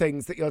these other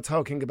things that you're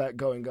talking about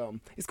going on.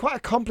 It's quite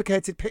a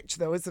complicated picture,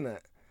 though, isn't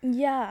it?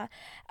 Yeah.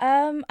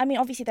 I mean,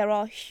 obviously there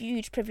are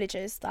huge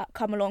privileges that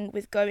come along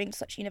with going to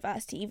such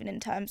university, even in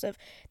terms of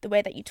the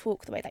way that you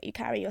talk, the way that you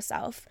carry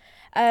yourself.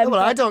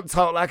 I don't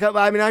talk like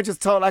I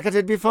just talk like I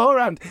did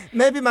beforehand.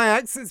 Maybe my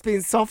accent's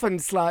been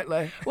softened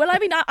slightly. Well, I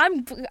mean,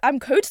 I'm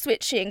code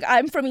switching.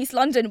 I'm from East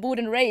London, born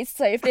and raised.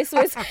 So if this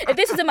was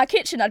in my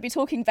kitchen, I'd be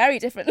talking very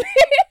differently.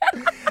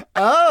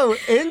 Oh,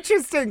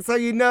 interesting. So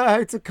you know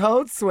how to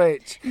code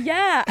switch.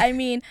 Yeah, I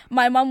mean,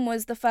 my mum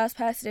was the first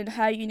person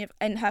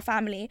in her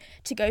family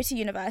to go to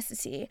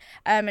university,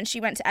 and she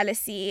went to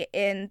LSE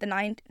in the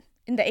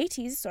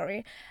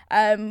 80s,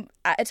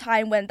 at a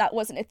time when that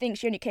wasn't a thing.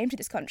 She only came to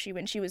this country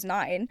when she was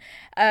 9,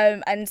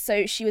 and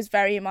so she was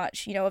very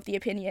much, of the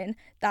opinion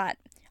that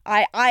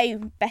I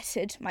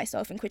bettered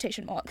myself in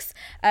quotation marks,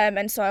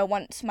 and so I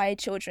want my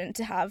children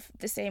to have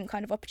the same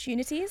kind of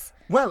opportunities.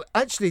 Well,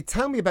 actually,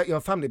 tell me about your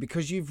family,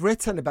 because you've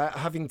written about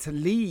having to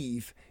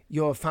leave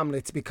your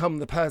family to become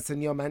the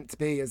person you're meant to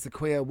be as a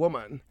queer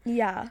woman.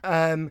 Yeah.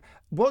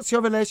 What's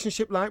your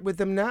relationship like with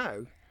them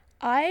now?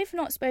 I've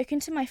not spoken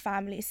to my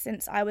family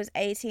since I was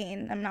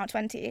 18. I'm now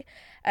 20.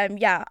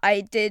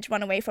 I did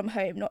run away from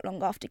home not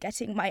long after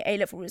getting my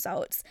A-level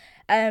results,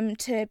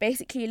 to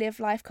basically live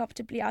life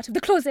comfortably out of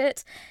the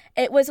closet.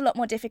 It was a lot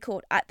more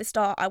difficult at the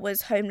start. I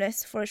was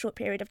homeless for a short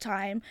period of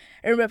time.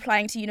 I remember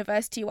applying to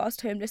university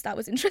whilst homeless. That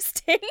was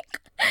interesting.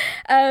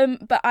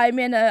 But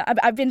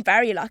I've been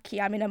very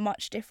lucky. I'm in a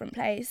much different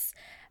place.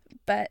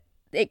 But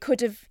it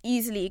could have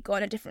easily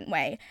gone a different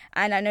way.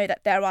 And I know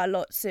that there are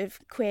lots of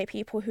queer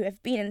people who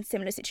have been in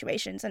similar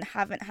situations and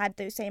haven't had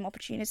those same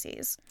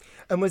opportunities.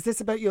 And was this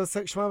about your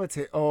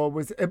sexuality, or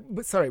was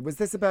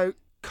this about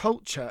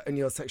culture and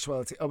your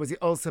sexuality, or was it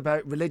also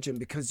about religion?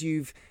 Because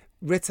you've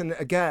written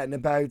again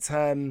about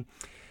trying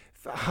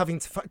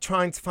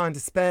to find a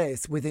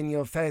space within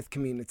your faith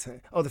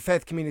community, or the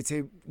faith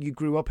community you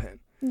grew up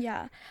in.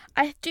 Yeah,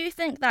 I do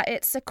think that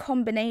it's a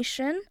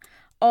combination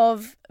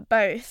of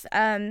both.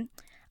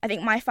 I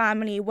think my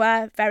family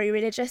were very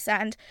religious,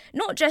 and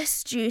not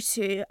just due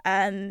to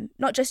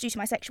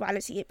my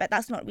sexuality, but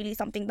that's not really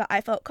something that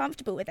I felt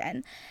comfortable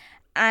within.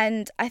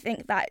 And I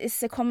think that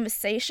it's a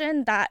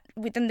conversation that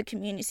within the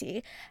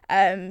community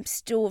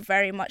still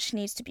very much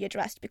needs to be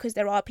addressed, because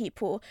there are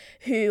people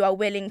who are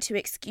willing to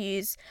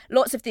excuse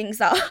lots of things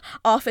that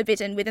are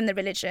forbidden within the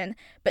religion,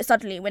 but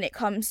suddenly when it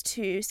comes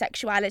to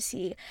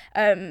sexuality,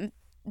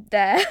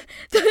 they're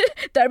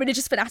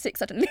religious fanatics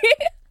suddenly.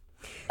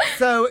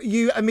 So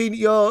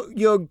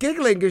you're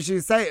giggling as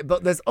you say it,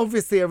 but there's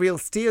obviously a real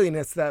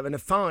steeliness there and a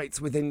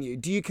fight within you.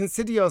 Do you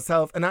consider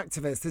yourself an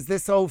activist? Has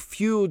this all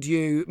fueled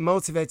you,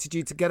 motivated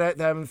you to get out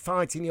there and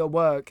fight in your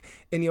work,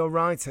 in your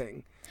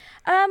writing?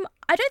 I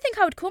don't think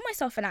I would call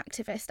myself an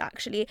activist,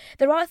 actually.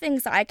 There are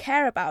things that I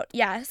care about,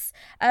 yes,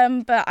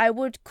 but I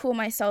would call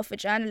myself a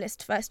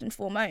journalist first and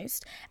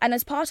foremost. And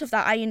as part of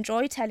that, I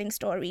enjoy telling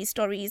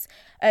stories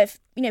of,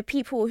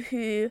 people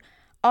who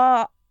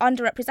are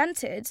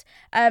underrepresented,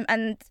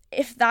 and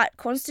if that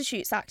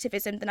constitutes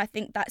activism, then I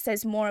think that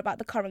says more about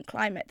the current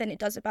climate than it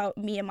does about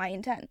me and my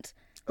intent.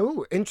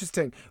 Oh,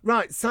 interesting.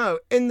 Right, so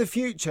in the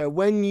future,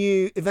 when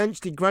you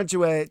eventually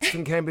graduate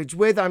from Cambridge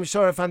with, I'm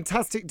sure, a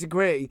fantastic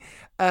degree,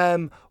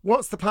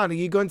 what's the plan? Are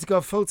you going to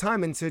go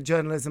full-time into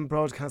journalism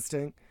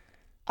broadcasting?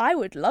 I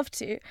would love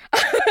to.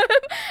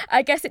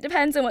 I guess it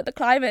depends on what the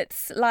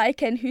climate's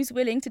like and who's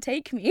willing to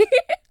take me.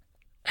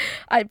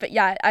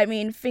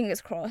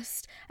 Fingers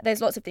crossed.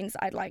 There's lots of things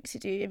that I'd like to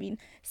do. I mean,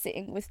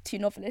 sitting with two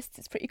novelists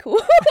is pretty cool.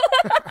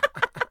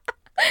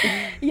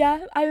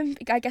 Yeah,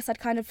 I guess I'd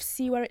kind of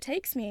see where it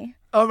takes me.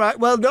 All right,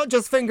 well, not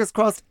just fingers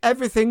crossed,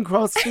 everything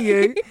crossed for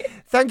you.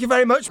 Thank you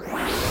very much.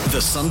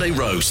 The Sunday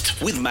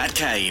Roast with Matt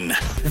Kane.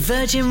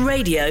 Virgin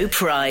Radio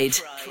Pride.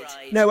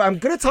 Now, I'm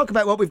going to talk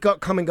about what we've got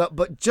coming up,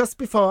 but just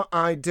before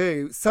I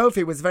do,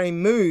 Sophie was very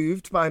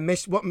moved by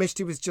what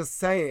Mishti was just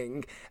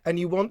saying, and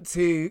you want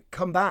to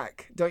come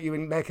back, don't you,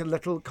 and make a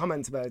little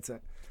comment about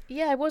it?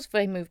 Yeah, I was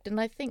very moved, and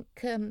I think,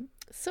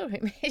 sorry,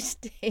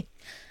 Mishti,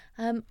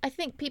 I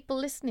think people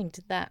listening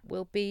to that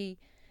will be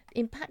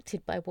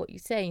impacted by what you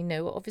say. You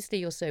know, obviously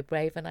you're so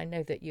brave, and I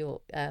know that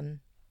you're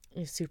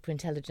super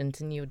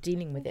intelligent and you're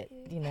dealing with it,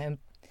 you know.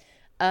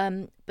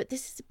 But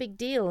this is a big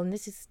deal, and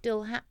this is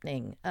still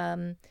happening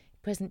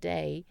present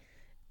day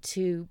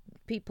to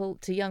people,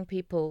 to young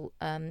people,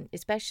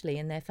 especially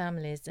in their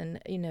families. And,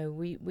 you know,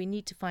 we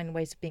need to find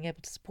ways of being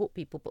able to support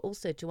people, but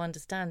also to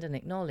understand and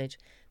acknowledge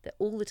that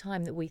all the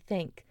time that we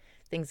think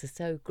things are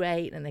so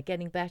great and they're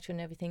getting better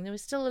and everything, there are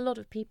still a lot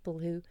of people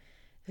who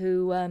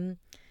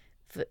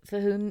for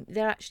whom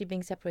they're actually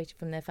being separated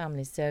from their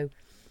families. So,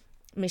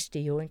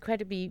 Mishti, you're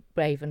incredibly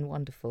brave and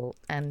wonderful,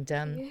 and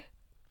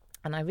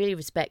I really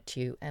respect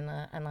you, and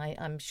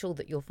I'm sure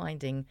that you're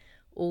finding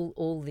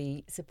all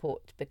the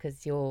support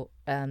because you're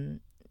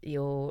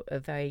a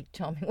very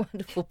charming,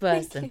 wonderful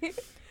person.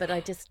 But I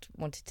just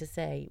wanted to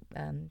say,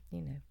 you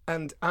know.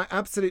 And I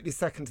absolutely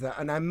second that.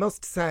 And I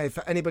must say,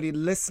 for anybody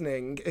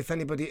listening, if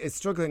anybody is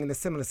struggling in a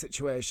similar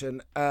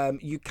situation,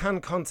 you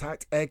can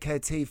contact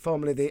AKT,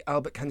 formerly the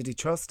Albert Kennedy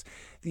Trust,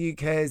 the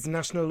UK's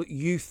National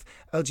Youth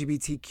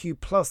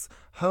LGBTQ+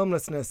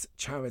 Homelessness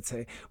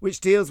Charity, which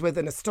deals with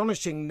an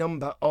astonishing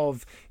number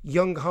of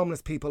young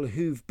homeless people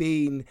whose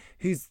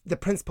the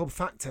principal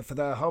factor for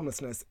their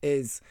homelessness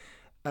is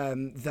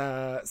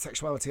their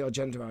sexuality or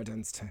gender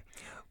identity.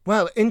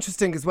 Well,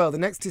 interesting as well. The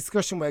next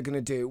discussion we're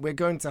going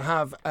to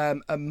have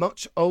a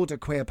much older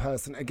queer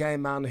person, a gay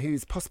man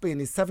who's possibly in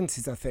his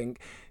 70s, I think,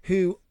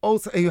 who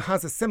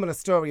has a similar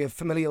story of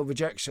familial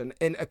rejection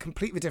in a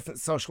completely different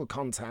social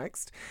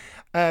context,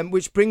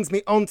 which brings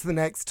me on to the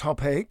next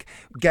topic,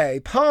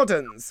 gay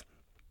pardons.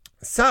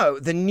 So,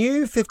 the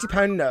new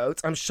 £50 note,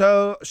 I'm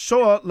sure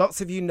lots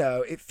of you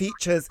know, it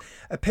features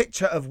a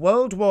picture of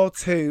World War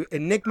II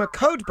Enigma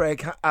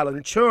codebreaker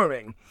Alan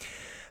Turing.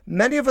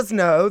 Many of us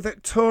know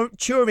that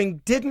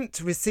Turing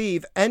didn't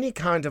receive any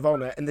kind of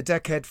honour in the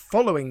decade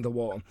following the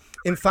war.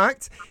 In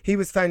fact, he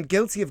was found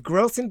guilty of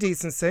gross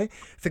indecency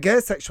for gay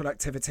sexual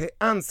activity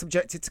and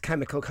subjected to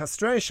chemical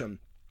castration.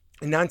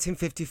 In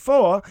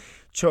 1954,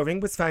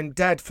 Turing was found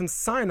dead from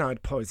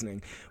cyanide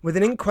poisoning, with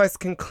an inquest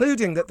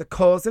concluding that the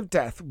cause of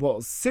death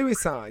was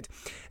suicide.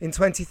 In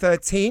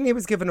 2013, he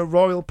was given a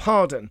royal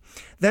pardon.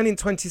 Then in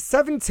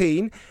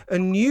 2017, a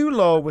new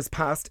law was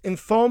passed,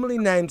 informally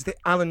named the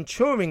Alan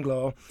Turing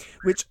Law,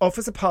 which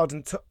offers a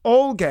pardon to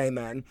all gay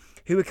men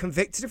who are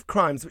convicted of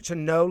crimes which are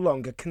no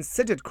longer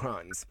considered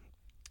crimes.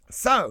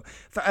 So,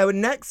 for our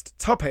next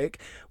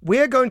topic,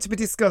 we're going to be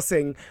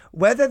discussing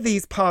whether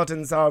these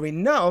pardons are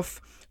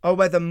enough or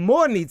whether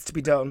more needs to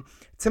be done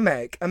to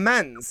make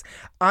amends.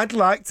 I'd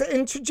like to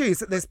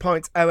introduce at this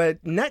point our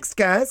next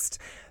guest,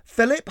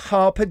 Philip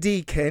Harper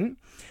Deakin.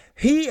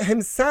 He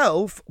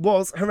himself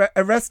was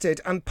arrested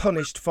and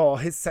punished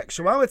for his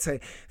sexuality.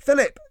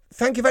 Philip,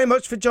 thank you very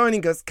much for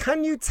joining us.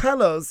 Can you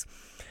tell us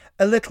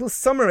a little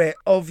summary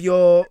of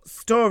your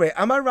story?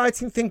 Am I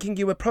right in thinking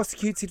you were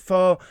prosecuted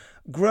for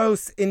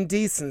gross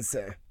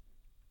indecency?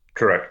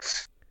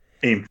 Correct.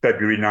 In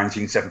February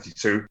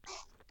 1972.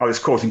 I was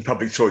caught in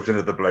public toilet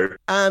under the blow.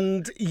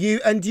 And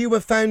you were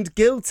found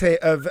guilty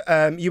of,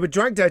 you were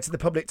dragged out to the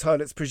public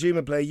toilets,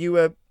 presumably. You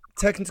were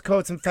taken to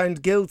court and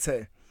found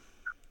guilty.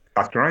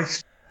 That's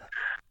right.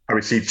 I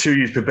received 2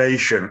 years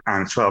probation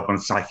and 12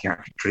 months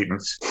psychiatric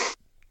treatments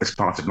as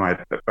part of my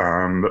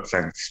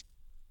offence.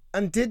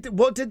 And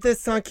what did the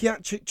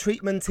psychiatric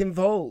treatment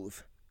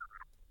involve?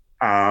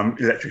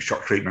 Electric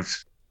shock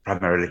treatments,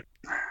 primarily.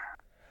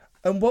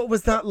 And what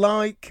was that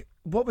like?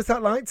 What was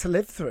that like to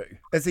live through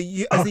as a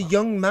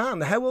young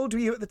man? How old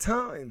were you at the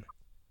time?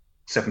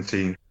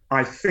 17.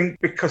 I think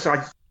because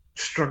I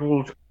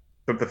struggled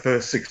for the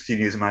first 16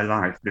 years of my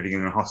life living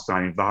in a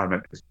hostile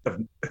environment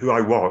of who I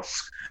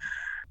was,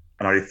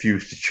 and I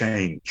refused to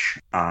change.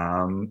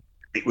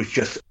 It was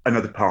just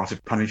another part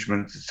of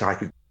punishment. So I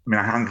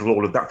handled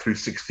all of that through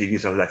 16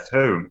 years I left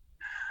home.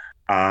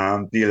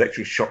 The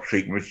electric shock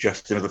treatment was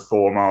just another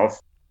form of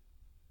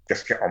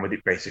just get on with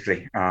it,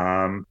 basically.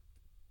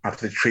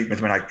 After the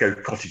treatment, when I go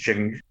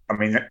cottaging,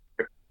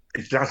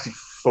 it lasted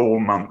 4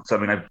 months.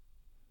 I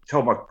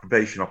told my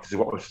probation officer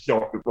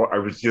what I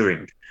was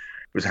doing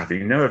was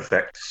having no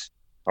effects.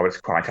 I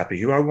was quite happy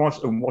who I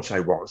was and what I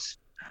was.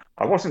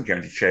 I wasn't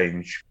going to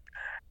change,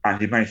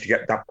 and he managed to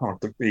get that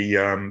part of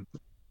the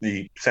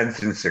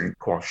sentencing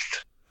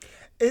quashed.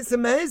 It's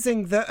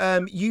amazing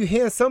that you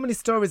hear so many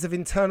stories of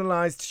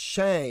internalized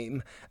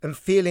shame and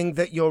feeling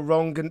that you're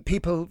wrong and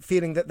people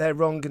feeling that they're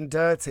wrong and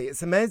dirty.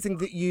 It's amazing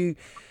that you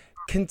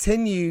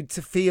continued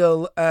to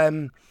feel,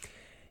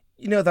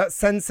 that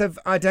sense of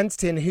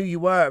identity and who you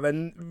were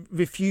and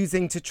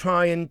refusing to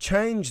try and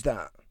change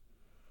that.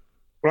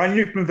 Well, I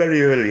knew from a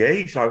very early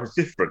age I was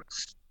different.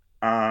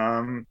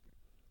 And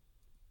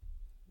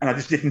I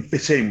just didn't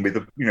fit in with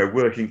the,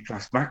 working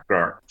class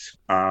background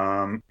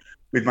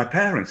with my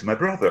parents and my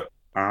brother.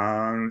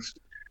 And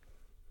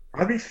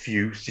I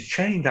refused to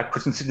change. I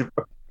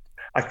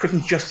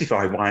couldn't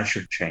justify why I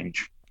should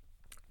change.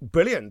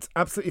 Brilliant,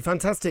 absolutely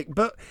fantastic.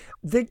 But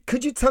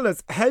could you tell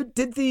us,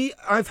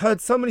 I've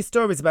heard so many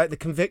stories about the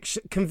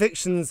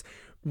convictions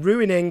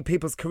ruining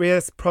people's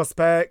career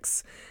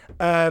prospects,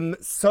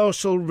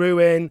 social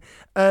ruin.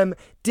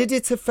 Did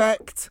it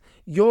affect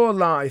your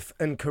life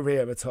and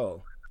career at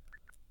all?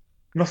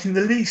 Not in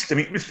the least. I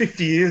mean, it was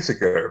 50 years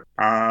ago.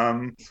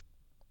 And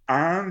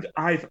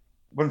I've,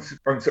 once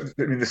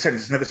in the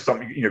sentence never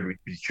stopped,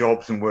 with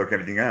jobs and work,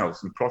 everything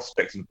else, and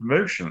prospects and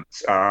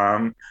promotions.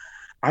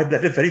 I've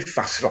led a very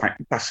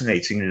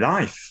fascinating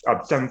life.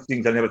 I've done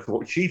things I never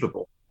thought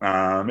achievable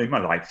in my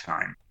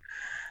lifetime.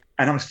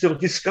 And I'm still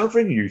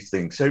discovering new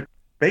things. So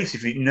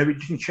basically, no, it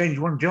didn't change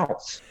one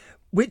jot.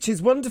 Which is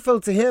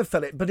wonderful to hear,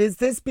 Philip. But is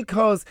this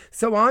because...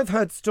 So I've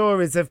heard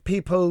stories of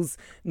people's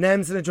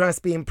names and address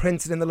being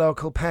printed in the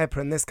local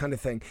paper and this kind of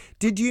thing.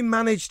 Did you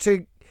manage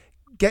to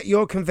get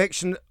your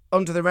conviction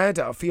under the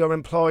radar for your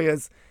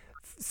employers,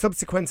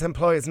 subsequent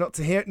employers, not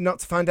to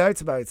find out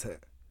about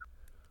it?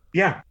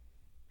 Yeah.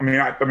 I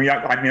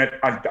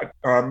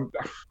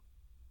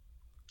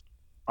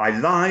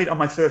lied on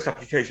my first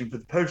application for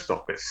the post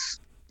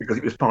office because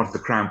it was part of the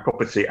Crown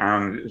property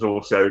and it was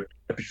also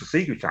Official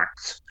Secret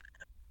Act.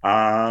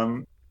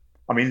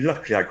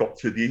 Luckily I got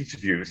through the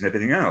interviews and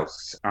everything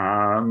else.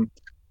 As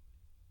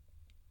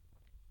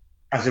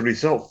a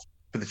result,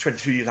 for the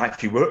 22 years I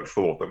actually worked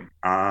for them,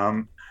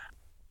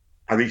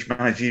 I reached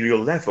managerial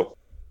level.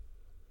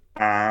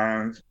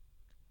 And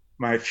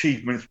my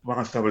achievements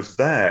whilst I was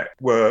there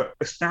were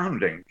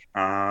astounding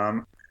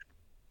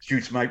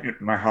due to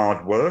my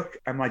hard work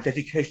and my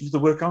dedication to the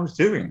work I was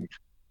doing.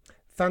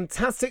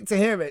 Fantastic to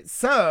hear it.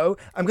 So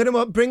I'm going to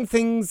open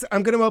things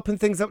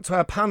up to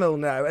our panel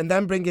now and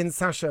then bring in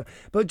Sasha.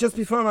 But just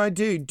before I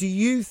do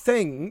you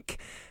think,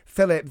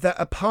 Philip, that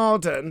a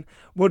pardon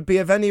would be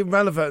of any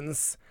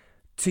relevance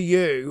to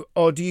you,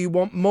 or do you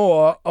want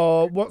more,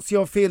 or what's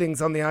your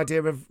feelings on the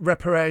idea of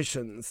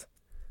reparations?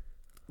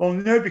 Well,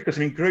 no, because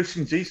gross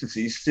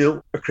indecency is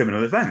still a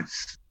criminal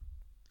offence.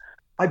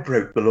 I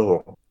broke the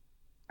law.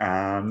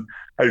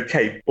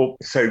 Okay, well,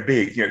 so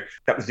be it.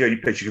 That was the only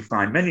place you could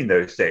find men in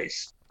those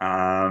days.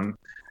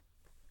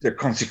 The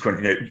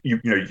consequent,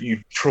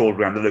 you trawled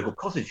around the local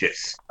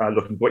cottages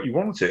looking for what you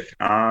wanted.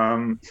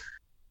 Well,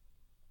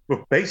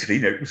 basically,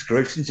 it was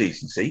gross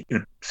indecency,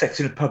 sex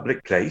in a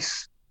public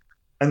place,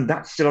 and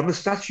that's still on the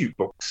statute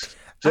books.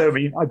 So,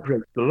 I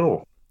broke the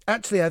law.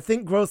 Actually, I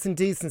think gross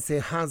indecency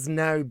has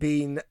now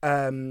been,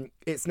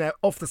 it's now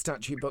off the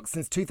statute book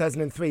since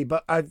 2003,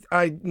 but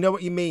I know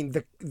what you mean.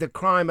 The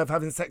crime of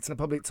having sex in a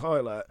public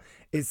toilet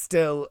is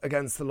still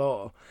against the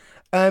law.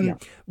 Yeah.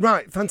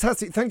 Right,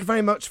 fantastic. Thank you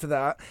very much for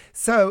that.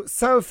 So,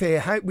 Sophie,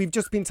 we've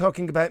just been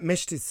talking about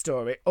Mishti's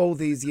story all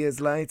these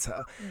years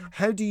later.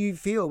 How do you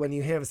feel when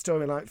you hear a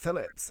story like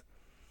Philip's?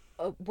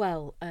 And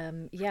we're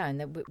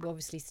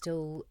obviously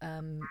still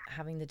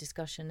having the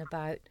discussion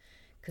about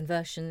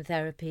conversion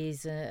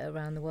therapies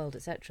around the world,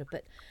 etc.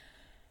 But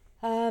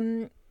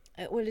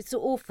it's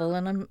awful,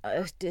 and I'm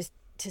just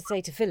to say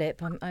to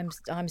Philip,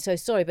 I'm so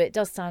sorry, but it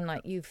does sound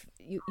like you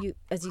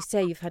as you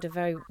say, you've had a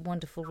very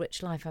wonderful,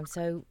 rich life. I'm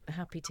so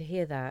happy to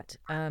hear that.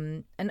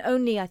 And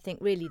only I think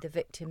really the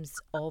victims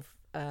of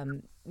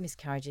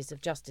miscarriages of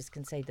justice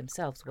can say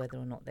themselves whether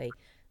or not they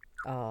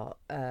are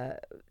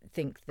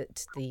think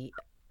that the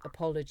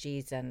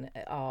apologies and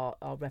are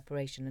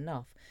reparation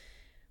enough.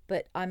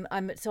 But I'm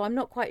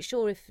not quite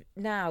sure if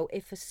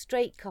a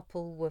straight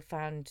couple were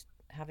found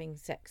having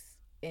sex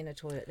in a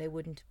toilet, they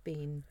wouldn't have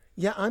been.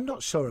 Yeah, I'm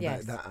not sure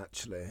about that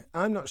actually.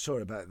 I'm not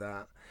sure about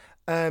that.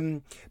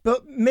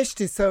 But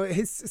Mishti,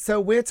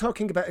 so we're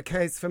talking about a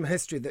case from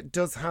history that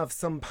does have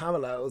some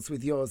parallels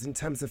with yours in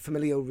terms of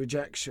familial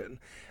rejection.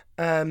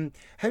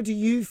 How do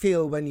you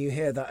feel when you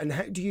hear that, and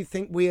how do you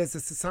think we as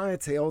a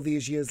society, all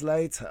these years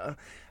later,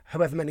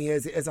 however many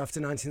years it is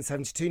after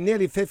 1972,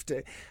 nearly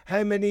 50,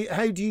 how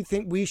do you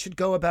think we should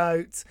go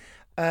about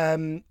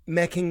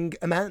making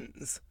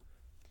amends?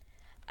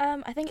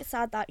 I think it's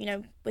sad that,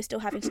 we're still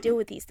having to deal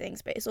with these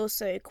things, but it's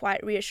also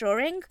quite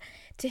reassuring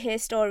to hear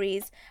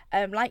stories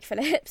like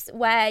Philip's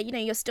where,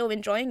 you're still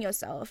enjoying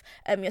yourself,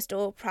 you're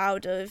still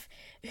proud of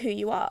who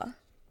you are.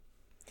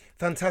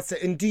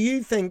 Fantastic. And do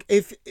you think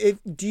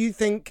do you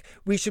think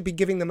we should be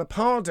giving them a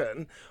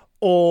pardon,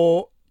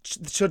 or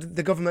should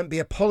the government be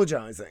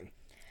apologising?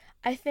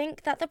 I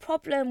think that the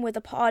problem with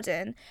a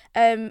pardon,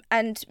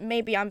 and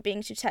maybe I'm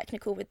being too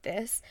technical with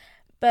this,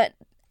 but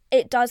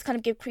it does kind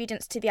of give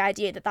credence to the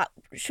idea that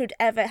should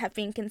ever have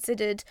been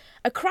considered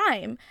a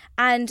crime.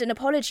 And an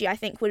apology, I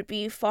think, would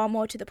be far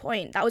more to the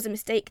point. That was a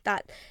mistake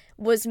that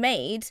was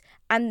made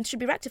and should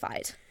be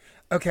rectified.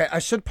 Okay, I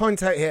should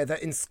point out here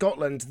that in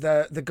Scotland,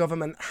 the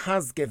government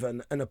has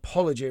given an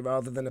apology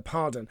rather than a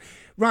pardon.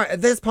 Right,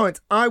 at this point,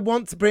 I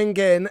want to bring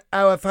in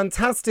our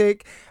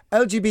fantastic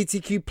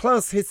LGBTQ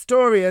plus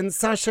historian,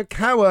 Sasha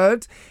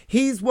Coward.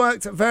 He's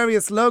worked at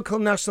various local,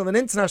 national and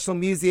international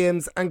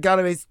museums and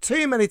galleries,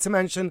 too many to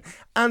mention,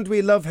 and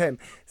we love him.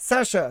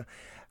 Sasha,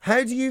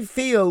 How do you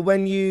feel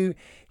when you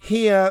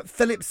hear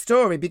Philip's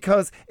story?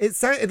 Because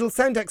it'll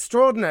sound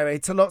extraordinary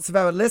to lots of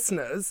our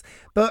listeners,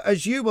 but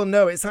as you will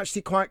know, it's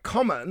actually quite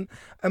common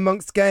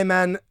amongst gay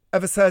men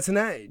of a certain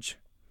age.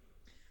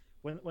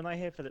 When I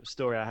hear Philip's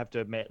story, I have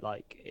to admit,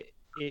 like,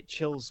 it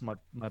chills my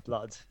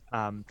blood,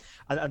 and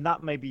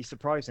that may be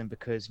surprising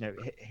because, you know,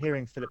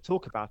 hearing Philip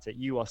talk about it,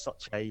 you are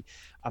such a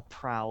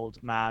proud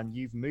man.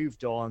 You've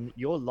moved on.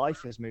 Your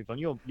life has moved on.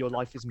 Your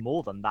life is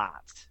more than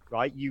that,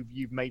 right?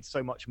 You've made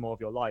so much more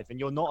of your life, and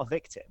you're not a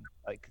victim.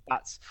 Like,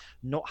 that's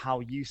not how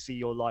you see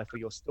your life or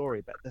your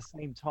story. But at the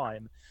same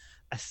time,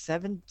 a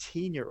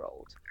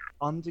 17-year-old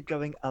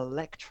undergoing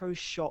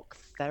electroshock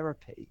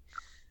therapy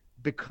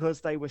because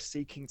they were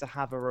seeking to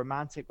have a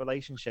romantic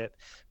relationship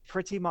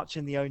pretty much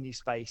in the only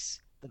space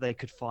that they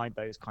could find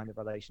those kind of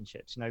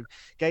relationships. You know,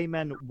 gay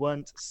men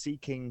weren't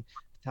seeking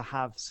to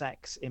have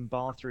sex in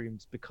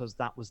bathrooms because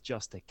that was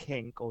just a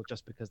kink or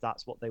just because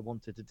that's what they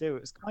wanted to do.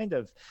 It was kind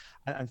of,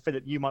 and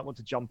Philip, you might want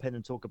to jump in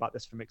and talk about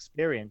this from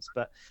experience,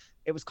 but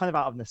it was kind of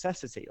out of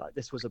necessity. Like,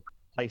 this was a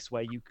place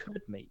where you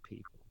could meet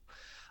people.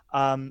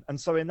 And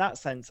so in that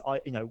sense,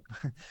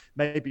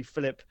 maybe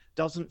Philip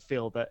doesn't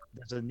feel that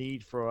there's a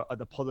need for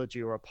an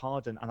apology or a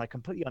pardon. And I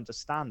completely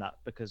understand that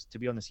because, to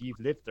be honest,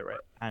 you've lived through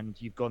it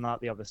and you've gone out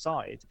the other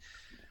side.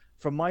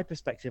 From my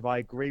perspective, I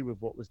agree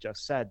with what was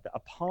just said, that a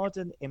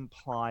pardon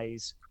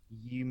implies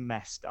you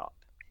messed up.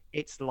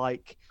 It's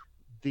like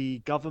the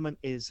government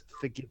is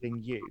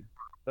forgiving you,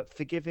 but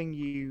forgiving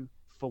you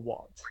for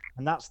what?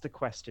 And that's the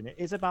question. It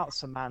is about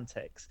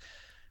semantics,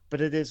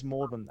 but it is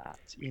more than that.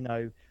 You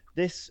know,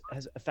 this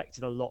has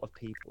affected a lot of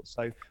people.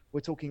 So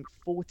we're talking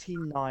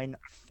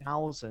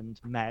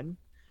 49,000 men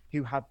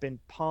who have been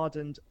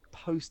pardoned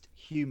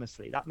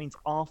posthumously. That means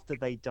after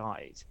they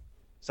died.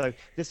 So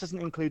this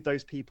doesn't include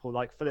those people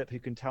like Philip who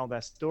can tell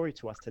their story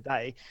to us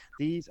today.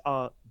 These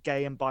are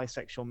gay and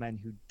bisexual men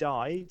who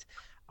died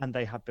and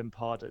they have been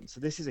pardoned. So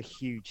this is a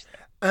huge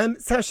thing.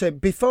 Sasha,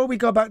 before we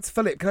go back to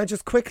Philip, can I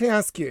just quickly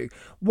ask you,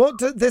 what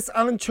does this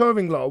Alan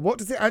Turing law, what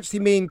does it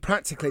actually mean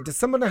practically? Does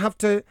someone have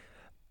to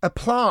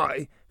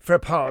apply for a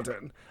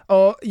pardon?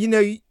 Or, you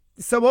know,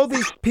 so all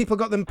these people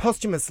got them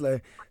posthumously.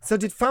 So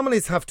did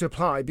families have to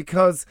apply?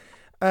 Because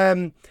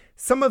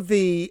some of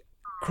the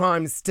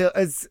crimes still,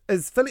 as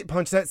Philip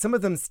pointed out, some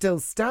of them still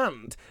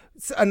stand.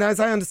 And as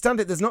I understand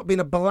it, there's not been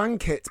a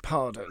blanket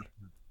pardon.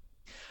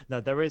 No,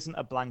 there isn't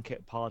a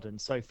blanket pardon.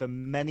 So for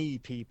many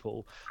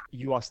people,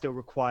 you are still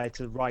required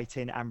to write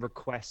in and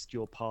request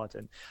your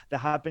pardon. There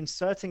have been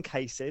certain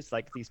cases,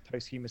 like these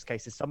posthumous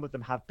cases, some of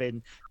them have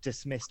been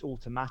dismissed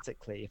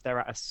automatically if they're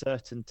at a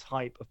certain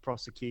type of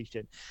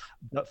prosecution.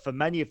 But for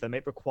many of them,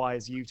 it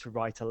requires you to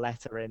write a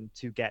letter in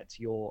to get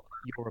your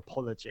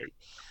apology.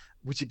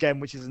 Which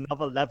is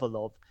another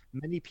level of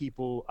many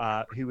people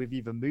who have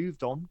either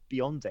moved on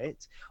beyond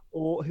it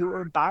or who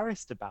are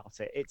embarrassed about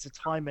it. It's a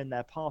time in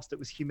their past that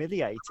was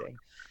humiliating.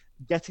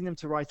 Getting them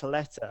to write a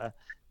letter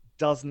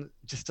doesn't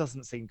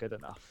seem good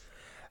enough.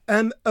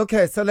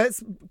 Okay, so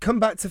let's come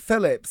back to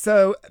Philip.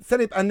 So,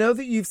 Philip, I know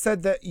that you've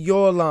said that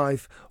your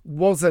life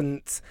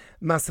wasn't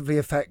massively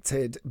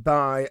affected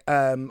by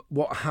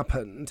what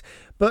happened,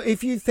 but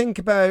if you think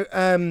about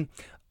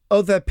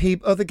other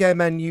gay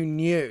men you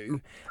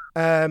knew,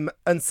 and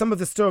some of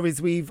the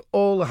stories we've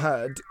all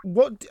heard,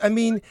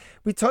 we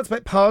talked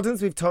about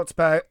pardons, we've talked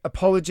about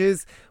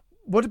apologies.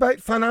 What about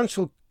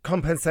financial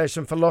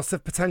compensation for loss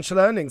of potential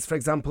earnings, for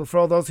example, for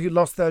all those who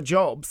lost their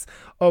jobs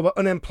or were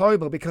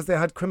unemployable because they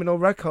had criminal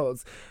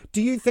records?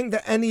 Do you think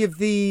that any of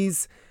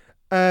these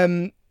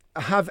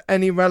have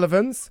any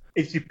relevance?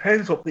 It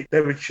depends what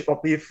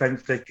the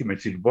offence they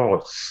committed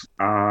was.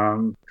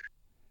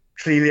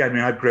 Clearly,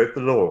 I broke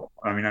the law.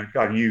 I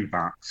knew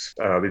that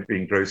with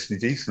being gross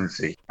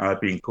indecency,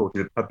 being caught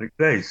in a public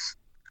place.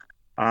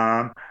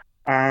 And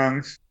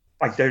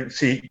I don't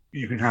see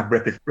you can have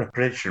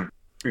reparation,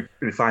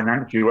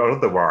 financial or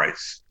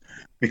otherwise,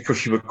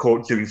 because you were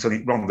caught doing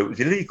something wrong that was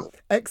illegal.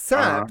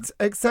 Except,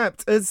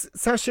 as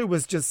Sasha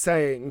was just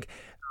saying,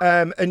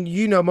 and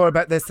you know more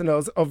about this than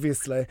us,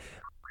 obviously,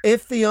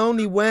 if the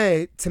only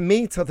way to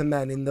meet other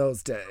men in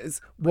those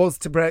days was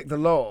to break the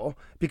law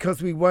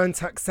because we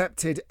weren't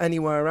accepted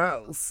anywhere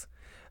else,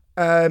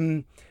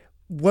 does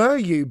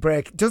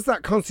that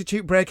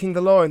constitute breaking the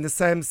law in the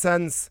same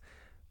sense?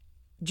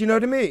 Do you know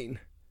what I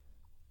mean?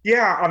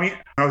 Yeah,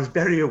 I was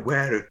very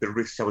aware of the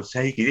risks I was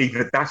taking,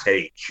 even at that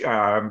age.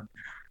 I'm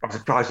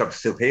surprised I'm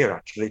still here,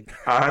 actually.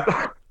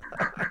 I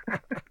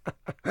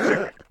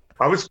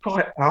was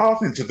quite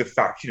hardened to the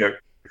fact,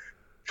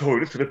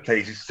 toilets are the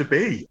places to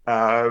be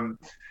when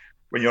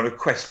you're on a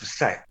quest for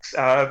sex.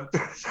 So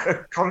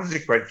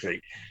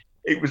consequently,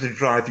 it was a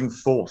driving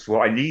force,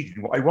 what I needed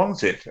and what I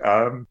wanted.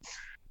 And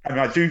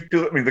I do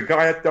feel, the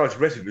guy I was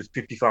arrested was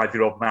a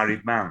 55-year-old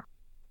married man.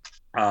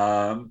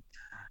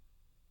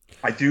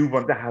 I do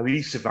wonder how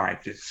he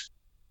survived it.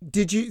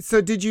 Did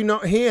you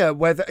not hear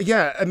whether,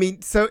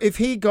 so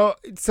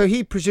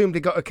he presumably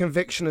got a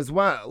conviction as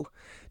well.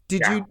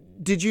 Did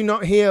you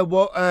not hear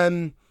what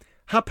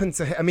happened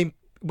to him?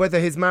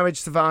 Whether his marriage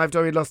survived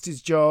or he lost his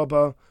job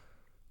or...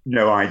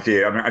 no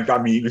idea.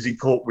 I mean, he was in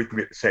court with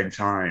me at the same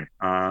time.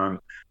 I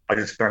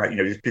just found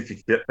out, this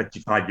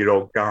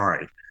 55-year-old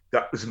guy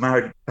that was a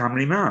married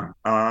family man.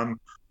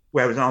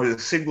 Whereas I was a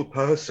single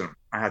person.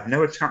 I had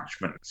no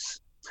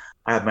attachments.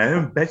 I had my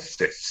own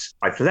bedsit.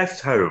 I'd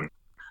left home.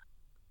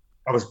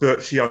 I was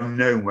virtually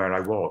unknown where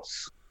I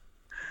was.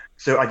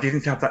 So I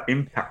didn't have that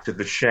impact of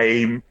the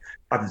shame.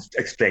 I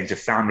explained to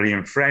family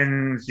and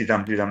friends, So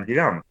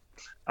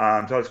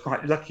I was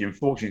quite lucky and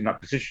fortunate in that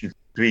position,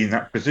 to be in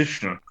that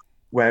position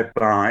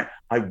whereby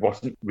I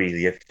wasn't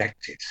really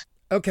affected.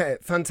 Okay,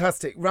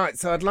 fantastic. Right,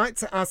 so I'd like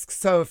to ask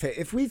Sophie,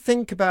 if we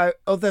think about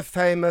other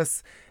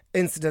famous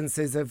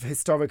incidences of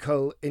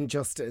historical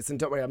injustice, and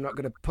don't worry, I'm not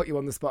going to put you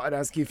on the spot and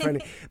ask you for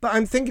any, but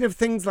I'm thinking of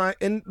things like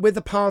with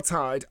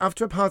apartheid.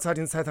 After apartheid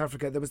in South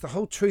Africa, there was the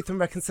whole Truth and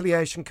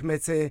Reconciliation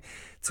Committee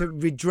to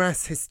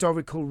redress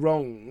historical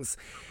wrongs,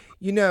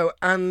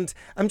 and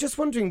I'm just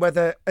wondering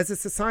whether, as a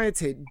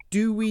society,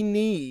 do we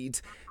need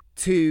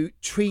to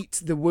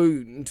treat the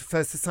wound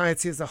for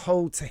society as a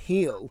whole to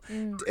heal?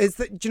 Is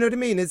that, do you know what I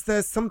mean? Is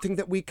there something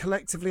that we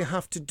collectively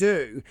have to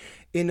do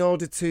in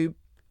order to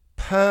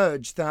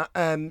purge that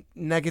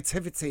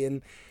negativity?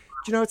 And do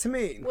you know what I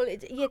mean? Well,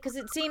 because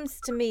it seems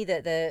to me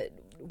that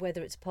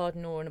whether it's a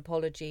pardon or an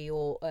apology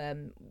or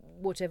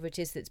whatever it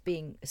is that's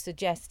being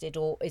suggested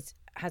or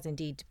has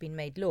indeed been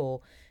made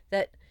law,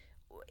 that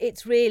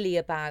it's really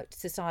about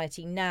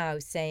society now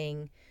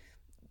saying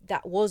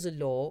that was a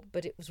law,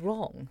 but it was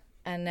wrong.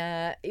 And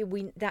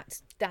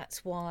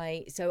that's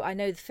why. So I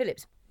know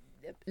Philip's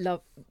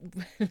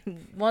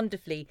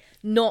wonderfully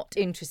not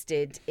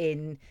interested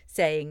in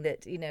saying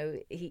that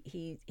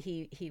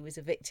he was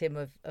a victim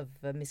of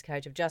a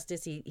miscarriage of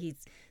justice.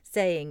 He's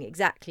saying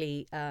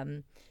exactly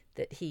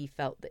that he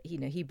felt that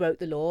he broke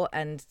the law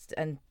and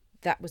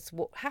that was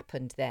what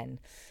happened then.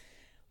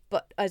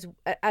 But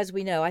as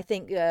we know, I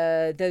think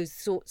those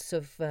sorts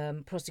of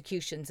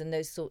prosecutions and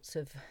those sorts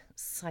of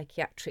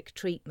psychiatric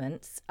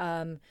treatments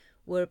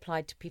were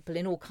applied to people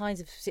in all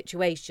kinds of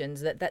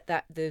situations.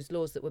 That those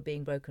laws that were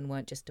being broken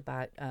weren't just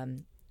about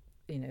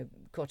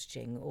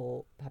cottaging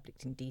or public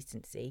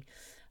indecency.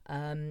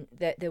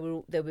 It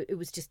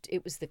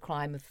was the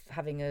crime of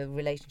having a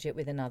relationship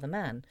with another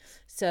man.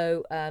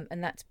 So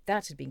and that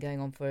had been going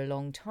on for a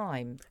long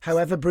time.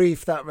 However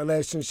brief that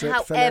relationship.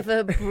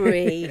 However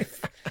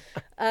brief.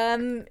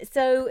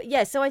 So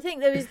I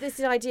think there is this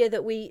idea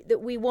that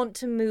we want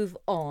to move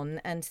on,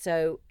 and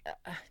so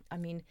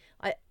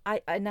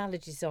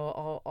analogies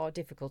are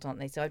difficult, aren't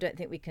they? So I don't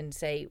think we can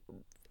say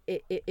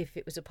if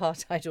it was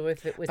apartheid or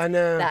if it was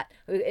that.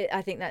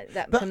 I think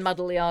that can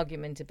muddle the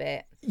argument a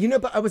bit.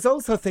 But I was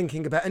also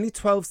thinking about any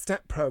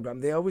 12-step program.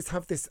 They always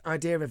have this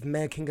idea of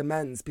making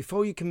amends.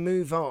 Before you can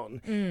move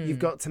on, you've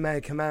got to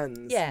make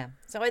amends. Yeah.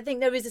 So I think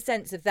there is a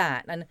sense of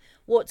that, and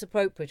what's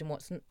appropriate and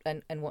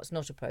what's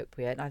not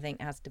appropriate, I think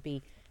has to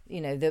be,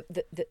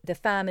 the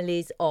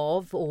families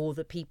of, or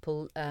the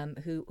people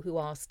who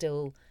are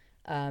still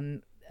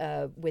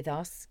with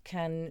us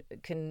can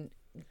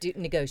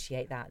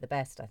negotiate that the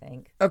best, I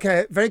think.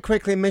 Okay, very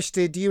quickly,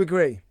 Mishti, do you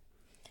agree?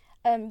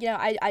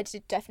 I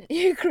did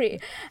definitely agree.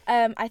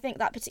 I think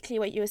that particularly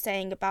what you were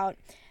saying about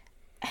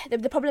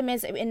the problem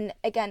is in,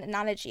 again,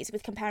 analogies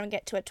with comparing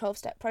it to a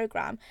 12-step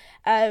program.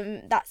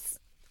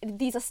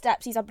 These are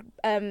steps, these are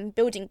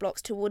building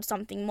blocks towards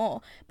something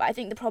more. But I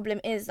think the problem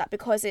is that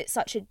because it's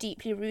such a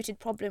deeply rooted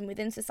problem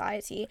within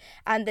society,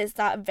 and there's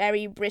that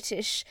very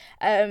British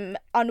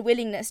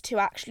unwillingness to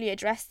actually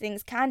address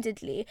things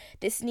candidly,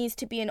 this needs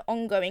to be an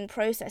ongoing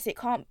process. It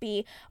can't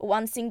be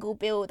one single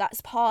bill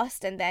that's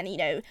passed and then,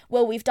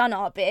 we've done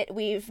our bit,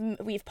 we've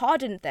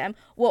pardoned them.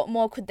 What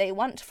more could they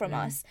want from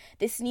us?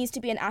 This needs to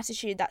be an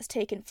attitude that's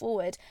taken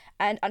forward.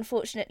 And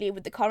unfortunately,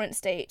 with the current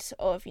state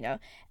of,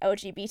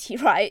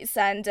 LGBT rights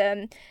and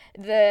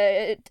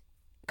the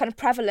kind of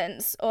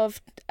prevalence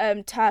of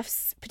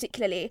TERFs,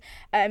 particularly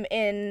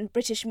in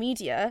British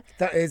media.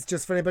 That is,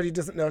 just for anybody who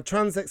doesn't know,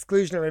 trans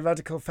exclusionary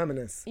radical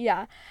feminists.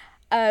 Yeah.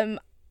 I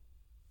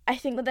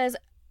think that there's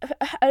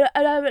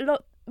a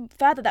lot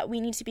further that we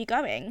need to be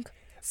going.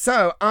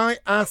 So I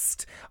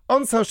asked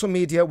on social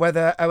media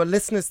whether our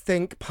listeners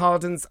think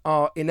pardons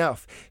are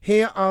enough.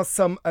 Here are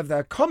some of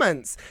their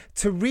comments.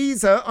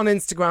 Teresa on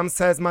Instagram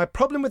says, my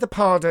problem with a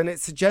pardon, it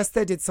suggests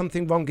they did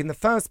something wrong in the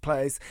first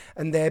place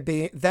and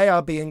they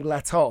are being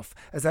let off,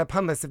 as our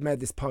panellists have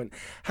made this point.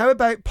 How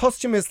about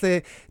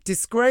posthumously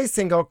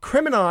disgracing or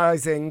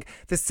criminalising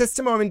the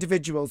system or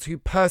individuals who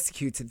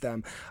persecuted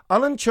them?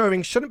 Alan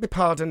Turing shouldn't be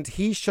pardoned.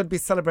 He should be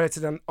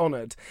celebrated and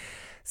honoured.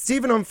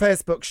 Stephen on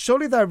Facebook,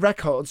 surely their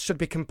records should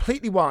be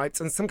completely wiped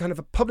and some kind of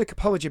a public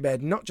apology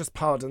made, not just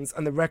pardons,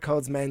 and the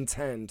records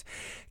maintained.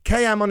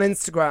 KM on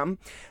Instagram,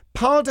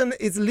 pardon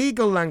is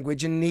legal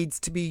language and needs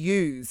to be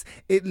used.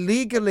 It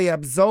legally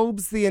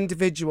absolves the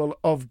individual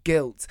of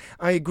guilt.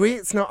 I agree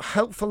it's not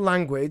helpful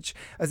language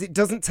as it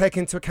doesn't take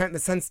into account the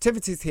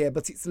sensitivities here,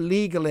 but it's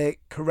legally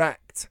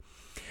correct.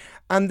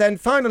 And then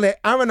finally,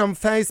 Aaron on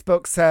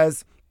Facebook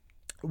says,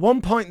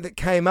 one point that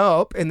came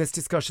up in this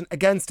discussion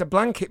against a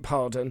blanket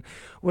pardon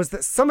was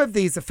that some of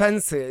these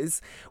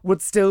offences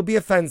would still be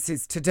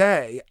offences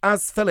today,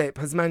 as Philip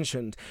has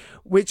mentioned,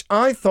 which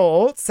I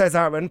thought, says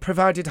Aaron,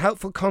 provided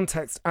helpful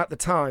context at the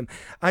time.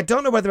 I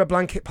don't know whether a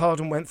blanket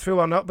pardon went through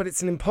or not, but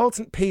it's an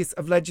important piece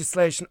of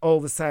legislation all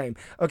the same.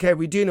 Okay,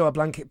 we do know a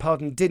blanket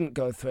pardon didn't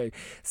go through.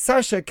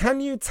 Sasha,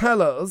 can you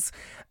tell us...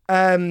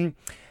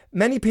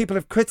 many people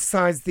have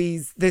criticised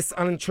this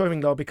Alan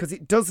Turing law because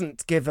it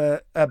doesn't give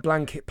a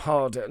blanket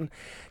pardon.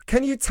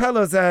 Can you tell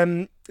us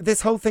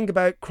this whole thing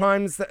about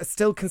crimes that are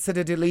still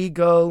considered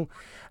illegal?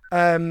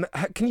 Can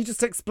you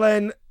just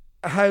explain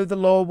how the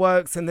law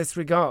works in this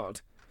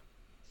regard?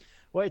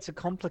 Well, it's a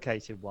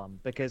complicated one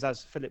because,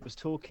 as Philip was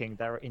talking,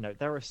 there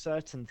are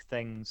certain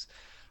things,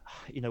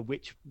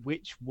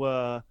 which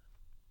were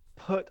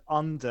put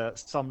under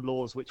some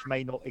laws which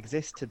may not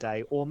exist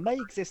today or may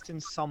exist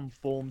in some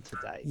form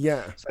today.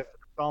 Yeah. So,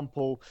 for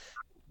example,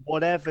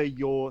 whatever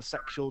your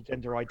sexual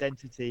gender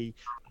identity,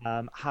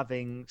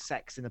 having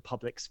sex in a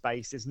public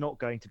space is not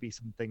going to be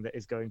something that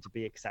is going to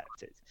be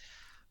accepted.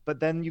 But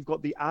then you've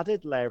got the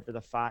added layer of the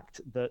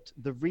fact that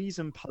the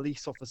reason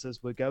police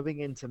officers were going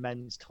into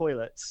men's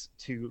toilets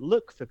to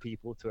look for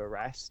people to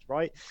arrest,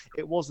 right?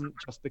 It wasn't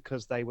just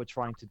because they were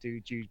trying to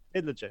do due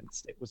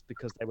diligence. It was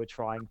because they were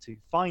trying to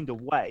find a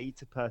way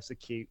to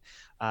persecute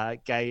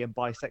gay and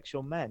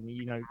bisexual men.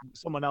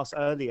 Someone else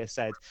earlier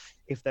said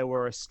if there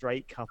were a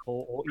straight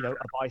couple or,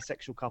 a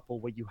bisexual couple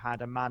where you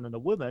had a man and a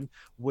woman,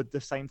 would the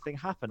same thing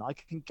happen? I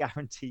can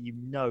guarantee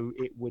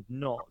it would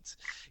not.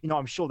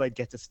 I'm sure they'd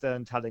get a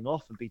stern telling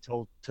off and be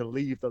told to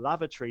leave the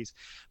lavatories,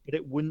 but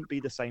it wouldn't be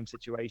the same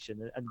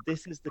situation. And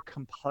this is the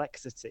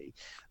complexity,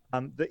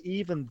 that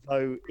even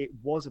though it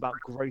was about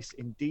gross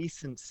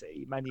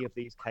indecency, many of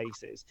these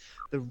cases,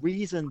 the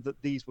reason that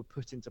these were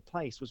put into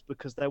place was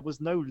because there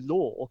was no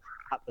law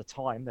at the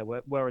time, there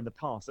were in the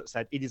past, that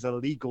said it is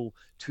illegal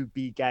to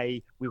be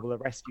gay, we will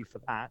arrest you for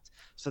that.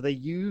 So they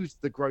used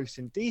the gross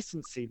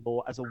indecency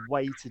law as a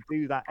way to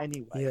do that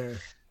anyway. Yeah.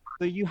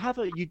 So you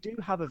do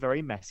have a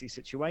very messy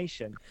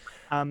situation.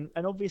 And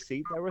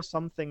obviously there are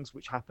some things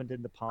which happened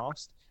in the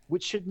past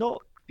which should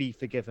not be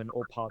forgiven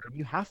or pardoned.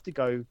 You have to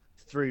go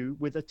through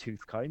with a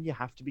tooth comb. You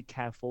have to be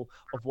careful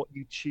of what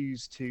you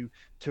choose to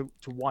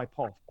wipe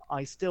off.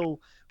 I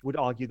still would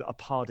argue that a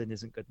pardon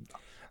isn't good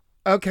enough.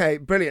 Okay,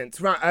 brilliant.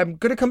 Right, I'm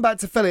going to come back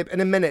to Philip in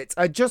a minute.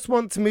 I just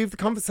want to move the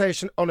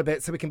conversation on a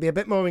bit so we can be a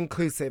bit more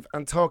inclusive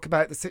and talk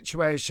about the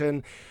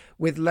situation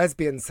with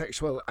lesbian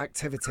sexual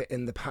activity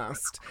in the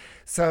past.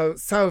 So,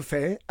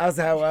 Sophie, as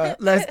our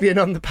lesbian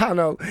on the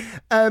panel,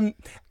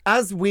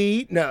 as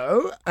we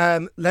know,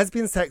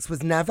 lesbian sex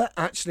was never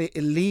actually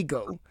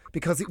illegal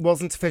because it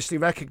wasn't officially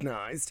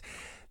recognised.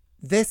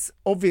 This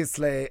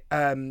obviously...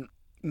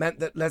 meant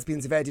that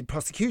lesbians avoided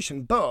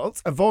prosecution,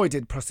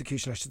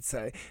 I should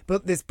say.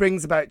 But this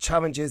brings about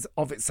challenges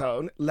of its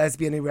own,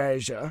 lesbian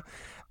erasure.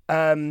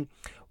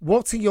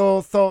 What are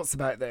your thoughts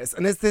about this?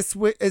 And as this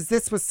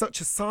was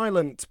such a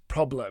silent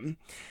problem,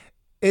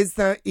 is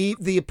there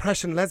the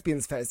oppression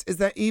lesbians faced? Is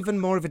there even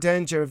more of a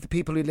danger of the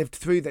people who lived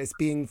through this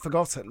being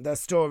forgotten, their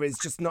stories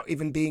just not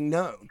even being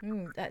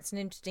known? That's an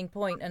interesting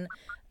point. And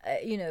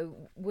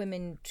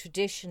women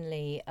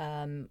traditionally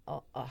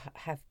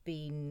have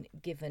been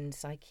given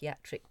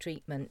psychiatric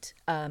treatment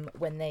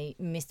when they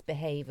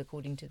misbehave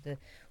according to the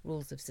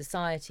rules of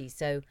society.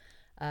 So,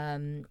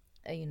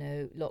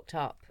 locked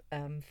up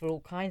for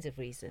all kinds of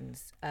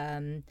reasons.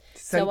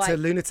 Sent to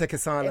lunatic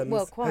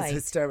asylums as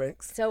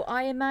hysterics. So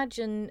I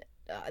imagine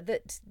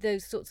that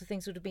those sorts of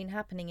things would have been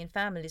happening in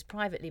families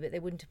privately, but they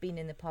wouldn't have been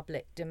in the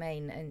public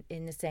domain and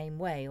in the same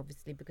way,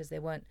 obviously, because they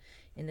weren't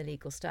in the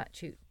legal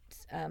statute.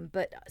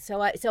 But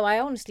I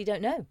honestly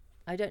don't know.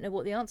 I don't know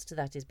what the answer to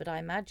that is, but I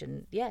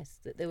imagine, yes,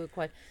 that there were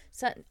quite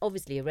certain,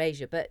 obviously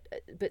erasure, but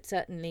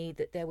certainly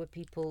that there were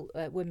people,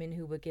 women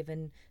who were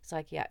given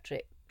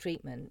psychiatric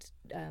treatment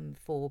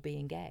for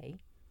being gay.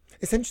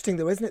 It's interesting,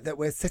 though, isn't it, that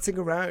we're sitting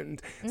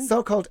around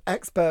so-called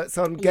experts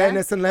on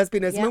gayness and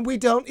lesbianism, and we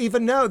don't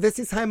even know. This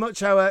is how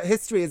much our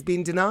history has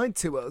been denied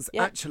to us,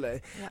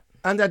 actually. Yeah.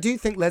 And I do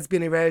think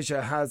lesbian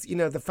erasure has,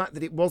 the fact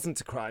that it wasn't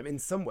a crime in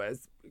some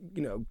ways,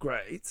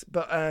 great,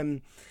 but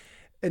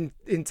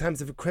in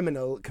terms of a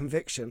criminal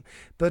conviction.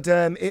 But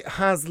it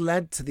has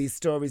led to these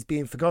stories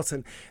being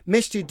forgotten.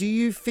 Mishti, do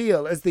you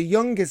feel, as the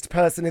youngest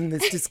person in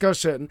this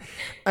discussion,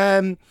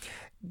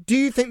 do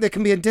you think there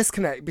can be a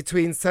disconnect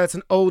between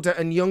certain older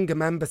and younger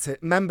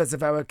members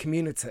of our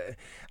community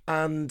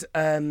and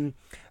a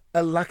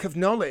lack of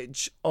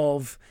knowledge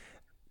of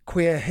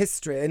queer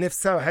history? And if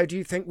so, how do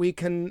you think we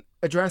can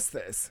address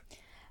this?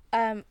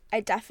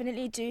 I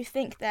definitely do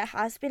think there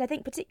has been. I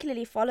think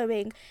particularly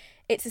following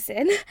It's a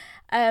Sin,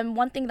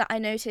 one thing that I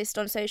noticed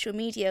on social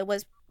media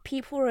was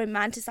people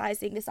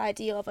romanticising this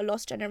idea of a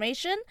lost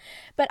generation,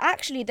 but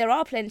actually there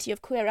are plenty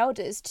of queer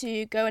elders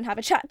to go and have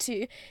a chat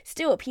to,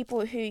 still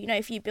people who,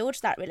 if you build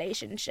that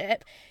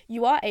relationship,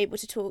 you are able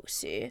to talk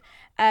to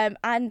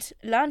and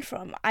learn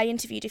from. I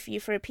interviewed a few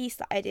for a piece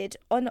that I did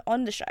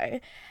on the show,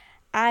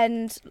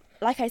 And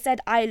like I said,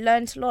 I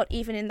learned a lot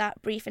even in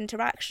that brief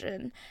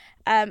interaction.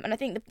 And I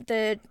think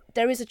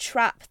there is a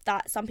trap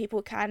that some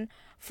people can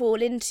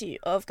fall into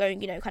of going,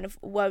 kind of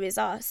woe is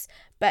us.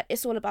 But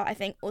it's all about, I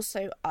think,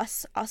 also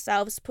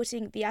ourselves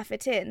putting the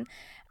effort in.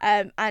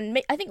 And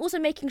I think also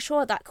making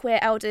sure that queer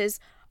elders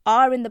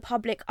are in the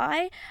public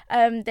eye.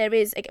 There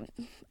is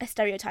a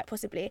stereotype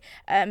possibly,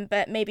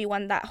 but maybe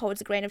one that holds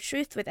a grain of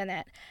truth within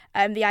it.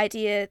 The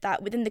idea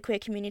that within the queer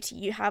community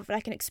you have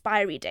like an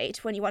expiry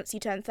date when once you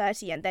turn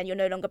 30 and then you're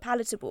no longer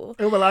palatable.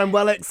 Oh, well, I'm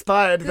well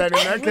expired then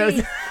in that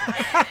case.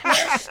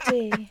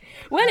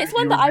 Well, it's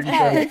one that I've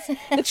heard.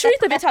 The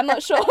truth of it, I'm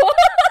not sure.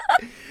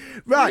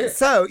 Right,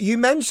 so you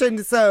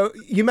mentioned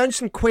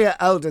queer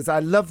elders. I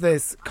love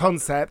this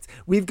concept.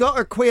 We've got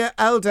a queer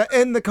elder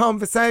in the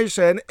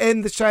conversation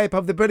in the shape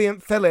of the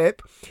brilliant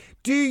Philip.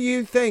 Do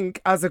you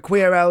think, as a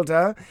queer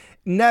elder,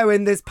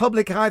 knowing this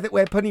public eye that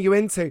we're putting you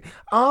into,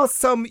 are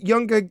some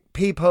younger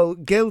people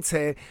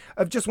guilty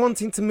of just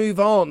wanting to move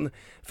on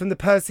from the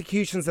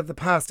persecutions of the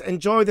past,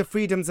 enjoy the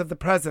freedoms of the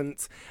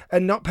present,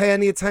 and not pay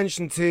any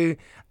attention to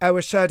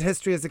our shared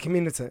history as a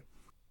community?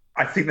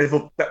 I think they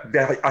think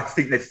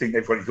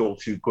they've got it all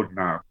too good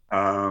now.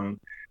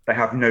 They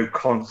have no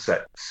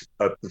concepts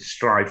of the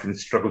strife and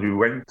struggle we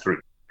went through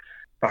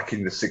back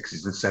in the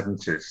 60s and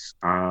 70s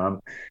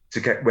to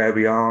get where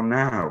we are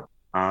now.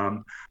 I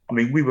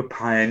mean, we were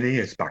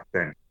pioneers back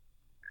then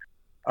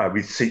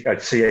with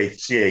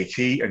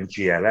CHE and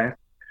GLF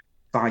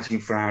fighting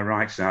for our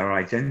rights and our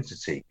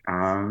identity.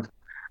 And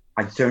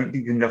I don't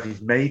think enough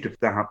is made of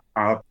that,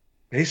 our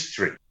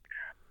history,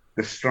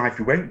 the strife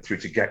we went through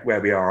to get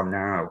where we are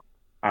now.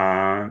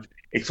 And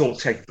it's all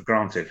taken for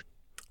granted.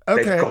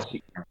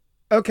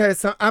 Okay,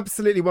 so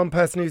absolutely one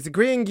person who's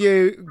agreeing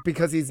you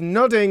because he's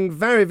nodding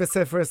very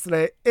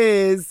vociferously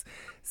is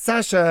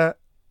Sasha.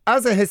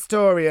 As a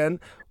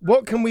historian,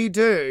 what can we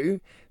do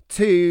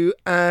to...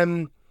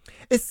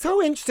 It's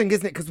so interesting,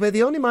 isn't it? Because we're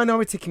the only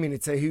minority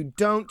community who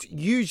don't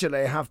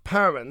usually have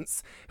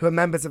parents who are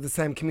members of the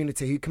same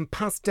community who can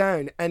pass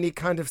down any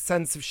kind of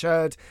sense of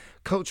shared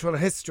cultural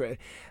history.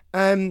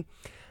 Mishti's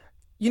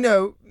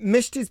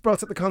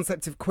brought up the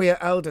concept of queer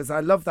elders. I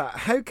love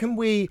that. How can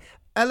we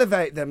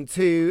elevate them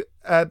to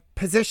a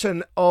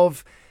position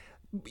of,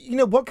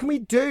 what can we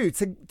do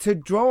to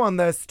draw on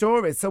their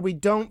stories so we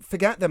don't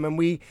forget them and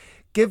we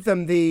give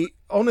them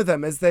honour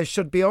them as they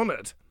should be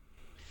honoured?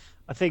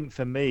 I think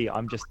for me,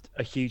 I'm just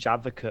a huge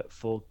advocate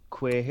for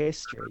queer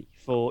history,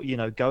 for,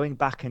 going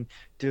back and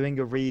doing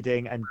your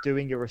reading and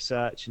doing your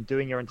research and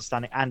doing your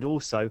understanding and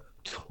also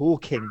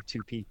talking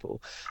to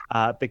people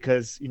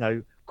because,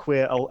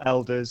 queer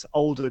elders,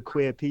 older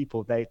queer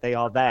people, they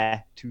are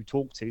there to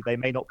talk to. They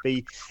may not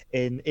be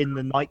in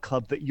the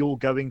nightclub that you're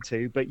going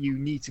to, but you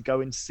need to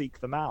go and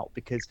seek them out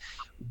because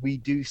we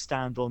do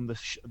stand on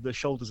the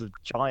shoulders of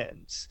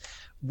giants.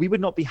 We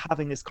would not be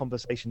having this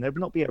conversation. There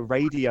would not be a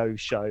radio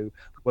show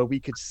where we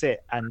could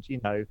sit and,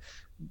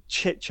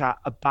 chit chat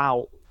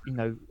about,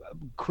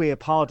 queer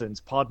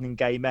pardoning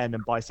gay men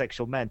and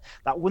bisexual men.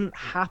 That wouldn't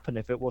happen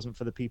if it wasn't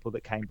for the people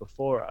that came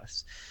before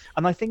us.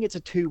 And I think it's a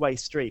two-way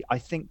street. I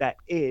think there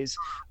is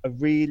a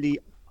really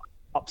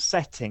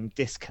upsetting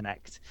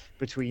disconnect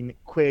between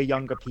queer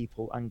younger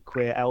people and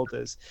queer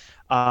elders,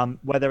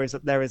 where there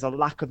is a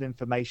lack of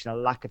information, a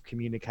lack of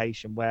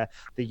communication, where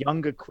the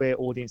younger queer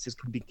audiences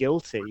can be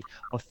guilty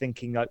of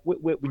thinking like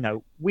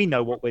we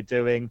know what we're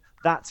doing,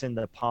 that's in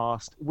the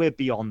past, we're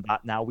beyond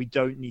that now, we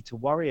don't need to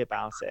worry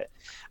about it.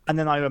 And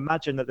then I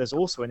imagine that there's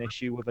also an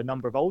issue with a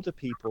number of older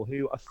people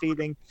who are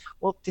feeling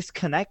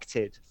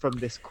disconnected from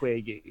this queer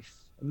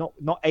youth,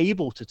 not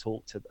able to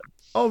talk to them.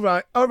 All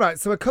right.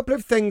 So a couple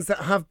of things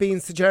that have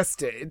been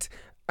suggested,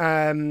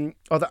 or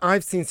that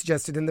I've seen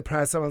suggested in the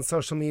press or on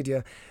social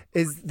media,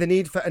 is the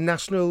need for a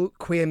national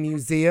queer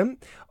museum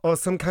or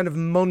some kind of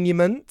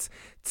monument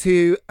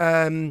to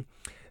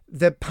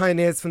the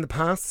pioneers from the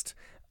past.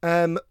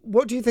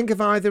 What do you think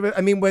of either? I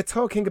mean, we're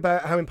talking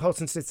about how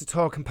important it is to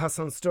talk and pass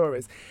on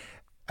stories.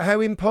 How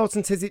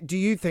important is it, do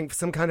you think, for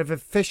some kind of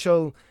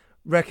official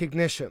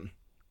recognition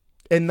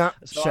in that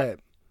shape?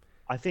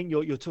 I think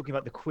you're talking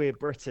about the Queer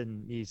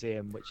Britain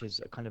Museum, which is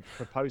a kind of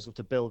proposal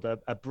to build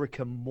a brick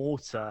and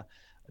mortar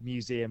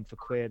museum for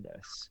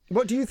queerness.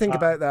 What do you think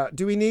about that?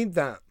 Do we need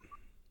that?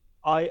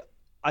 I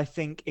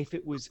think if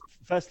it was,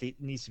 firstly, it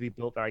needs to be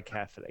built very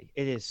carefully.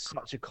 It is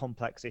such a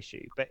complex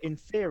issue, but in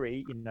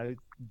theory,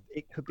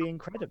 it could be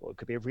incredible. It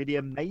could be a really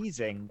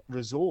amazing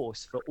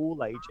resource for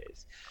all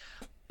ages.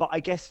 But I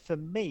guess for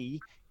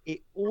me,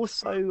 it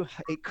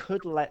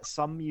could let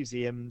some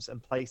museums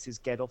and places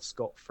get off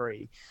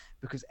scot-free,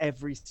 because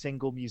every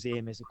single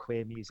museum is a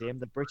queer museum.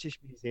 The British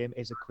Museum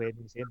is a queer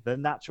museum. The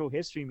Natural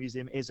History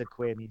Museum is a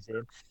queer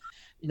museum.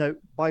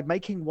 By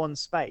making one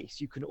space,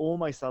 you can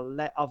almost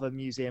let other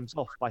museums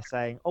off by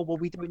saying, oh, well,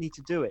 we don't need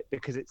to do it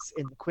because it's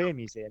in the queer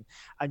museum.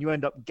 And you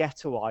end up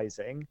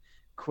ghettoizing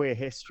queer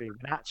history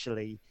when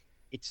actually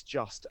it's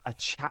just a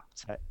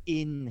chapter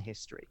in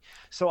history.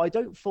 So I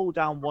don't fall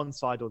down one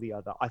side or the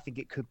other. I think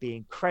it could be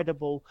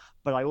incredible,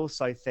 but I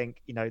also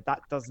think,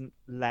 that doesn't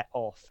let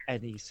off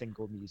any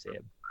single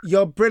museum.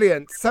 You're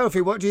brilliant.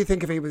 Sophie, what do you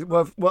think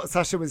of what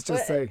Sasha was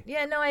just saying?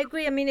 Yeah, no, I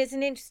agree. I mean, it's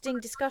an interesting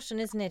discussion,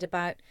 isn't it,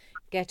 about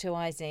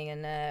ghettoising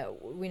and,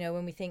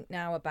 when we think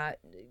now about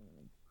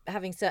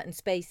having certain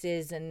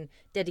spaces and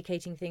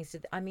dedicating things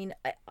to...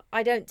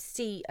 I don't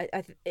see...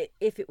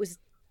 if it was...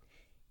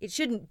 It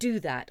shouldn't do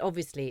that,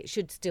 obviously. It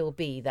should still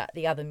be that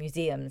the other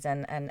museums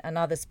and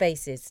other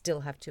spaces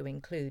still have to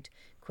include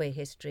queer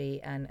history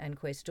and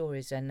queer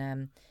stories.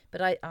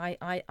 But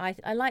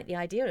I like the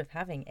idea of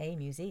having a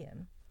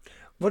museum.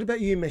 What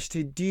about you,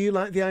 Mishti? Do you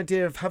like the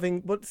idea of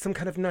having some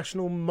kind of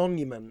national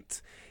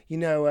monument?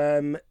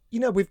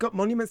 We've got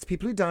monuments to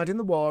people who died in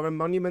the war, and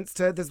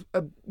there's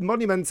a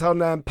monument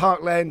on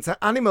Park Lane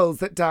to animals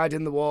that died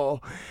in the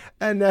war,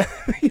 and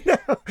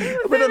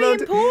very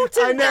important.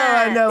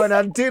 I know, and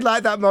I do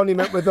like that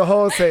monument with the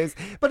horses.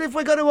 But if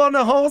we're going to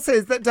honour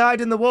horses that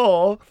died in the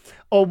war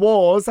or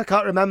wars, I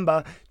can't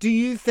remember. Do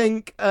you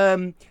think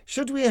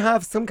should we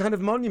have some kind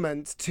of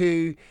monument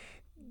to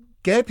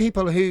gay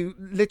people who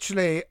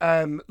literally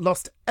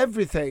lost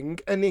everything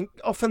and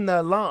often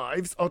their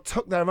lives or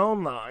took their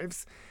own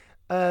lives?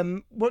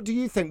 What do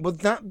you think? Would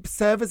that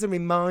serve as a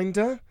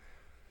reminder?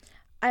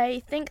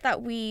 I think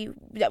that we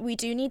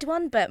do need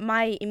one, but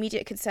my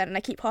immediate concern, and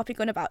I keep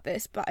harping on about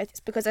this, but it's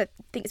because I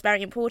think it's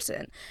very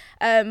important.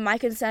 My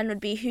concern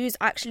would be who's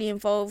actually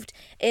involved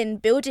in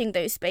building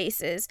those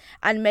spaces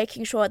and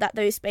making sure that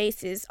those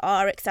spaces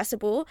are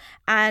accessible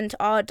and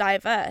are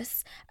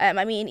diverse.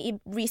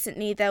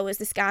 Recently there was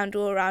the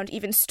scandal around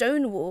even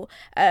Stonewall,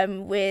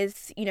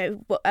 with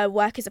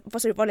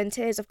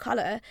volunteers of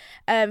colour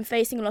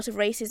facing a lot of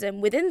racism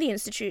within the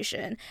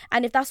institution.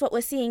 And if that's what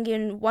we're seeing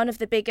in one of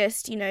the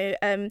biggest,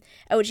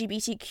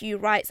 LGBTQ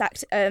rights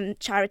act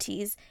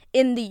charities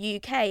in the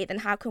UK, then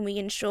how can we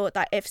ensure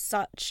that if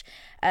such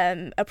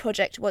a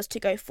project was to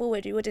go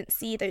forward, we wouldn't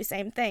see those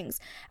same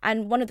things?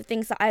 And one of the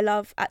things that I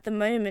love at the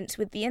moment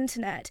with the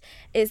internet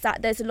is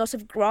that there's a lot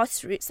of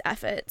grassroots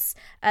efforts,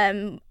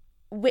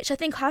 which I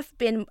think have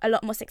been a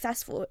lot more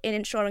successful in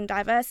ensuring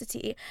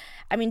diversity.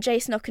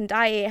 Jason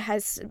Okundaye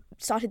has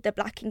started the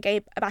Black and Gay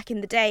Back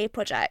in the Day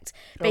project,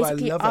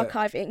 basically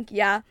archiving.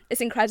 Yeah,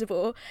 it's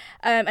incredible.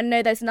 And I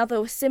know there's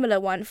another similar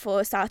one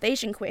for South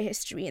Asian queer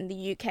history in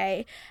the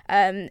UK,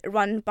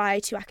 run by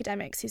two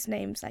academics whose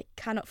names I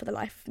cannot for the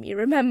life of me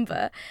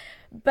remember.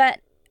 But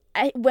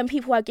when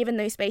people are given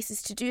those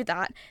spaces to do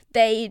that,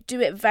 they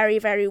do it very,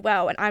 very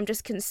well. And I'm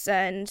just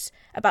concerned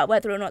about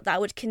whether or not that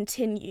would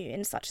continue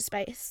in such a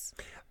space.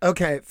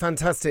 Okay,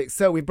 fantastic.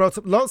 So we brought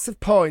up lots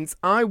of points.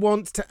 I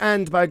want to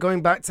end by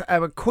going back to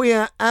our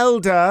queer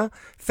elder,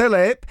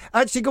 Philip.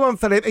 Actually, go on,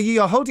 Philip.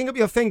 You're holding up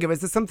your finger. Is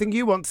there something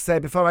you want to say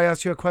before I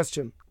ask you a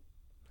question?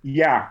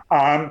 Yeah.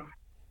 I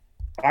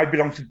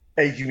belong to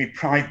AGB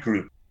Pride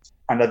Group,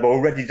 and I've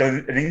already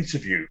done an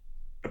interview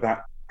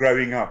about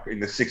growing up in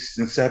the 60s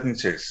and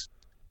 70s.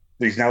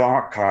 He's now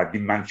archived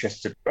in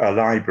Manchester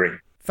Library.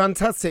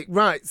 Fantastic.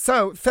 Right.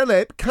 So,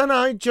 Philip, can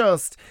I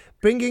just,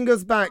 bringing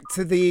us back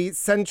to the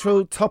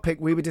central topic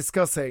we were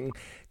discussing,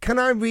 can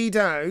I read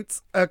out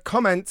a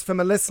comment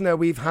from a listener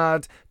we've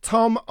had,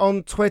 Tom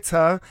on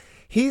Twitter?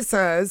 He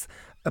says,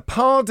 a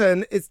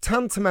pardon is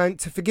tantamount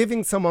to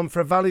forgiving someone for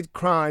a valid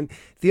crime.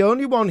 The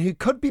only one who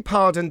could be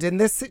pardoned in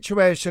this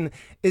situation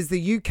is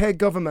the UK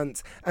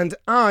government, and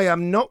I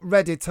am not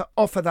ready to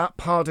offer that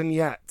pardon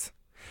yet.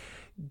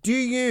 Do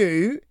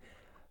you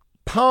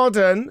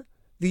pardon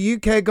the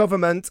UK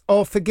government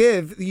or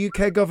forgive the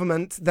UK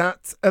government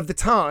that of the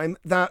time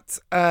that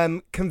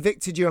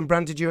convicted you and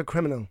branded you a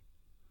criminal?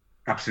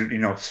 Absolutely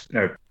not.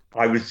 No,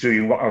 I was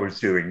doing what I was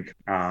doing,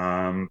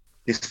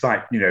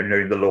 despite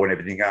knowing the law and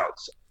everything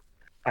else.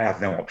 I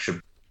have no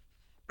option,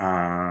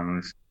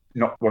 and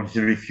not wanting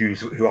to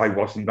refuse who I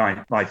was and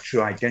my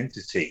true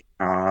identity.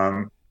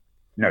 No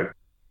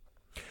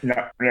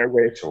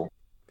way at all.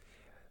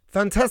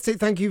 Fantastic.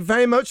 Thank you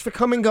very much for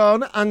coming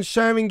on and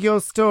sharing your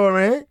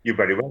story. You're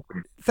very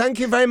welcome. Thank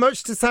you very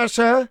much to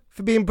Sasha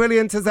for being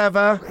brilliant as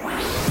ever.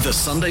 The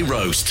Sunday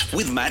Roast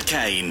with Matt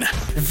Kane.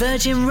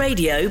 Virgin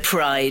Radio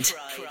Pride.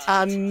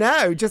 And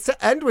now, just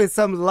to end with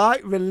some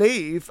light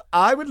relief,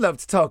 I would love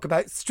to talk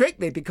about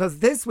Strictly, because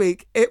this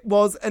week it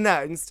was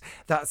announced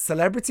that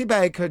celebrity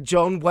baker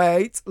John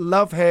Waite,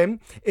 love him,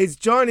 is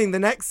joining the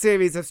next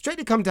series of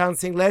Strictly Come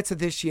Dancing later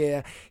this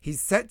year.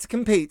 He's set to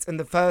compete in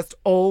the first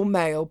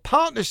all-male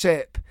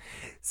partnership.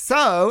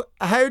 So,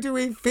 how do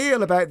we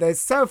feel about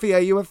this? Sophie, are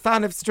you a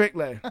fan of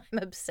Strictly? I'm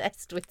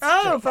obsessed with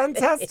Strictly. Oh,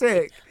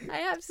 fantastic.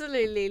 I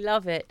absolutely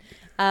love it.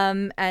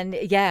 I'm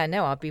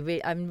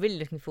really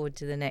looking forward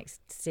to the next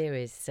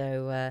series.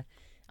 So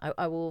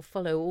I will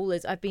follow all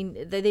those.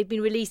 They've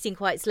been releasing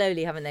quite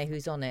slowly, haven't they?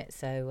 Who's on it?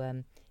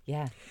 So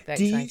very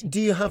exciting. Do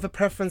you have a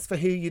preference for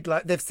who you'd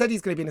like? They've said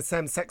he's going to be in a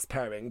same-sex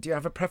pairing. Do you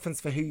have a preference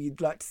for who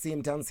you'd like to see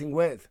him dancing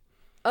with?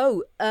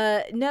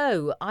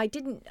 No, I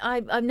didn't.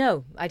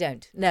 No, I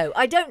don't. No,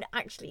 I don't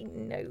actually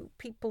know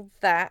people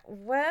that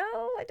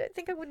well. I don't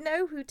think I would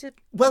know who to.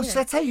 Well, should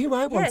I tell you who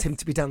I want him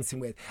to be dancing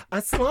with? I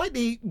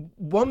slightly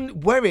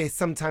worry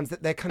sometimes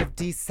that they kind of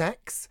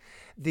de-sex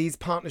these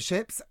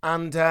partnerships,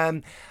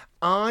 and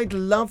I'd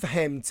love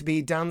him to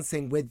be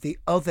dancing with the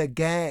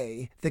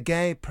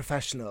gay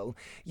professional,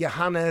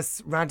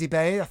 Johannes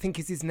Radibay, I think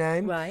is his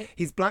name. Right.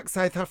 He's black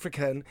South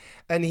African,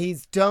 and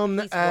he's done.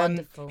 He's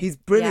wonderful. He's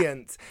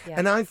brilliant, Yeah.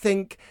 and I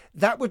think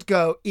that would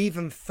go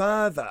even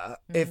further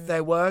if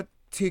there were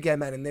two gay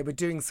men and they were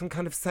doing some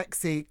kind of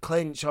sexy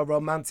clinch or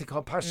romantic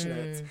or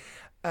passionate.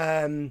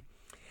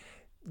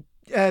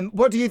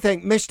 What do you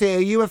think, Mishti?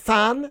 Are you a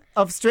fan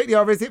of Strictly,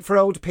 or is it for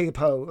old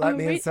people like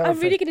me and Sophie? I'm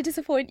really going to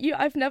disappoint you.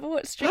 I've never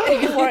watched Strictly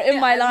before in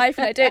my life,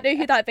 and I don't know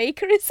who that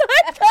baker is.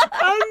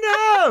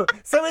 Oh no!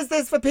 So is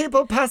this for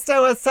people past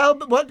our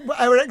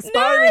our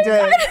expiry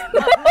date?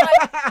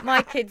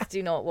 My kids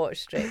do not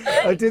watch Strictly.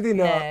 Oh, do they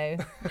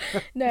not?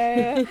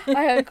 No,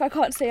 I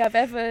can't say I've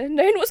ever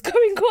known what's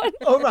going on.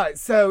 All right,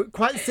 so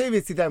quite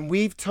seriously then,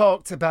 we've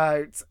talked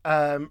about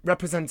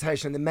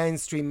representation in the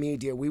mainstream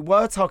media. We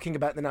were talking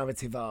about the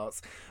narrative arts.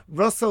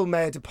 Russell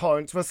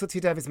T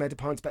Davies made a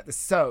point about the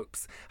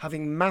soaps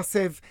having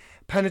massive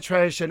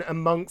penetration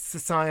amongst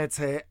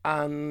society,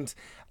 and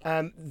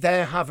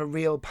they have a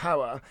real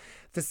power.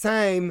 The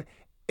same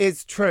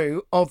is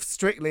true of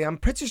Strictly. I'm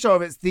pretty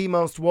sure it's the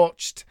most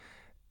watched,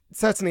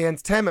 certainly,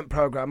 entertainment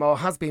programme, or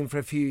has been for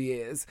a few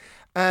years.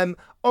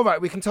 All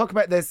right, we can talk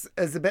about this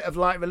as a bit of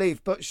light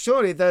relief, but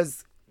surely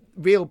there's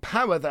real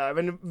power there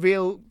and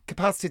real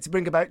capacity to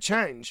bring about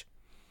change.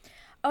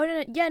 Oh,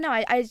 no, yeah, no,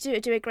 I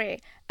do agree.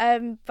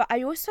 But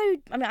I also,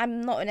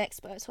 I'm not an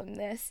expert on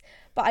this,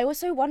 but I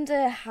also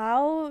wonder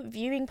how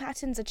viewing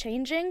patterns are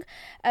changing,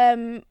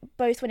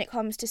 both when it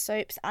comes to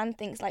soaps and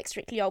things like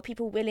Strictly. Are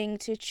people willing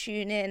to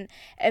tune in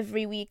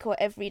every week or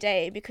every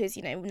day? Because,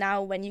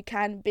 now when you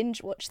can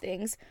binge watch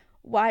things,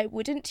 why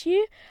wouldn't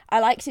you? I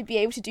like to be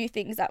able to do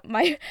things at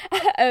my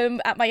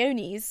own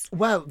ease.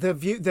 Well,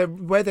 the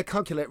way they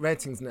calculate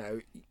ratings now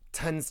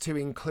tends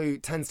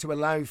to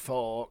allow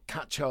for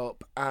catch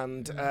up,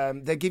 and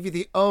they give you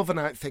the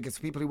overnight figures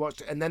for people who watched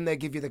it, and then they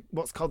give you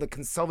what's called the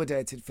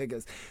consolidated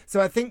figures.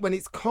 So I think when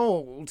it's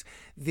called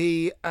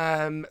the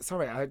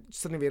sorry, I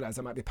suddenly realised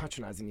I might be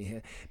patronising you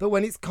here, but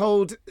when it's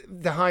called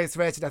the highest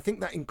rated, I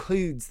think that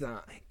includes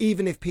that,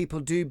 even if people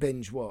do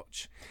binge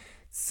watch.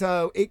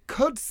 So it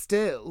could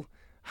still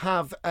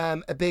have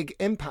a big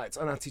impact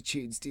on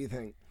attitudes, do you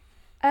think?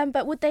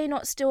 But would they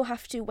not still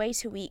have to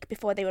wait a week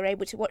before they were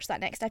able to watch that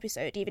next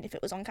episode, even if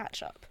it was on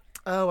catch-up?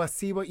 Oh, I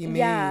see what you mean,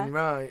 yeah.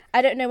 Right.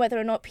 I don't know whether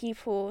or not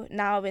people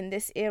now in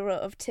this era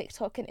of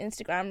TikTok and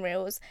Instagram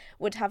Reels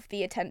would have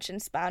the attention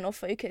span or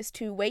focus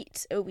to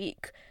wait a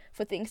week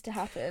for things to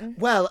happen.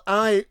 Well,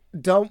 I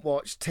don't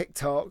watch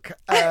TikTok.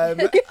 I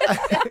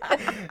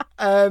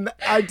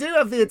do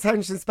have the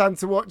attention span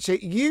to watch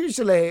it,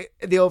 usually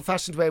the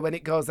old-fashioned way when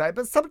it goes out,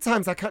 but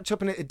sometimes I catch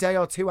up on it a day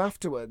or two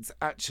afterwards,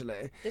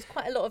 actually. There's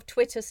quite a lot of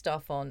Twitter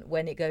stuff on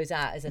when it goes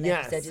out as an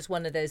episode. It's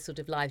one of those sort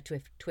of live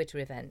Twitter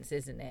events,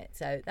 isn't it?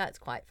 So that's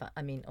quite fun.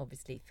 I mean,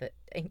 obviously for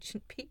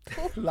ancient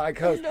people.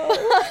 Like us.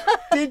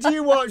 Did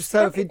you watch,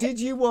 Sophie,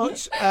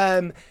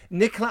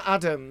 Nicola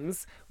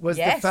Adams was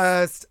the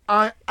first.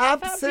 I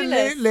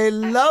absolutely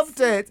loved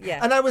it. Yeah.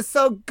 And I was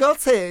so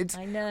gutted.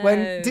 I know.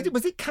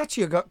 Was it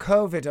Katya got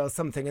COVID or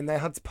something and they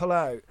had to pull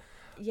out?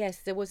 Yes,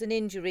 there was an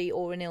injury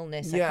or an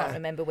illness. Yeah. I can't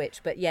remember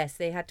which, but yes,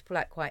 they had to pull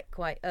out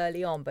quite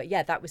early on. But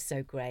yeah, that was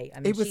so great.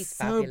 I mean, it was she's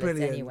so fabulous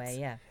brilliant. anyway.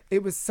 Yeah,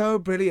 it was so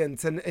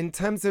brilliant, and in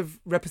terms of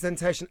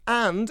representation,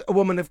 and a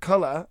woman of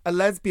colour, a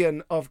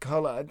lesbian of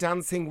colour,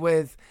 dancing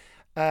with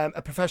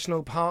a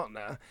professional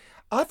partner.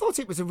 I thought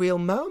it was a real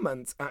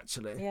moment,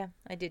 actually. Yeah,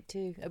 I did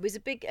too. It was a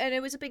big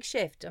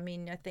shift. I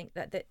mean, I think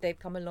that they've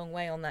come a long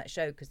way on that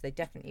show, because they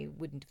definitely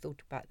wouldn't have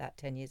thought about that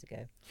 10 years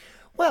ago.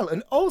 Well,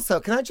 and also,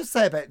 can I just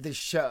say about this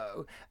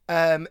show?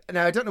 Now,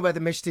 I don't know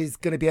whether Mishti's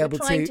going to be able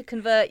to... We're trying to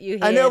convert you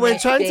here. I know, we're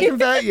trying to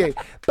convert you.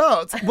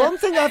 But one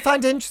thing I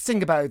find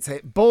interesting about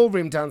it,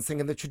 ballroom dancing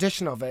and the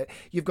tradition of it,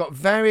 you've got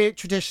very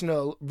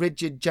traditional,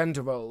 rigid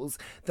gender roles.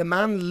 The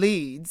man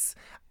leads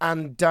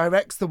and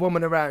directs the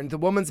woman around. The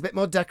woman's a bit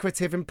more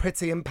decorative and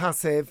pretty and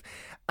passive.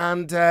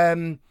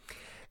 And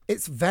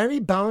it's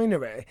very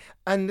binary.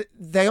 And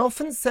they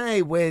often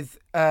say with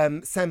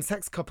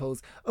same-sex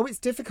couples, oh, it's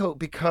difficult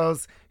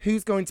because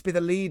who's going to be the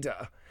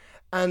leader?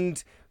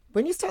 And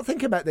when you start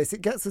thinking about this,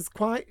 it gets us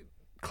quite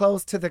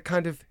close to the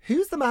kind of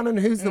who's the man and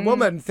who's the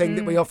woman thing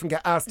that we often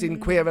get asked in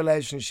queer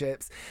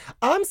relationships.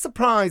 I'm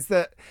surprised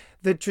that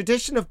the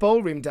tradition of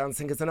ballroom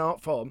dancing as an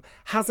art form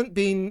hasn't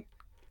been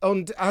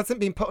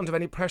put under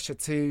any pressure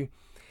to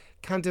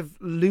kind of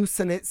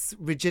loosen its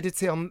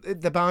rigidity on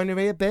the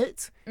binary a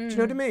bit. Do you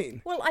know what I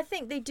mean? Well, I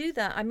think they do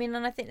that. I mean,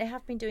 and I think they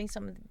have been doing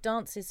some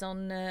dances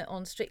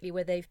on Strictly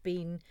where they've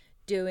been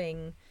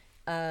doing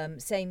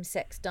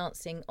same-sex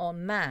dancing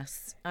en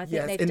masse. I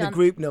think they've done the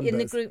group numbers. In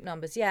the group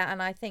numbers, yeah.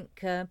 And I think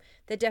they're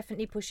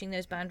definitely pushing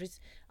those boundaries.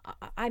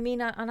 I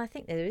mean, and I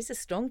think there is a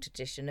strong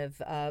tradition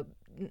of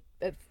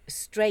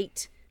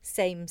straight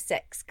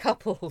same-sex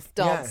couples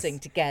dancing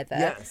together.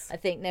 Yes. I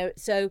think there.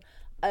 So,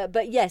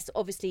 but yes,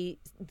 obviously,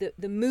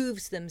 the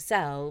moves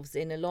themselves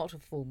in a lot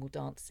of formal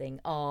dancing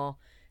are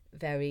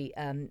very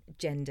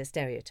gender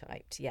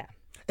stereotyped. Yeah.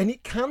 And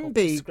it can Or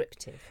be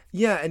prescriptive.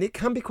 Yeah, and it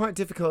can be quite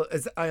difficult,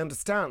 as I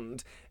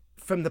understand,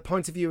 from the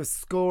point of view of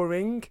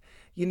scoring.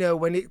 You know,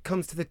 when it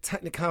comes to the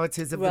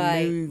technicalities of the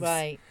moves.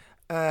 Right.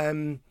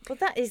 Well,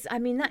 that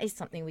is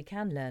something we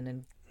can learn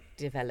and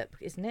develop,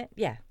 isn't it?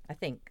 Yeah, I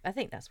think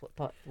that's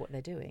what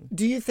they're doing.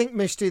 Do you think,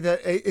 Mishti,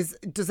 that is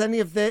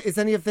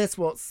any of this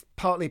what's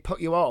partly put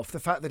you off? The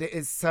fact that it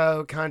is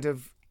so kind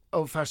of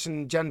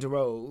old-fashioned gender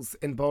roles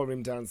in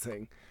ballroom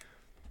dancing?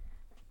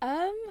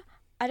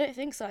 I don't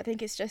think so. I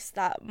think it's just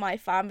that my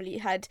family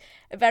had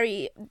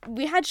we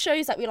had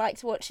shows that we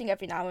liked watching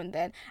every now and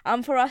then.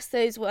 For us,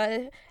 those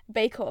were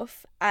Bake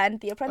Off and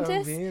The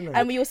Apprentice. Oh, really?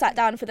 And we all sat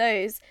down for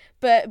those.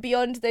 But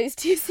beyond those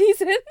 2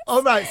 seasons...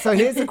 All right, so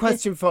here's a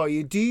question for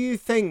you. Do you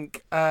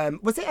think,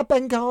 was it a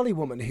Bengali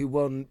woman who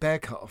won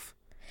Bake Off?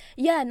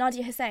 Yeah,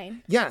 Nadia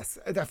Hussain. Yes,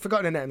 I've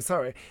forgotten her name,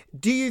 sorry.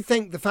 Do you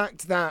think the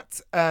fact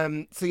that,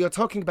 so you're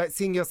talking about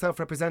seeing yourself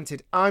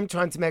represented, I'm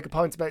trying to make a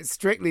point about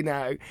Strictly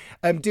now,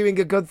 doing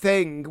a good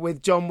thing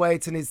with John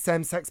Waite and his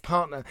same-sex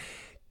partner.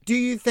 Do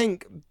you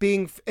think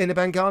being in a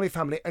Bengali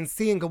family and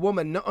seeing a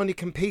woman not only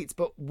compete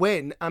but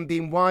win and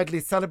being widely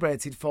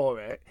celebrated for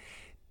it,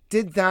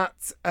 did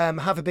that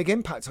have a big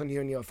impact on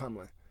you and your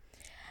family?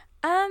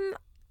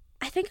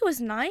 I think it was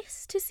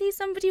nice to see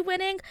somebody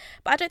winning,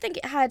 but I don't think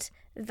it had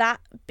that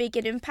big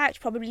an impact,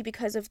 probably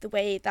because of the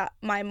way that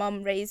my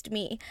mum raised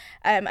me.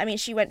 I mean,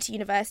 she went to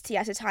university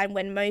at a time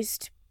when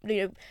most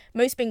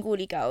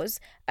Bengali girls,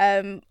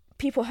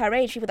 people her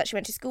age, people that she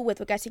went to school with,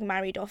 were getting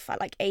married off at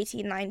like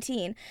 18,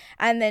 19.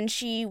 And then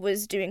she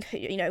was doing,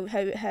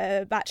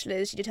 her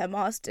bachelor's, she did her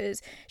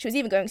master's. She was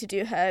even going to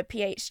do her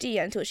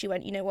PhD until she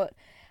went, you know what,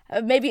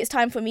 maybe it's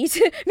time for me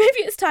to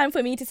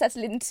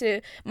settle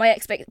into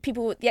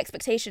the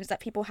expectations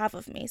that people have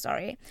of me.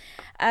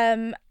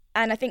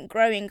 And I think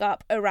growing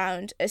up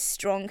around a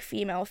strong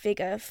female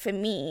figure for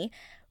me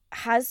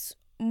has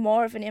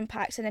more of an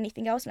impact than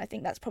anything else, and I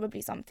think that's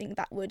probably something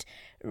that would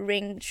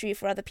ring true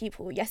for other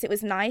people. Yes, it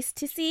was nice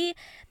to see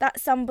that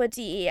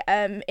somebody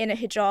in a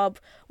hijab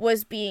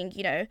was being,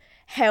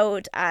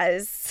 held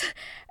as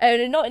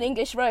not an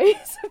English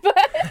rose,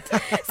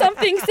 but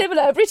something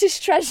similar, a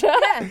British treasure.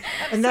 Yeah,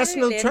 a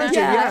national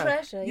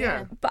treasure,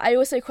 yeah. But I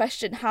also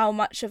question how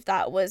much of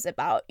that was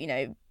about,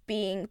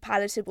 being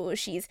palatable.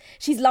 She's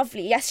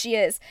lovely, yes she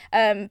is,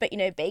 but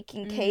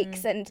baking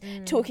cakes and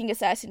talking a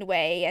certain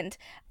way. And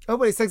oh,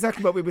 well, it's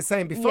exactly what we were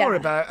saying before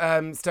about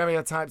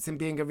stereotypes in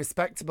being a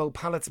respectable,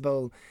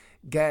 palatable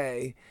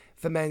gay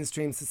for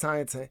mainstream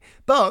society.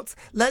 But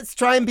let's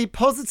try and be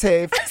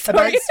positive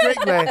about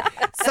Strictly.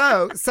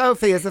 So,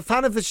 Sophie, as a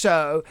fan of the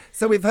show,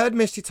 so we've heard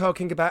Mishti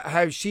talking about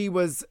how she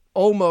was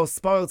almost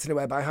spoilt in a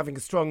way by having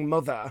a strong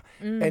mother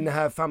in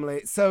her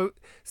family. So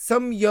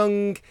some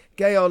young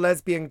gay or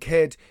lesbian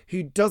kid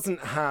who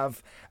doesn't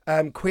have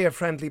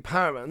queer-friendly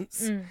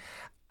parents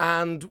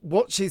and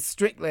watches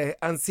Strictly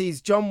and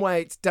sees John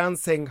Waite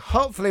dancing,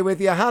 hopefully with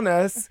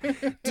Johannes,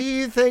 do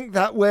you think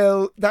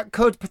that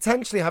could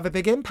potentially have a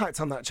big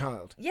impact on that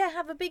child? Yeah,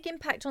 have a big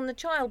impact on the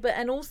child,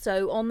 and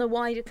also on the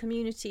wider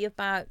community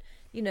about,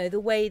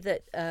 the way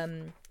that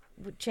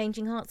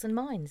changing hearts and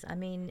minds. I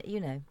mean,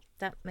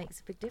 that makes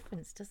a big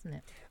difference, doesn't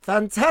it?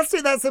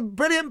 Fantastic. That's a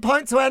brilliant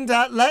point to end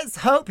at. Let's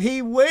hope he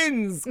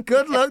wins.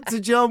 Good luck to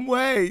John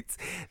Waite.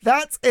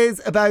 That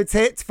is about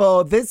it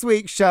for this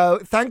week's show.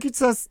 Thank you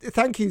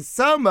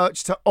so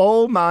much to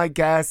all my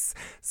guests: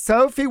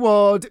 Sophie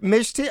Ward,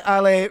 Mishti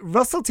Ali,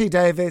 Russell T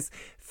Davis,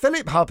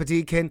 Philip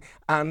Harper-Deakin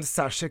and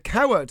Sasha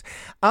Coward.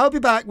 I'll be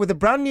back with a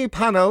brand new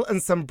panel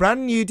and some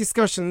brand new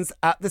discussions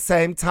at the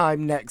same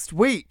time next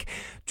week.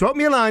 Drop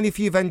me a line if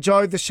you've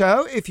enjoyed the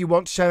show, if you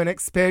want to share an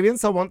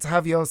experience or want to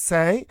have your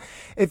say.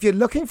 If you're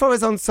looking for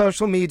us on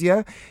social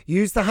media,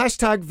 use the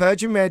hashtag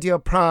Virgin Radio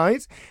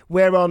Pride.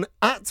 We're on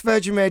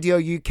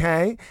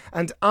 @VirginRadioUK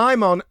and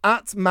I'm on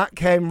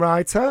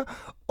 @MattCaneWriter.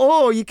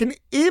 Or you can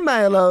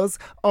email us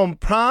on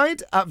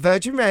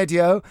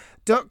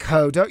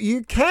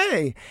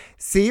pride@virginradio.co.uk.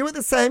 See you at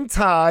the same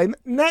time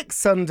next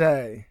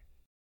Sunday.